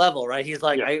it high level, right? He's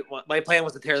like, my plan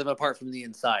was to tear them apart from the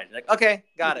inside. Like, okay,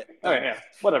 got it. All right, yeah,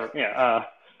 whatever. Yeah,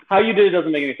 how you did it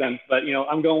doesn't make any sense, but you know,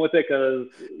 I'm going with it because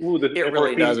it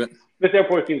really doesn't. This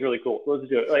airport seems really cool, so let's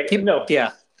do it. Like,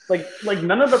 Like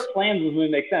none of the plans in this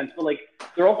movie make sense, but like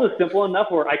they're also simple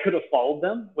enough where I could have followed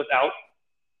them without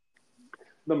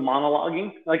the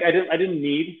monologuing. Like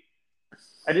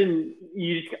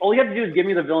all you have to do is give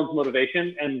me the villain's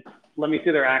motivation and let me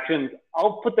see their actions.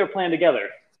 I'll put their plan together.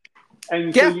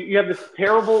 And so you have this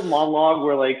terrible monologue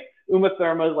where like Uma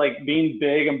Thurman is like being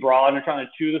big and broad and trying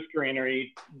to chew the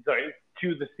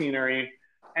scenery.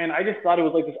 And I just thought it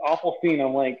was like this awful scene.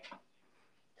 I'm like,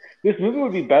 this movie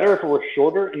would be better if it were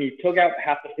shorter and you took out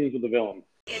half the scenes with the villain.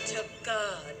 It took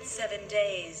God 7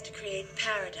 days to create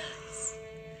paradise.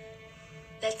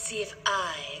 Let's see if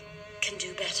I can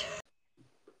do better.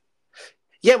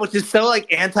 Yeah, which is so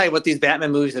like anti what these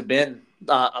Batman movies have been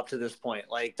up to this point.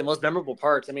 Like the most memorable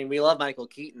parts. I mean, we love Michael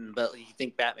Keaton, but you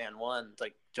think Batman 1, it's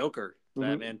like Joker,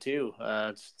 Batman 2,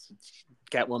 it's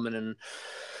Catwoman and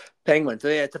Penguin. So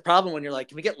yeah, it's a problem when you're like,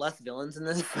 can we get less villains in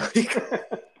this?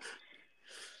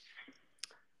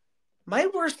 My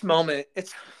worst moment,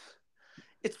 it's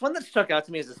one that stuck out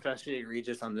to me as especially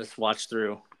egregious on this watch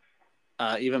through,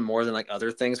 even more than like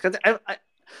other things. Because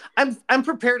I'm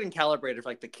prepared and calibrated for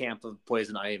like the camp of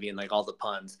Poison Ivy and like all the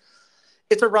puns.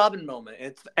 It's a Robin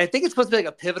moment. I think it's supposed to be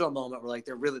like a pivotal moment where like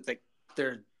they're really like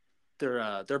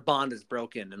their bond is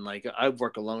broken and like I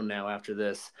work alone now after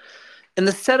this. And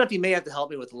the setup you may have to help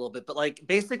me with a little bit, but like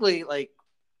basically like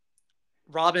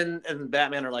Robin and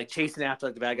Batman are like chasing after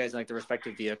like the bad guys in like their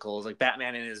respective vehicles, like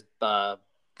Batman in his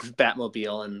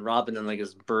Batmobile and Robin in like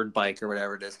his bird bike or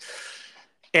whatever it is.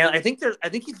 And I think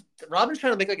Robin's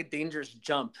trying to make like a dangerous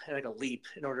jump and like a leap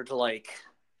in order to like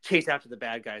chase after the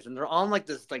bad guys. And they're on like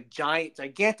this like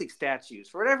gigantic statues.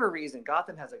 For whatever reason,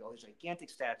 Gotham has like all these gigantic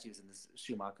statues in this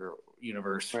Schumacher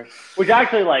universe. Right. Which I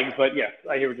actually like, but yes,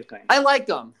 I hear what you're saying. I like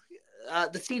them.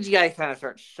 The CGI kind of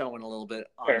starts showing a little bit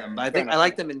on them, but I think I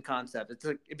like them in concept.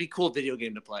 It'd be a cool video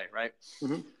game to play, right?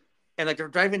 Mm-hmm. And like they're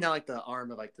driving down like the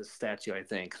arm of like this statue, I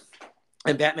think.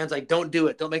 And Batman's like, "Don't do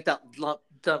it. Don't make that.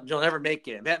 You'll never make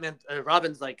it." And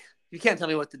Robin's like, "You can't tell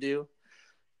me what to do."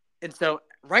 And so,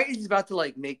 right as he's about to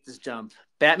like make this jump,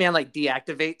 Batman like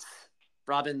deactivates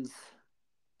Robin's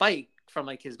bike from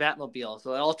like his Batmobile,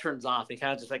 so it all turns off. He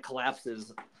kind of just like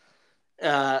collapses.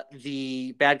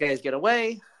 The bad guys get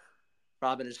away.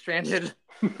 Robin is stranded.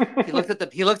 He looks at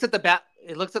the bat.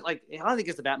 It looks at like, I don't think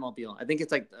it's the Batmobile. I think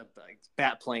it's like a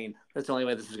bat plane. That's the only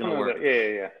way this is going to work.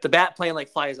 Yeah. The bat plane like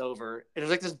flies over. And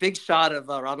there's like this big shot of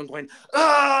Robin going,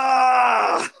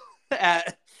 ah,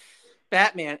 at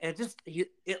Batman. And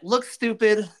it looks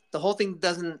stupid. The whole thing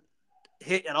doesn't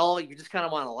hit at all. You just kind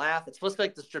of want to laugh. It's supposed to be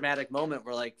like this dramatic moment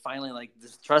where like finally like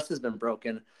this trust has been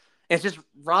broken. And it's just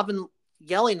Robin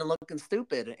yelling and looking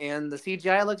stupid. And the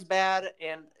CGI looks bad.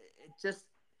 And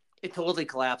it totally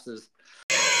collapses.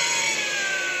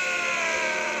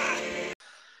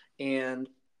 And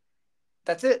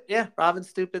that's it. Yeah, Robin's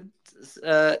stupid. It's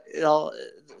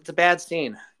a bad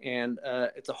scene, and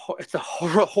it's a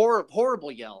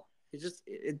horrible yell.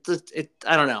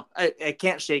 I don't know. I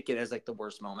can't shake it as like the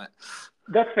worst moment.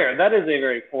 That's fair. That is a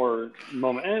very poor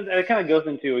moment, and it kind of goes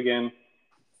into again.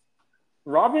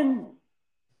 Robin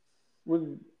was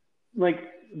like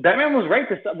Batman was right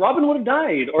to stop. Robin would have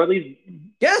died, or at least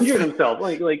injured himself.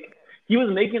 Like he was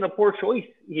making a poor choice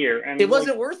here, and it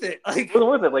wasn't worth it. It wasn't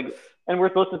worth it. Like, and we're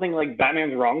supposed to think like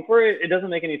Batman's wrong for it. It doesn't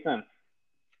make any sense.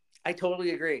 I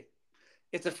totally agree.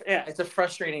 It's a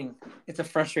frustrating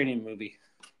movie,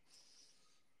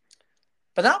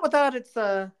 but not without its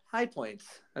high points,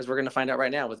 as we're going to find out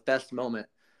right now with best moment.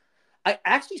 I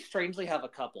actually strangely have a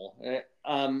couple,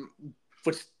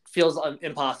 which feels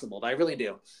impossible, but I really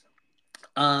do.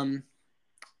 My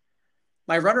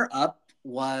runner-up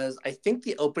was, I think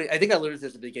the opening, I think I alluded to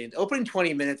this at the beginning. The opening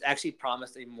 20 minutes actually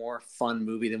promised a more fun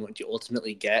movie than what you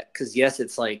ultimately get. Because yes,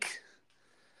 it's like,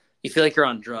 you feel like you're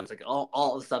on drugs. Like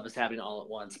all the stuff is happening all at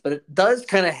once. But it does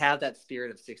kind of have that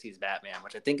spirit of 60s Batman,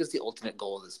 which I think is the ultimate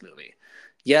goal of this movie.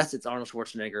 Yes, it's Arnold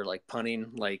Schwarzenegger, like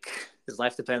punning, like his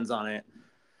life depends on it.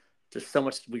 There's so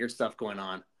much weird stuff going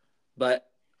on. But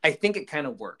I think it kind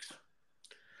of works.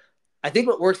 I think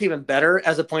what works even better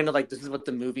as a point of like, this is what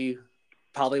the movie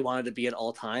probably wanted to be at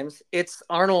all times. It's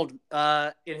Arnold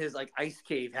in his like ice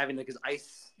cave having like his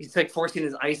ice. He's like forcing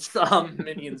his ice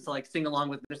minions to like sing along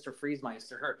with Mr.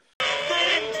 Freezemeister.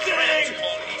 Sing,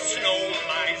 snow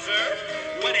miser.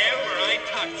 Whatever I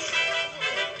touch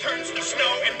turns to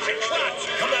snow in my clutch.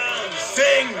 Come on,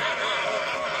 sing.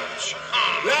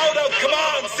 Louder, come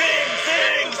on, sing.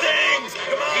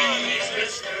 Come on.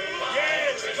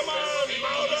 Yes, come on,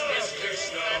 louder.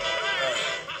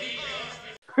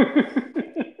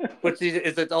 Which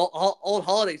is an old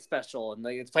holiday special, and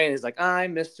like it's playing. He's like,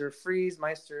 "I'm Mr.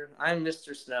 Freezemeister, I'm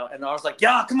Mr. Snow," and I was like,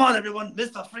 "Yeah, come on, everyone,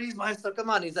 Mr. Freezemeister, come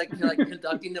on!" He's like,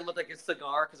 conducting them with like a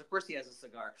cigar, because of course he has a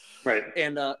cigar, right?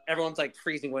 And everyone's like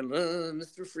freezing when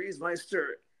Mr.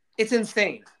 Freezemeister. It's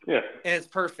insane, yeah, and it's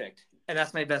perfect, and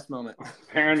that's my best moment.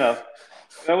 Fair enough.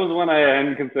 That was one I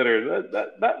hadn't considered.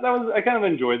 That was, I kind of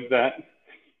enjoyed that.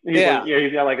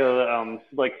 He's got like a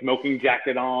like smoking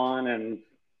jacket on and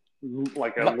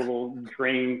like a little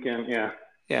drink, and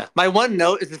yeah. My one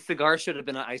note is the cigar should have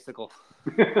been an icicle.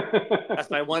 That's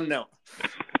my one note.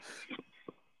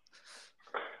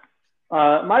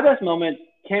 My best moment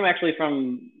came actually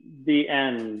from the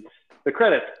end, the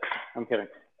credits. I'm kidding.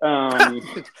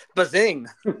 Bazing.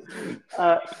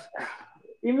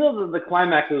 Even though the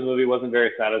climax of the movie wasn't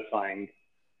very satisfying,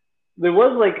 there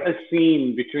was like a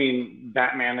scene between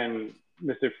Batman and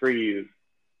Mr. Freeze.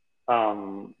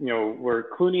 Where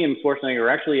Clooney and Schwarzenegger are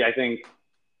actually, I think,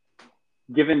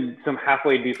 given some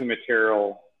halfway decent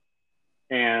material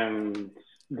and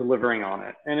delivering on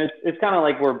it. And it's kind of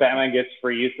like where Batman gets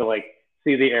Freeze to like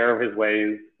see the error of his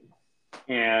ways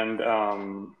and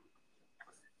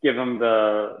give him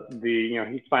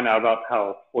he's find out about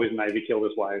how Poison Ivy killed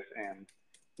his wife and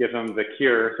give him the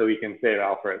cure so he can save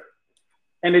Alfred.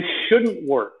 And it shouldn't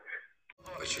work.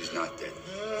 But she's not dead.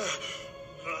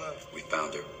 We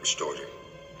found her, restored her.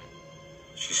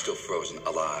 She's still frozen,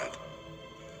 alive,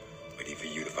 waiting for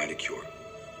you to find a cure.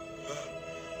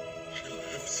 She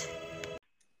lives.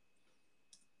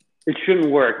 It shouldn't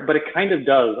work, but it kind of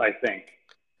does, I think.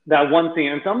 That one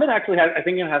scene, and some of it actually has, I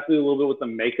think it has to do a little bit with the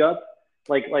makeup.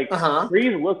 Like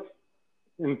Freeze looks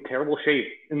in terrible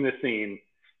shape in this scene,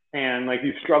 and like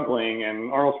he's struggling, and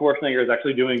Arnold Schwarzenegger is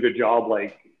actually doing a good job,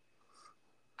 like,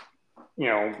 he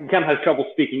kind of has trouble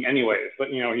speaking anyways, but,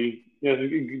 he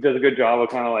does a good job of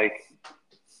kind of like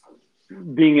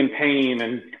being in pain,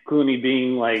 and Clooney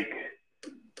being like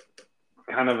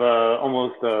kind of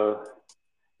almost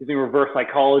using reverse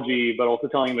psychology, but also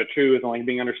telling him the truth and like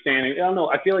being understanding. I don't know.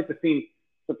 I feel like the scene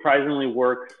surprisingly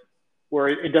works where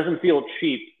it doesn't feel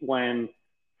cheap when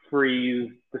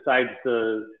Freeze decides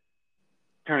to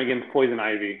turn against Poison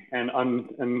Ivy and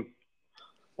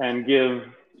give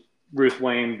Bruce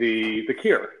Wayne the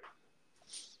cure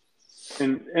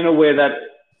in a way that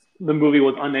the movie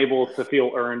was unable to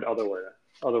feel earned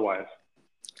otherwise.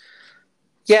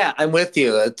 Yeah, I'm with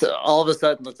you. It's, all of a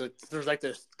sudden, there's like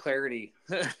this clarity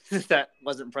that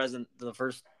wasn't present in the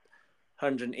first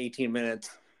 118 minutes.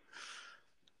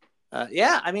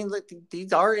 Yeah, I mean, look,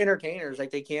 these are entertainers.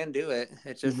 Like, they can do it.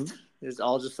 It's just it's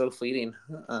all just so fleeting,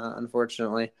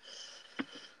 unfortunately.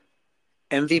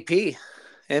 MVP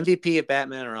of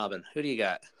Batman and Robin. Who do you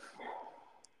got?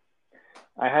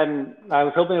 I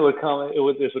was hoping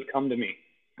this would come to me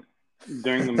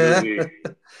during the movie,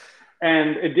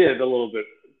 and it did a little bit,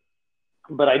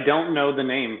 but I don't know the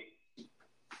name.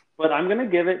 But I'm gonna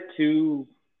give it to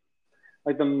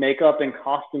like the makeup and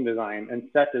costume design and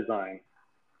set design.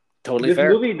 Totally fair.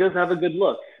 This movie does have a good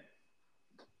look.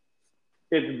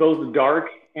 It's both dark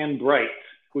and bright,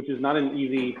 which is not an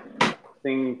easy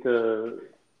thing to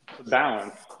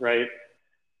balance, right?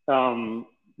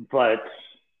 But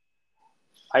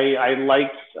I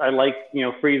liked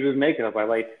Freeze's makeup. I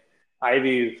liked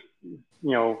Ivy's,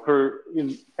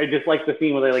 I just liked the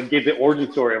scene where they like give the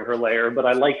origin story of her layer, but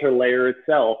I liked her layer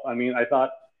itself. I mean, I thought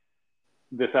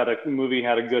this movie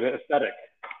had a good aesthetic.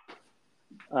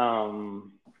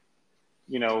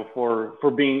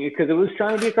 For being, because it was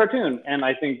trying to be a cartoon, and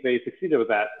I think they succeeded with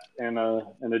that in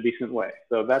a decent way.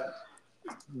 So that's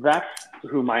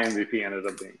who my MVP ended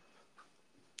up being.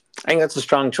 I think that's a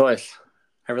strong choice.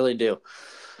 I really do.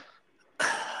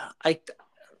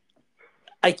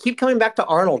 I keep coming back to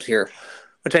Arnold here,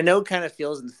 which I know kind of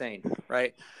feels insane,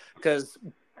 right? Because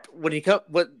when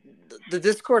the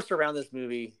discourse around this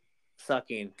movie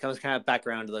sucking comes kind of back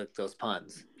around to those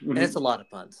puns, and it's a lot of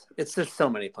puns. It's just so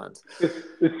many puns.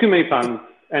 It's too many puns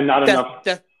and not enough.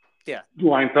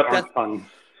 Lines that aren't puns.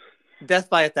 Death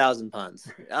by 1,000 puns.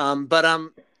 But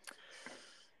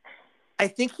I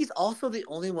think he's also the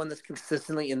only one that's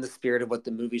consistently in the spirit of what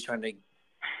the movie's trying to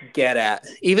get at,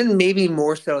 even maybe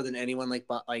more so than anyone like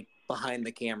behind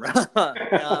the camera.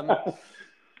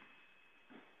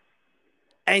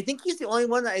 I think he's the only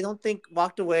one that I don't think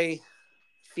walked away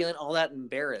feeling all that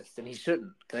embarrassed, and he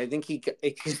shouldn't. Because I think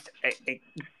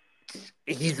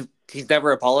he's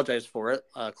never apologized for it.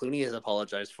 Clooney has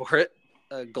apologized for it.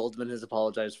 Goldman has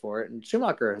apologized for it, and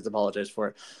Schumacher has apologized for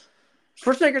it.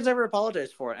 Schwarzenegger's never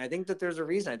apologized for it. I think that there's a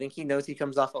reason. I think he knows he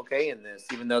comes off okay in this,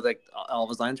 even though like all of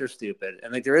his lines are stupid.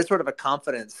 And like there is sort of a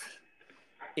confidence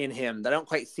in him that I don't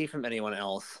quite see from anyone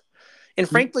else. And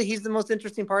frankly, he's the most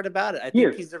interesting part about it. I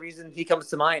think he's the reason he comes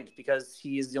to mind, because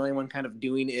he is the only one kind of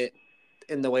doing it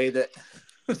in the way that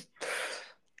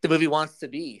the movie wants to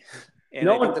be. And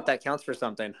I think that counts for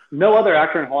something. No other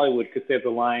actor in Hollywood could say the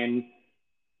line,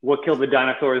 "What killed the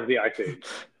dinosaurs? The Ice Age."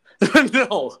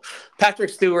 No,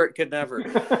 Patrick Stewart could never.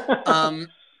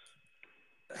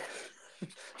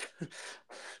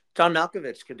 John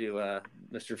Malkovich could do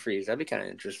Mr. Freeze. That'd be kind of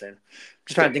interesting.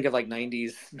 Just trying to think of like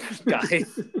 90s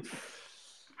guys.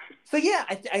 So yeah,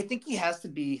 I think he has to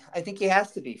be. I think he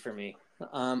has to be for me.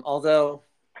 Although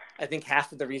I think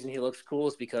half of the reason he looks cool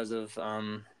is because of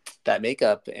that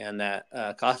makeup and that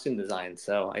costume design.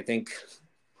 So I think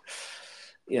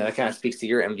that kind of speaks to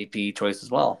your MVP choice as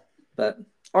well. But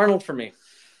Arnold for me.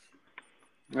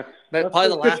 That's probably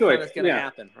the last time it's going to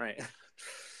happen, right?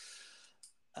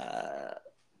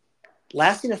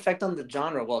 Lasting effect on the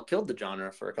genre. Well, it killed the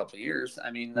genre for a couple of years.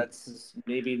 I mean, that's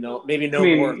maybe no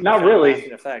more. Not really.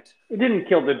 Lasting effect. It didn't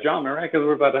kill the genre, right? Because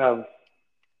we're about to have.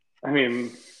 I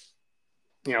mean,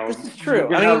 this is true.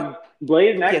 Have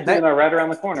Blade and X-Men are right around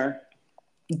the corner.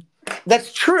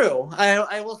 That's true.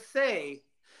 I will say,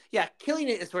 killing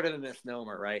it is sort of a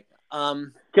misnomer, right?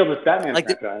 Killed the Batman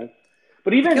franchise.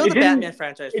 But even it didn't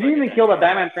even kill the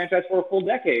Batman franchise for a full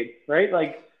decade, right?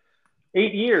 Like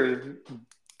 8 years.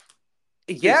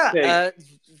 Yeah,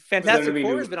 Fantastic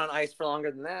Four has been on ice for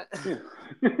longer than that.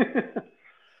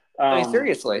 I mean,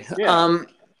 seriously. Yeah.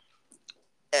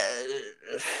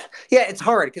 It's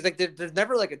hard because like there's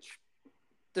never like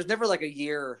a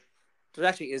year. There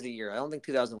actually is a year. I don't think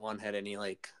 2001 had any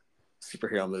like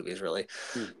superhero movies really,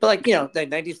 but like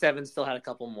 97 still had a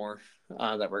couple more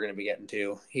that we're going to be getting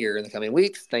to here in the coming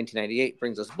weeks. 1998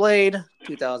 brings us Blade.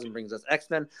 2000 brings us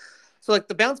X-Men. So like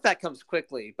the bounce back comes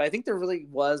quickly, but I think there really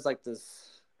was like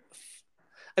this.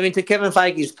 I mean, to Kevin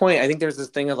Feige's point, I think there's this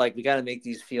thing of like we got to make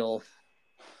these feel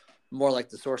more like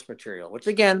the source material, which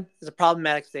again is a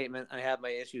problematic statement. I have my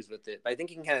issues with it, but I think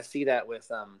you can kind of see that with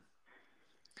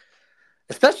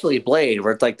especially Blade,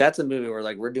 where it's like that's a movie where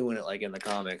like we're doing it like in the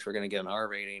comics. We're gonna get an R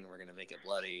rating. We're gonna make it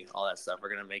bloody, all that stuff.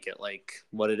 We're gonna make it like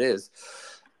what it is.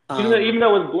 Even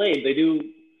though with Blade, they do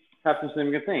have some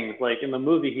significant things. Like in the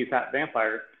movie, he's that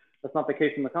vampire. That's not the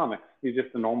case in the comics. He's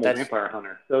just a normal vampire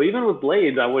hunter. So even with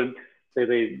Blade, I would say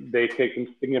they take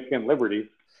some significant liberties.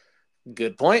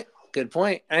 Good point. Good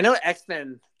point. I know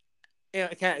X-Men,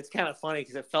 it's kind of funny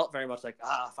because it felt very much like,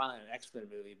 finally an X-Men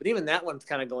movie. But even that one's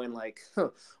kind of going like,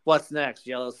 what's next?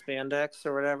 Yellow spandex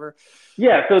or whatever?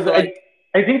 Yeah,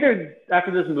 I think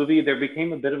after this movie, there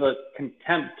became a bit of a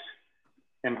contempt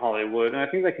in Hollywood. And I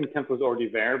think that contempt was already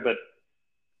there, but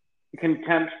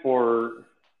contempt for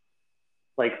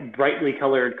like brightly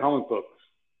colored comic books.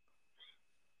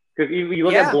 Because you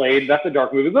look at Blade, that's a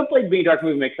dark movie. But Blade being a dark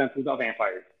movie makes sense. It's not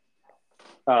vampires.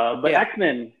 But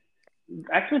X-Men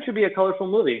should be a colorful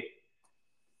movie.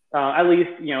 At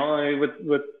least,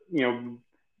 with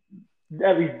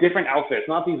at least different outfits,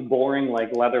 not these boring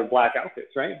like leather black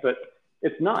outfits, right? But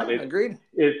it's not. Agreed.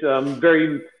 It's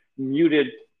very muted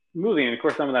movie, and of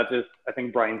course some of that's just I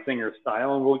think Bryan Singer's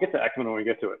style, and we'll get to X-Men when we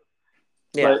get to it.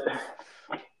 Yeah.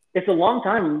 But it's a long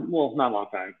time. Well, not a long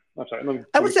time. I'm sorry.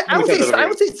 I would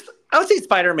say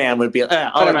Spider-Man would be.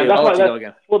 I'll let you go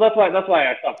again. Well, that's why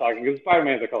I stopped talking, because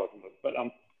Spider-Man is a colorful movie. But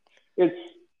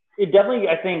it definitely,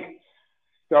 I think,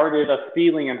 started a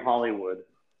feeling in Hollywood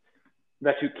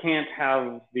that you can't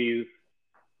have these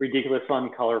ridiculous,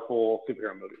 fun, colorful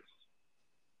superhero movies.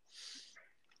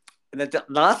 And that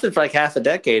lasted for like half a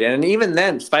decade, and even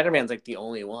then, Spider-Man's like the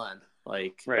only one.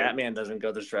 Like Batman doesn't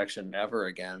go this direction ever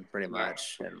again, pretty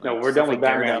much. No, and, like, no, we're done with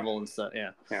Batman. Daredevil and stuff.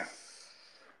 Yeah.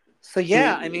 So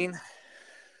I mean,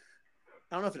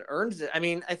 I don't know if it earns it. I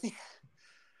mean, I think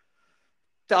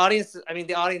the audience is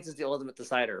the ultimate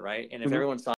decider, right? And if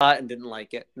everyone saw it and didn't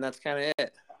like it, then that's kind of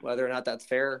it. Whether or not that's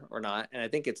fair or not, and I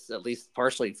think it's at least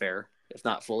partially fair, if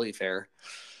not fully fair.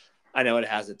 I know it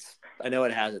has its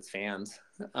fans.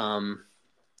 But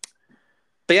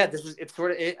yeah,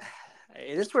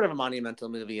 it is sort of a monumental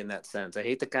movie in that sense. I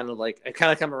hate to kind of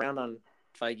come around on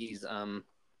Feige's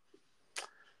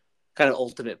kind of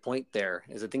ultimate point there,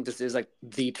 is I think this is like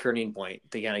the turning point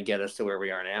to kind of get us to where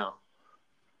we are now.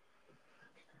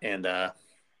 And I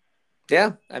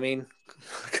mean,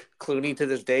 Clooney to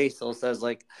this day still says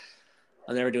like,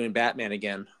 I'm never doing Batman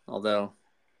again, although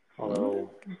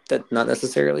that's not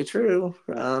necessarily true.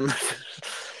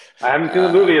 I haven't seen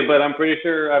the movie, but I'm pretty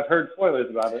sure I've heard spoilers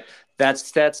about it.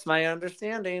 That's my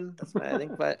understanding. That's my, I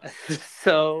think, but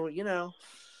so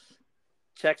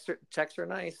checks are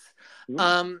nice.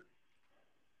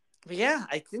 But yeah,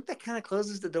 I think that kind of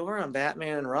closes the door on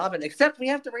Batman and Robin. Except we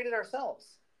have to rate it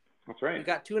ourselves. That's right. We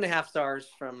got 2.5 stars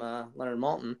from Leonard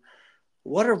Maltin.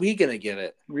 What are we gonna give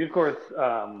it? We of course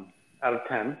out of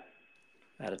 10.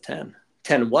 Out of 10.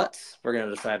 10 what's? We're gonna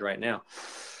decide right now.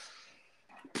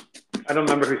 I don't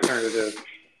remember whose turn it is.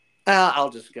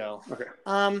 I'll just go. Okay.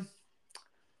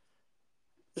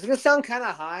 It's gonna sound kind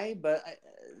of high, but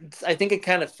I think it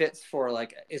kind of fits for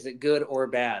like, is it good or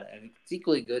bad? And it's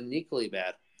equally good and equally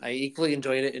bad. I equally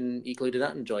enjoyed it and equally did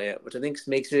not enjoy it, which I think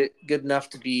makes it good enough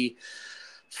to be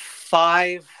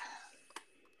 5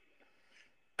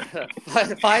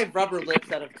 rubber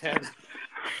lips out of 10.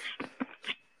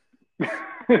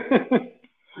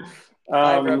 5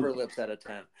 rubber lips out of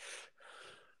 10.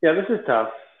 Yeah, this is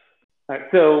tough. All right,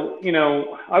 so,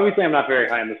 obviously I'm not very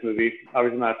high in this movie.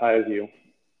 Obviously not as high as you.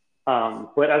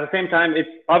 But at the same time, it's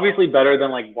obviously better than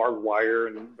like Barbed Wire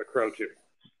and The Crow 2.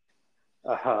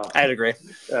 I'd agree.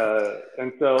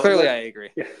 And so clearly I agree.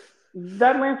 Yeah,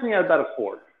 that lands me at about a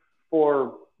 4.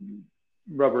 4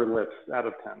 rubber lips out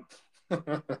of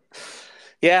 10.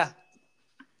 Yeah,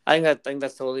 I think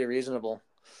that's totally reasonable.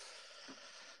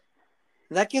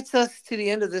 That gets us to the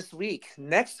end of this week.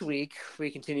 Next week, we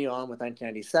continue on with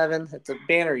 1997. It's a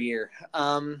banner year.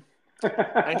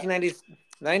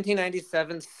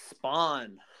 1997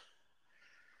 Spawn.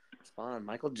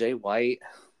 Michael J. White,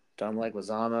 John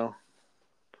Leguizamo.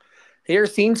 Have you ever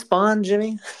seen Spawn,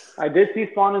 Jimmy? I did see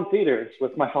Spawn in theaters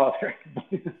with my father.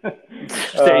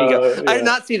 There you go. Yeah. I did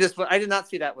not see this one. I did not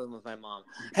see that one with my mom.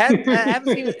 I haven't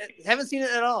seen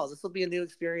it at all. This will be a new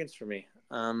experience for me.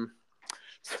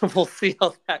 So we'll see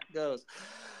how that goes.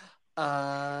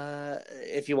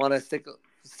 If you want to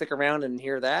stick around and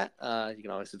hear that, you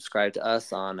can always subscribe to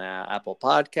us on Apple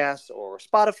Podcasts or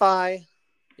Spotify.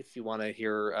 If you want to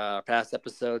hear past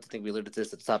episodes, I think we alluded to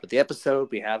this at the top of the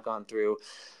episode. We have gone through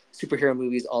superhero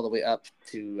movies all the way up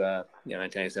to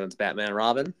 1997's Batman and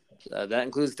Robin. That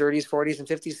includes 30s, 40s, and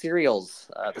 50s serials.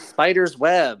 The Spider's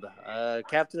Web,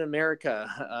 Captain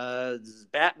America,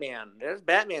 Batman. There's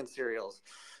Batman serials.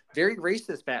 Very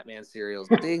racist Batman serials,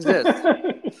 but they exist.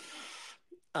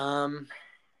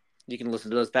 You can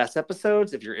listen to those past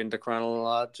episodes. If you're into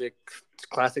chronologic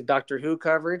classic Doctor Who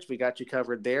coverage, we got you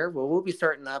covered there. Well, we'll be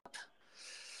starting up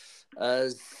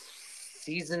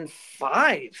season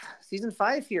 5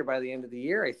 here by the end of the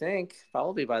year, I think.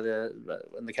 Probably by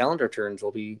when the calendar turns,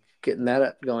 we'll be getting that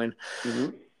up going.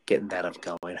 getting that up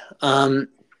going.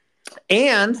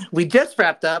 And we just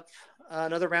wrapped up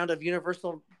another round of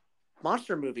Universal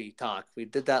monster movie talk. We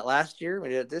did that last year. We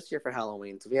did it this year for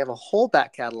Halloween. So we have a whole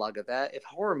back catalog of that. If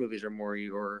horror movies are more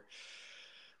your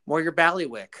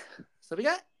ballywick. So we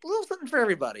got a little something for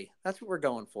everybody. That's what we're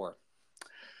going for.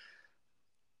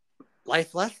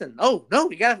 Life lesson. Oh no,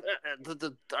 we got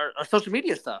our social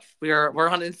media stuff. We're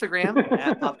on Instagram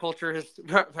at Pop Culture.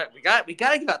 We got to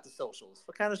give out the socials.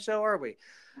 What kind of show are we?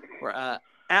 We're at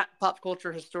Pop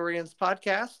Culture Historians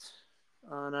Podcast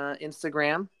on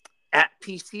Instagram, at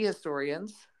PC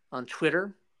Historians on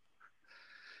Twitter,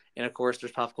 and of course,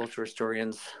 there's Pop Culture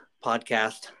Historians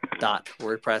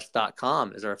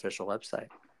Podcast.wordpress.com is our official website.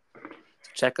 So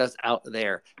check us out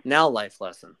there. Now, life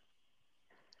lesson.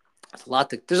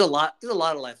 There's a lot of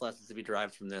life lessons to be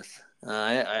derived from this.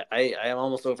 I am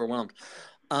almost overwhelmed.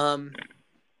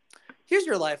 Here's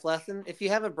your life lesson. If you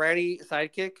have a bratty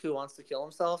sidekick who wants to kill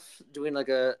himself doing like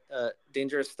a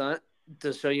dangerous stunt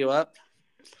to show you up,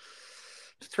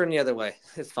 just turn the other way.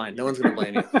 It's fine. No one's going to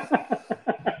blame you.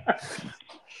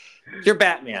 You're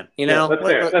Batman, you know?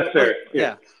 Yeah, that's fair.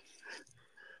 Yeah.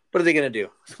 What are they going to do?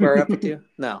 Square up with you?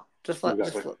 No. Just let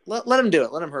him do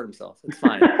it. Let him hurt himself. It's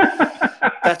fine.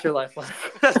 That's your life lesson.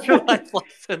 That's your life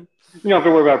lesson. You don't have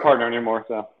to worry about a partner anymore,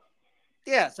 so.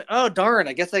 Yeah. It's like, oh darn!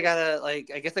 I guess I got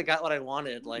what I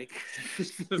wanted. Like,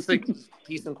 it's like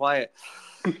peace and quiet.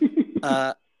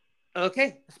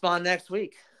 Okay. Spawn next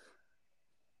week.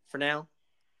 For now,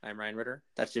 I'm Ryan Ritter.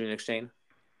 That's Jimmy McShane.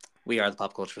 We are the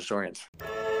Pop Culture Historians.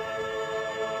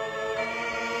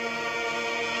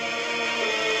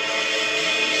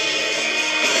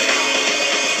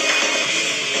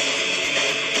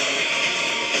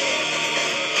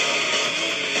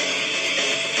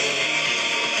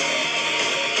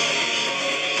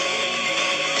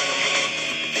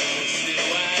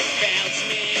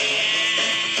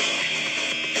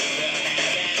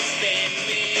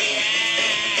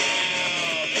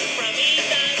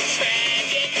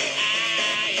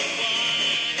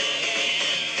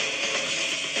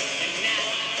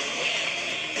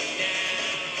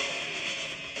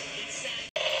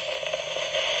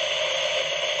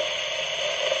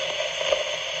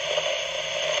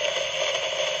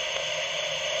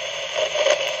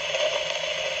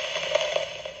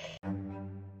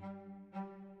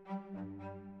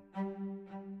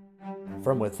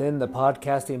 From within the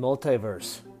podcasting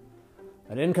multiverse,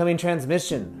 an incoming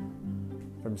transmission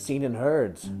from Seen and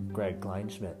Heard's Greg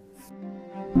Kleinschmidt.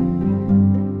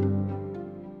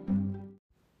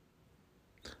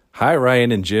 Hi,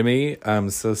 Ryan and Jimmy. I'm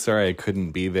so sorry I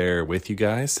couldn't be there with you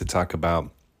guys to talk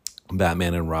about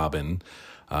Batman and Robin,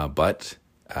 but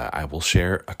I will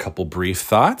share a couple brief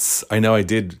thoughts. I know I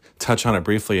did touch on it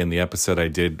briefly in the episode I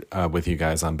did with you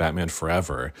guys on Batman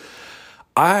Forever.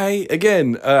 I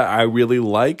really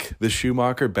like the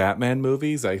Schumacher Batman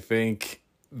movies. I think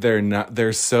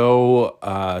they're so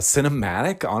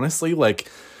cinematic, honestly. Like,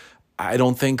 I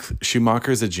don't think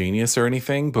Schumacher's a genius or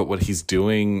anything, but what he's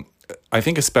doing, I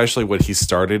think especially what he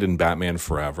started in Batman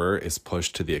Forever is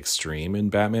pushed to the extreme in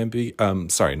Batman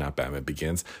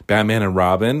and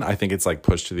Robin. I think it's like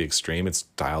pushed to the extreme. It's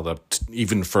dialed up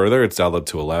even further. It's dialed up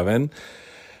to 11.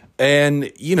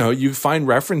 And, you know, you find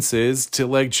references to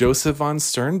like Joseph von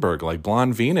Sternberg, like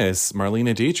Blonde Venus,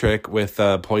 Marlene Dietrich with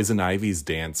Poison Ivy's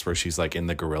dance where she's like in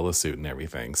the gorilla suit and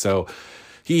everything. So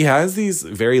he has these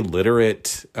very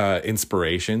literate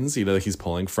inspirations, you know, that he's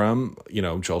pulling from. You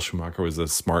know, Joel Schumacher was a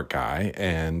smart guy.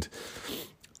 And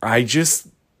I just,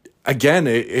 again,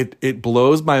 it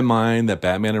blows my mind that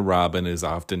Batman and Robin is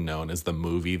often known as the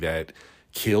movie that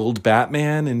killed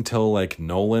Batman until like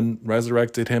Nolan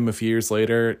resurrected him a few years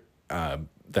later.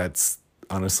 That's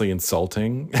honestly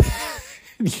insulting.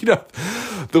 You know,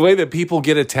 the way that people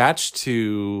get attached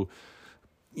to,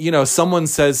 you know, someone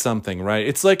says something, right?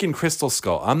 It's like in Crystal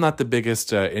Skull. I'm not the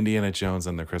biggest Indiana Jones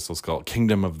and the Crystal Skull,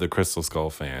 Kingdom of the Crystal Skull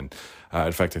fan.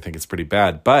 In fact, I think it's pretty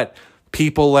bad. But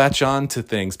people latch on to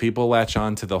things. People latch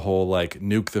on to the whole like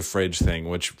nuke the fridge thing,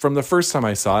 which from the first time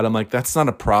I saw it, I'm like, that's not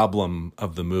a problem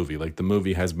of the movie. Like the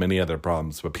movie has many other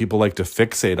problems, but people like to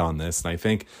fixate on this. And I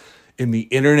think in the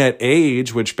internet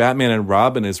age, which Batman and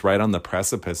Robin is right on the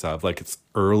precipice of, like it's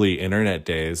early internet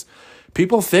days,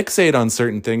 people fixate on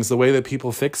certain things the way that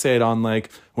people fixate on like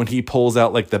when he pulls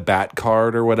out like the bat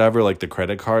card or whatever, like the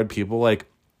credit card, people like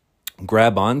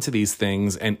grab onto these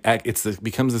things and it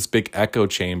becomes this big echo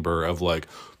chamber of like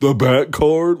the bat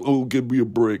card, oh give me a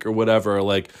break or whatever,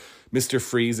 like Mr.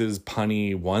 Freeze's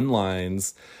punny one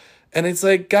lines. And it's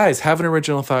like, guys, have an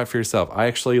original thought for yourself. I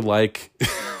actually like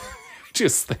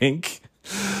just think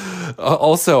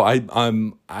Also,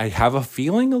 I have a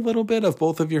feeling a little bit of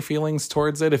both of your feelings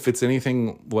towards it. If it's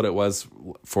anything what it was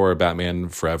for Batman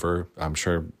Forever, I'm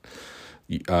sure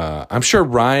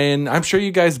Ryan, I'm sure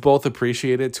you guys both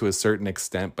appreciate it to a certain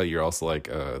extent, but you're also like,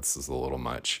 this is a little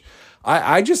much.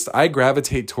 I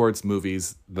gravitate towards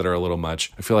movies that are a little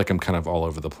much. I feel like I'm kind of all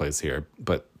over the place here,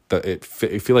 but I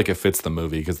feel like it fits the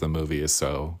movie because the movie is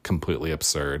so completely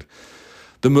absurd.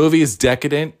 The movie is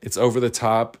decadent. It's over the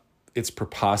top. It's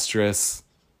preposterous.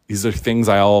 These are things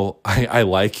I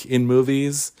like in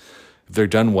movies. They're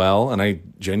done well, and I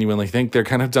genuinely think they're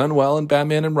kind of done well in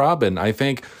Batman and Robin. I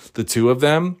think the two of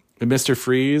them, Mr.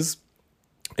 Freeze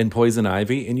and Poison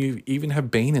Ivy, and you even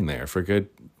have Bane in there for good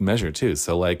measure too.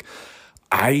 So like,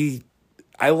 I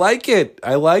like it.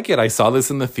 I like it. I saw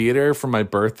this in the theater for my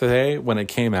birthday when it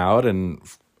came out and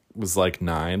was like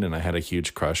 9, and I had a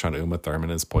huge crush on Uma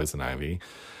Thurman as Poison Ivy.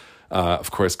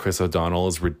 Of course, Chris O'Donnell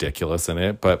is ridiculous in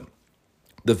it, but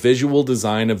the visual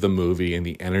design of the movie and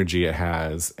the energy it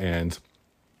has, and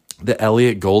the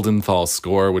Elliot Goldenthal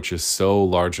score, which is so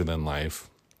larger than life.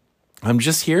 I'm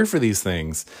just here for these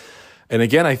things. And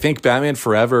again, I think Batman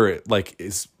Forever like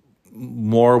is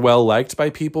more well liked by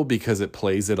people because it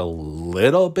plays it a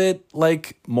little bit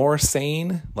like more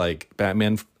sane. Like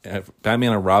Batman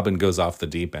and Robin goes off the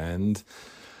deep end.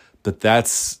 But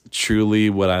that's truly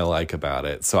what I like about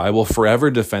it. So I will forever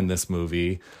defend this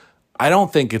movie. I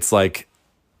don't think it's like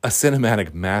a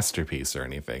cinematic masterpiece or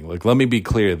anything. Like, let me be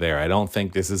clear there. I don't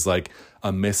think this is like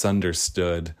a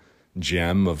misunderstood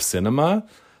gem of cinema,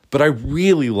 but I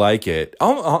really like it.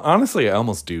 Honestly, I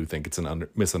almost do think it's a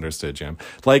misunderstood gem.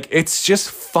 Like, it's just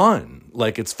fun.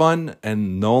 Like, it's fun.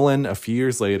 And Nolan, a few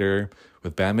years later,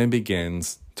 with Batman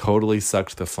Begins, totally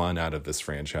sucked the fun out of this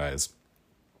franchise.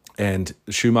 And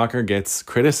Schumacher gets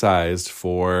criticized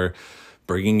for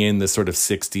bringing in this sort of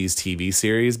 60s TV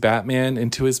series Batman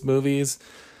into his movies.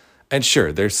 And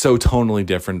sure, they're so tonally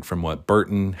different from what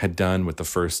Burton had done with the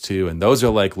first two. And those are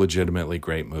like legitimately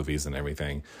great movies and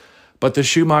everything. But the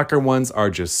Schumacher ones are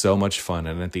just so much fun.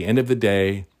 And at the end of the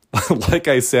day, like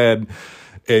I said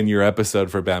in your episode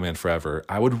for Batman Forever,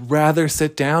 I would rather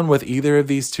sit down with either of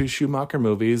these two Schumacher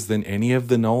movies than any of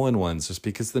the Nolan ones, just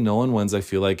because the Nolan ones I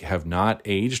feel like have not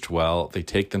aged well. They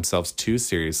take themselves too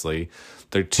seriously.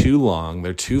 They're too long.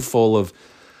 They're too full of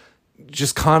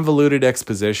just convoluted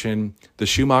exposition. The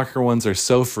Schumacher ones are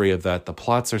so free of that. The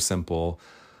plots are simple.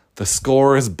 The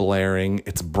score is blaring.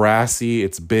 It's brassy.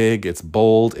 It's big. It's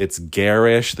bold. It's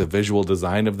garish. The visual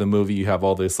design of the movie, you have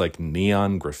all this like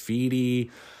neon graffiti.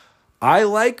 I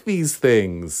like these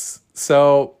things.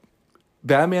 So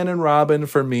Batman and Robin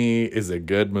for me is a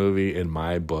good movie in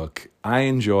my book. I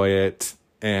enjoy it.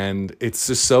 And it's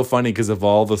just so funny because of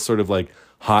all the sort of like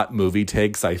hot movie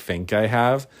takes I think I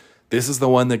have. This is the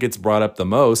one that gets brought up the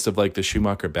most of like the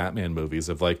Schumacher Batman movies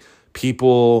of like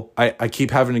people. I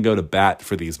keep having to go to bat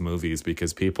for these movies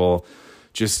because people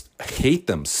just hate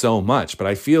them so much. But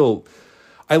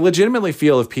I legitimately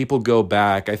feel if people go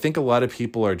back, I think a lot of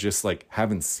people are just like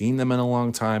haven't seen them in a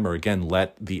long time, or again,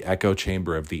 let the echo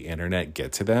chamber of the internet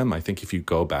get to them. I think if you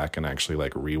go back and actually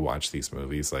like rewatch these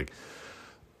movies, like,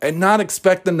 and not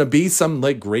expect them to be some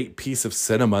like great piece of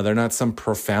cinema. They're not some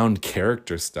profound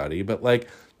character study, but like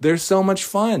they're so much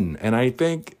fun. And I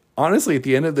think honestly, at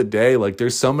the end of the day, like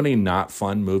there's so many not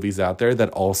fun movies out there that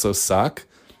also suck.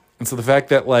 And so the fact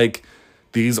that like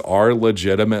these are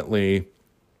legitimately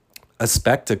a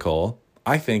spectacle,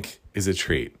 I think, is a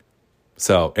treat.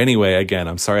 So anyway, again,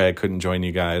 I'm sorry I couldn't join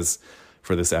you guys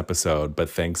for this episode, but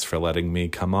thanks for letting me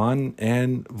come on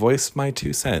and voice my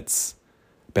 2 cents.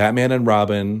 Batman and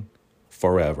Robin,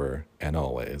 forever and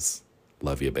always.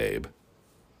 Love you, babe.